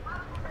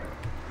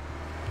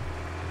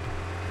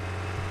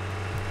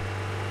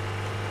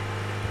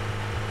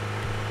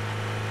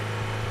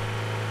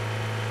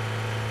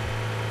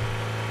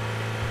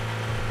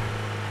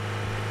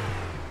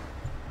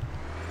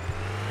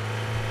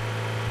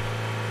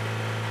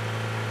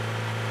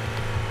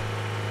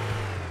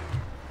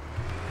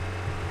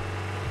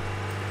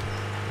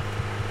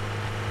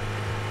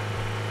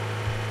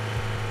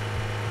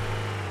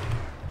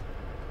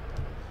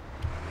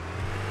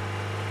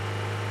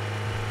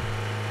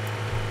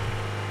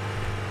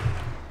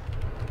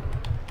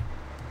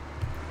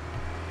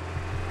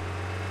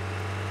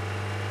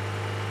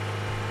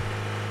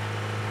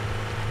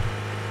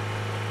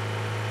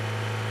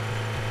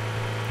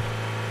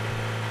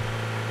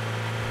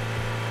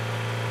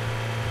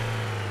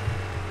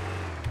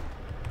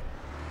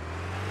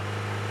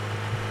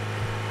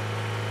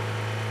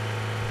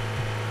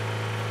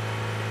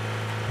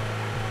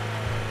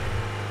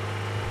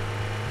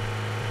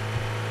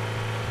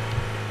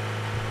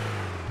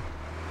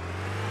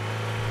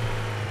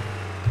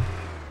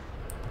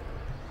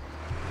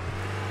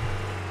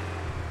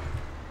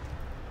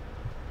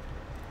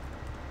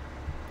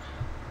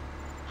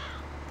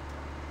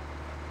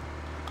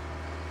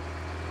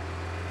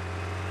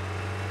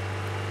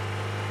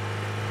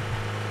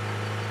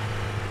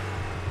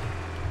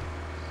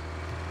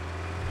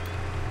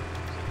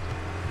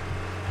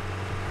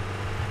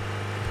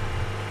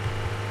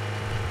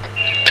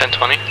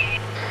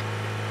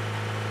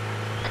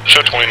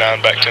 Show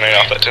 29 back 10-8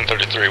 off that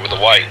 1033 with a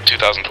white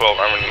 2012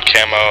 Armin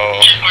camo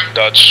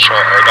Dodge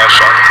Charger.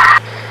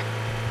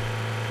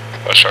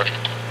 Dodge Charger.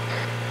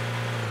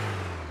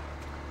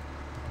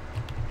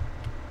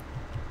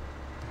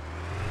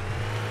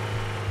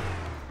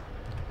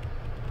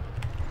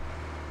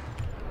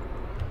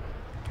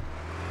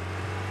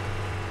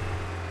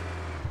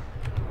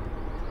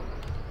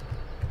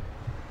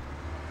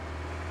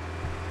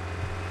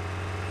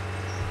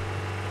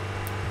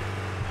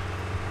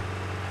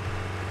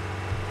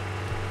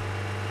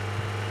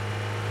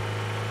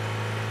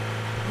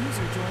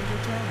 User joined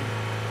your channel.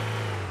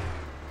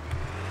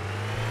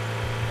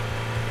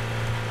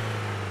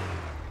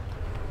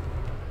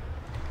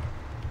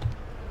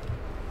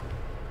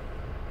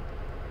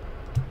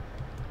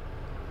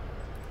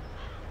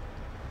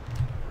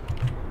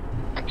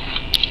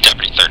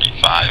 Deputy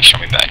 35, show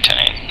me back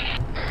 10-8.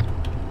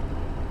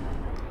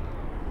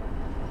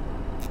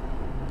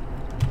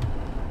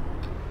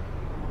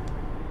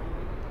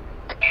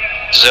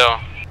 Zoe.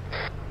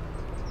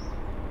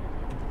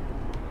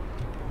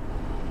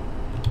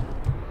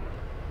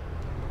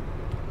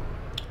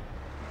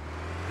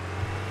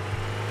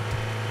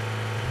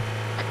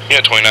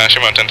 Unit 29, show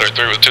me on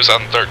 1033 with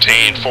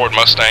 2013 Ford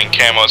Mustang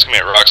Camo. It's gonna be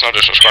at Rocks, no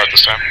additional squad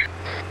this time.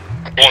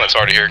 The one that's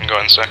already here can go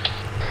ahead and stay.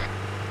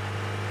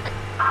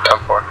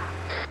 10-4.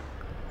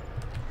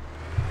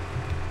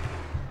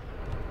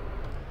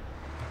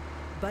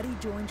 Buddy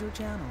joined your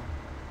channel.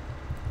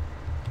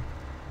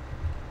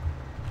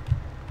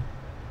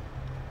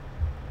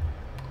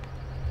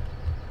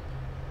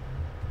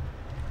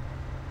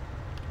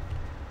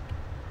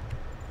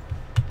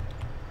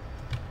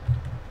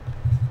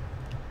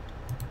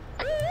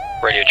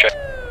 Radio check.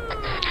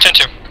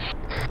 10-2.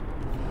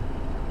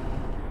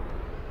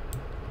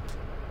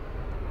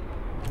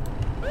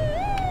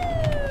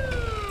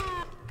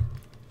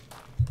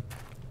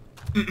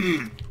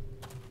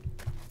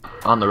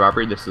 On the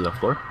robbery, this is a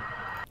floor.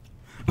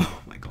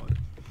 Oh my god.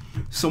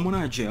 Someone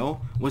out of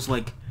jail was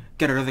like,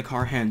 get out of the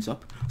car, hands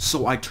up.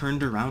 So I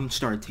turned around and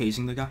started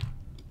tasing the guy.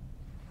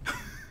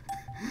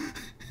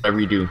 Whatever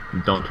you do,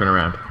 don't turn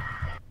around.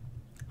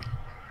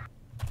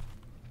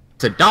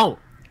 So don't!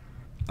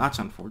 That's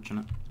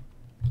unfortunate.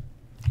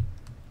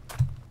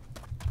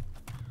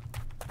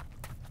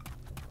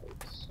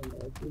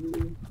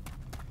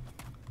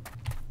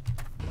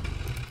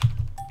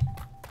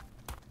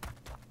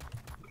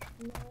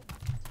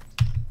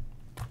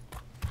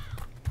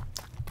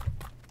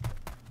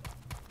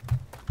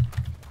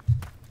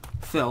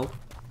 Phil,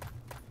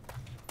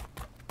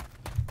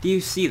 do you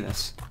see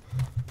this?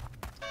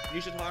 You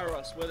should hire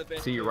us. We're the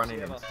best. So you're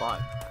running in the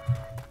spot.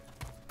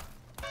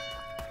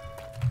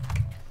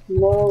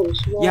 No,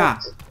 it's not. Yeah,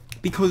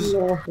 because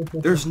No.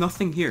 there's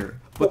nothing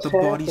here, but What's the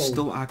body's happened?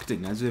 still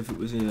acting as if it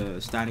was a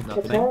static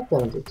What thing.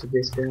 happened to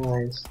these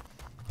guys?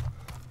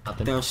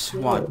 There's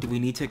what? Do we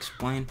need to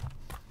explain?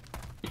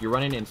 You're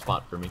running in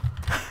spot for me.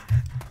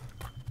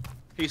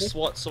 He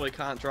SWAT, so he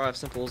can't drive.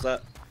 Simple as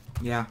that.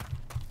 Yeah.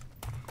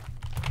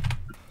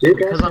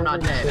 Because I'm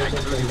not dead, I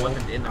literally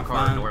wasn't in the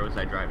car, nor was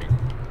I driving.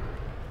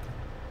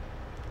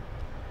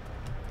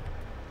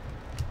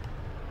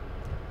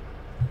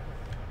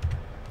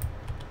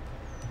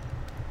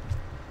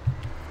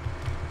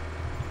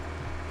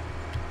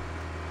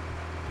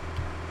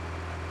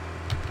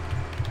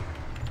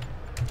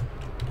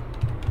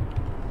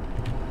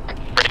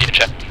 Radio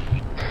check.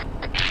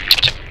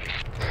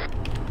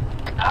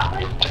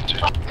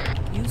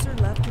 User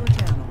left your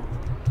channel.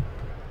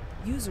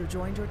 User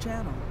joined your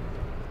channel.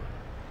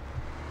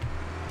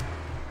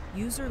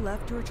 User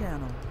left your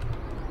channel.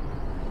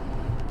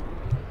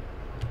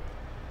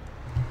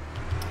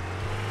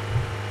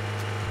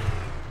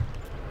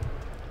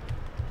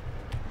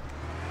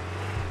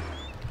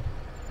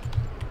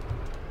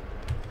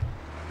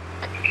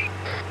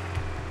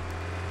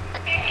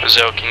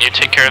 Zoe, can you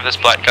take care of this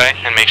black guy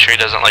and make sure he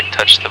doesn't like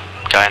touch the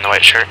guy in the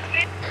white shirt?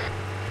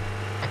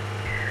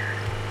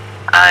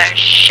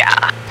 Sure.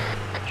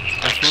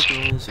 I thought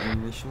there was an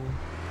initial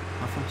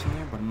reference in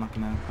there, but I'm not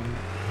gonna find it.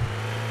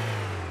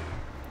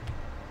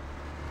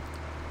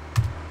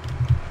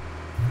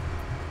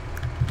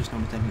 Just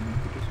not typing in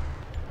pictures.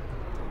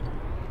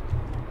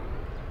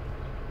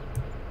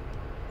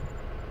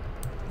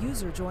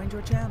 User joined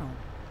your channel.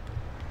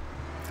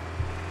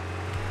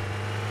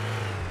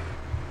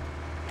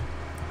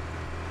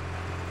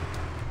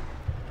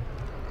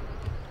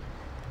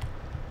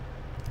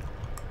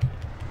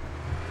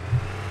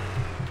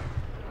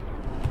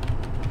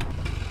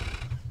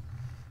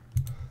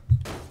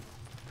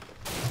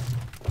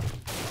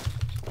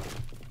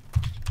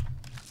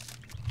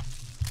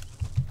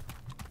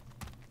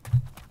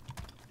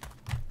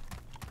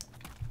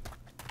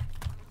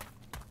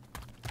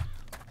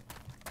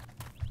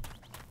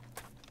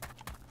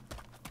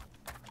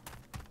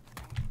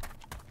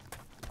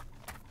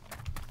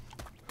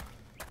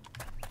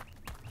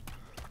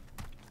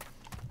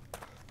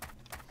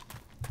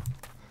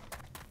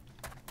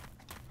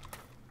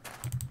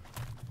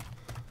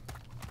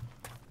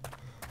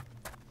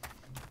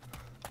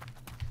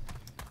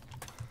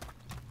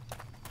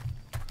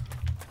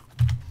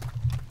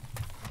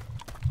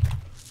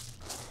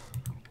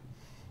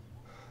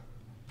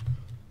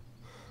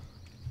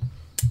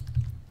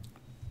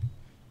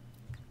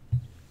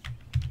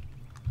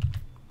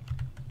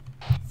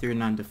 Through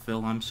 9 to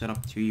Phil, I'm set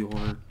up to your...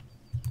 Unit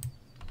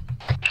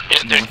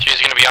 32 is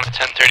going to be on the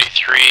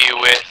 1033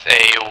 with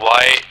a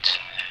white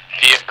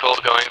vehicle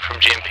going from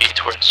GMP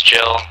towards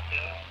jail.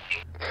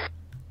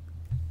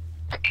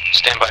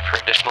 Stand by for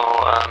additional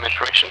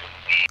information.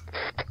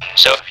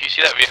 So if you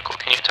see that vehicle,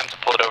 can you attempt to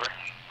pull it over?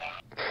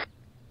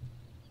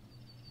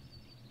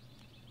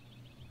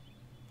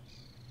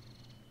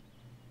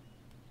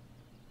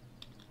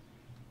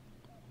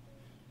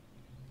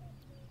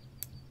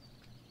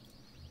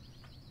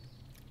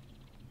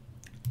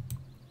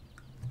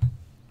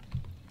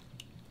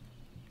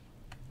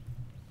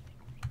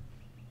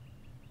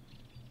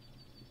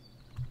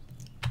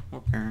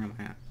 bearing am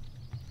I at?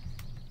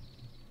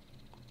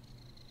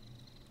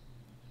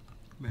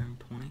 Bearing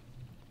 20.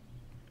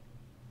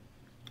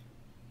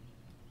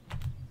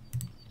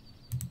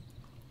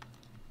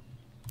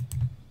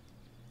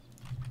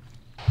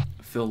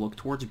 Phil, look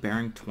towards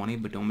bearing 20,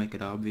 but don't make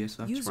it obvious.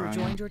 That's User where I am.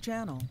 joined your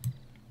channel.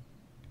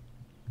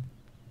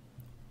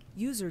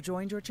 User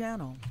joined your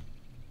channel.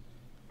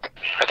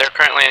 Are there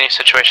currently any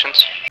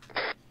situations?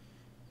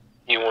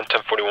 U1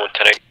 1041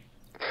 10-8.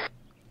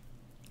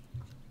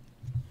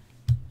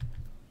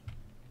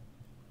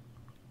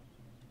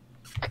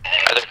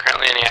 Are there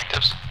currently any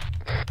actives?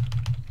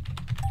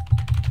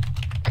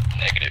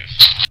 Negative.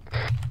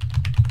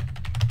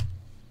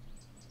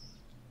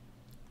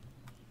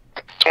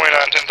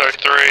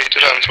 29-1033,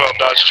 2012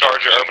 Dodge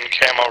Charger, Urban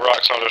Camo,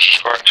 Rocks, no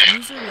disregard.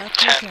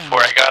 10-4,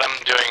 I got him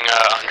doing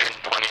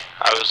 120.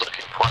 I was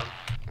looking for him.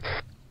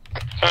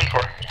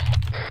 10-4.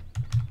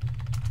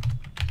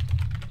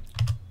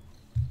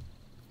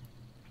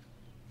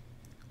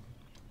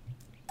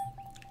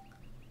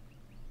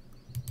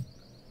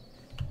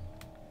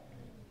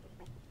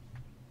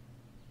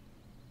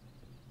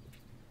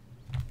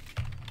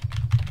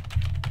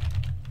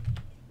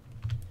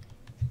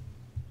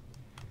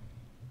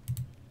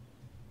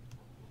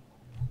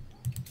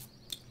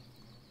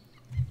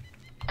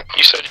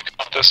 You said you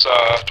got this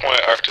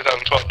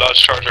 2012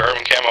 Dodge Charger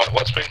Urban Camo at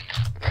what speed?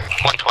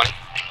 120.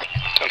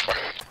 10-4.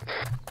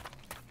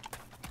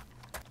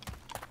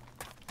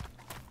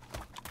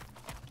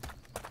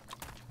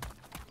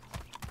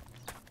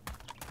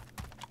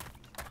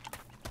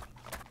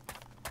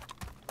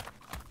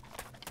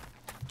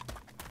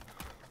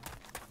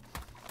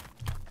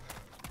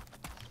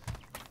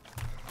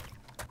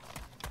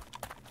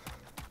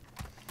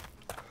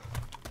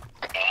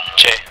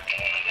 Jay.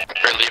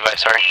 Or Levi,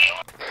 sorry.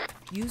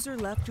 User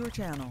left your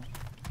channel.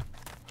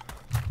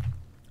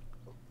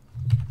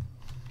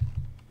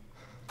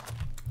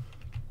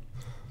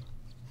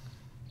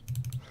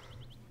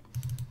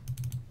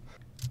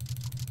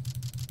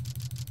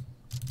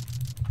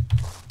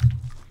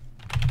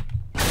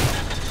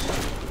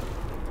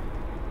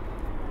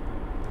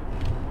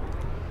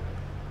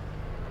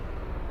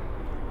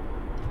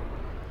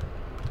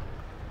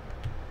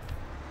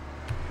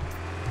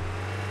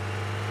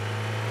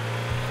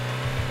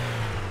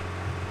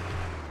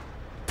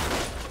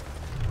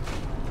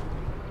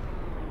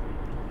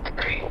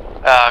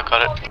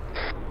 Got it.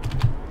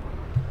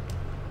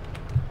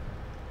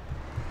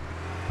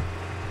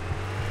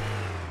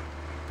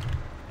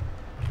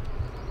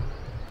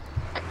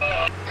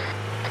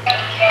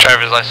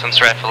 Driver's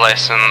license, rifle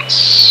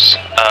license,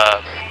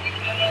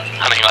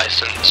 hunting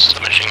license,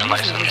 machine gun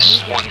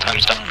license, one-time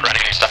stop for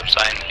running a stop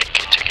sign,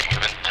 AK ticket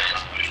given.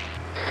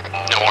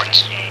 No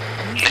warrants.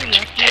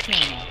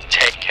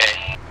 Take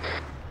K.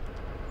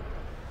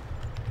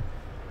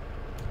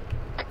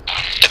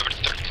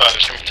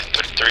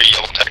 1033,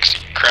 yellow taxi,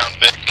 Crown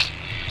Vic.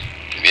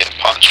 Be in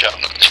pawn shop,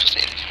 nothing just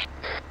needed.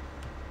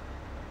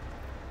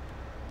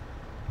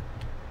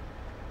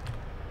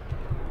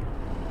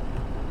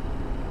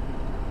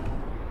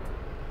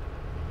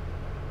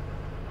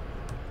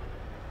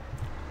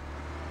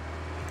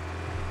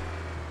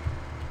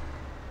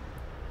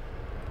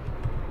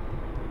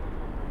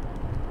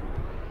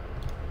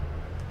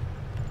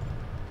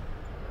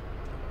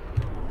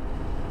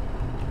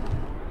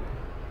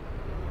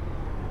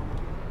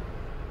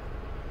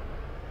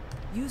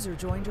 User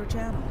joined your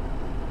channel.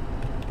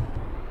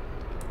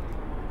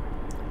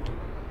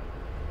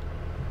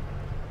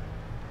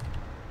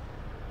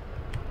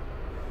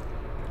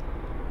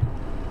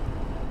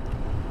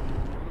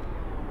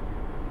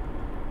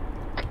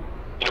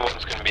 You know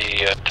what's going to be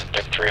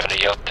 10-3 on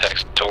a Yelp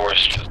text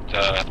towards just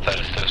outside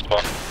of this bar.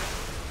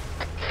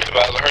 If I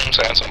heard him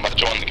saying something about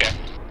joining the game.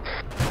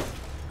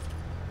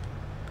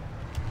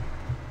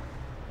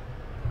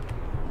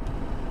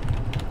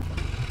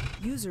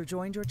 User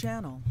joined your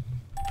channel.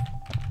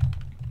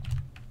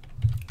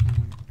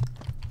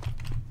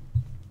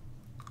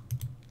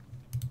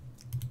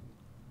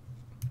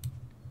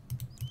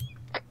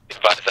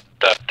 Advise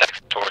that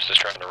text towards is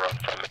trying to run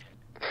from me.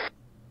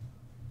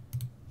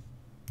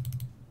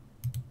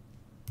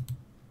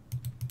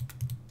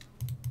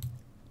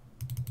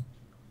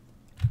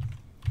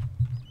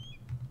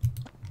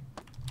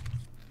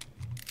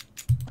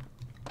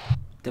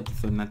 Deputy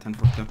 39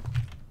 1042.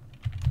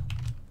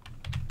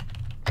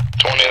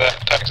 20 of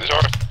that taxi door.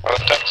 Or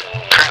that taxi.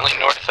 Currently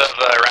north of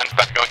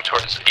Roundabout going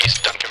towards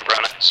East Duncan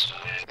Brownhouse.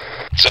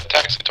 Is that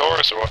taxi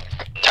Taurus or what?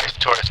 Taxi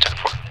Taurus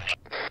 10-4.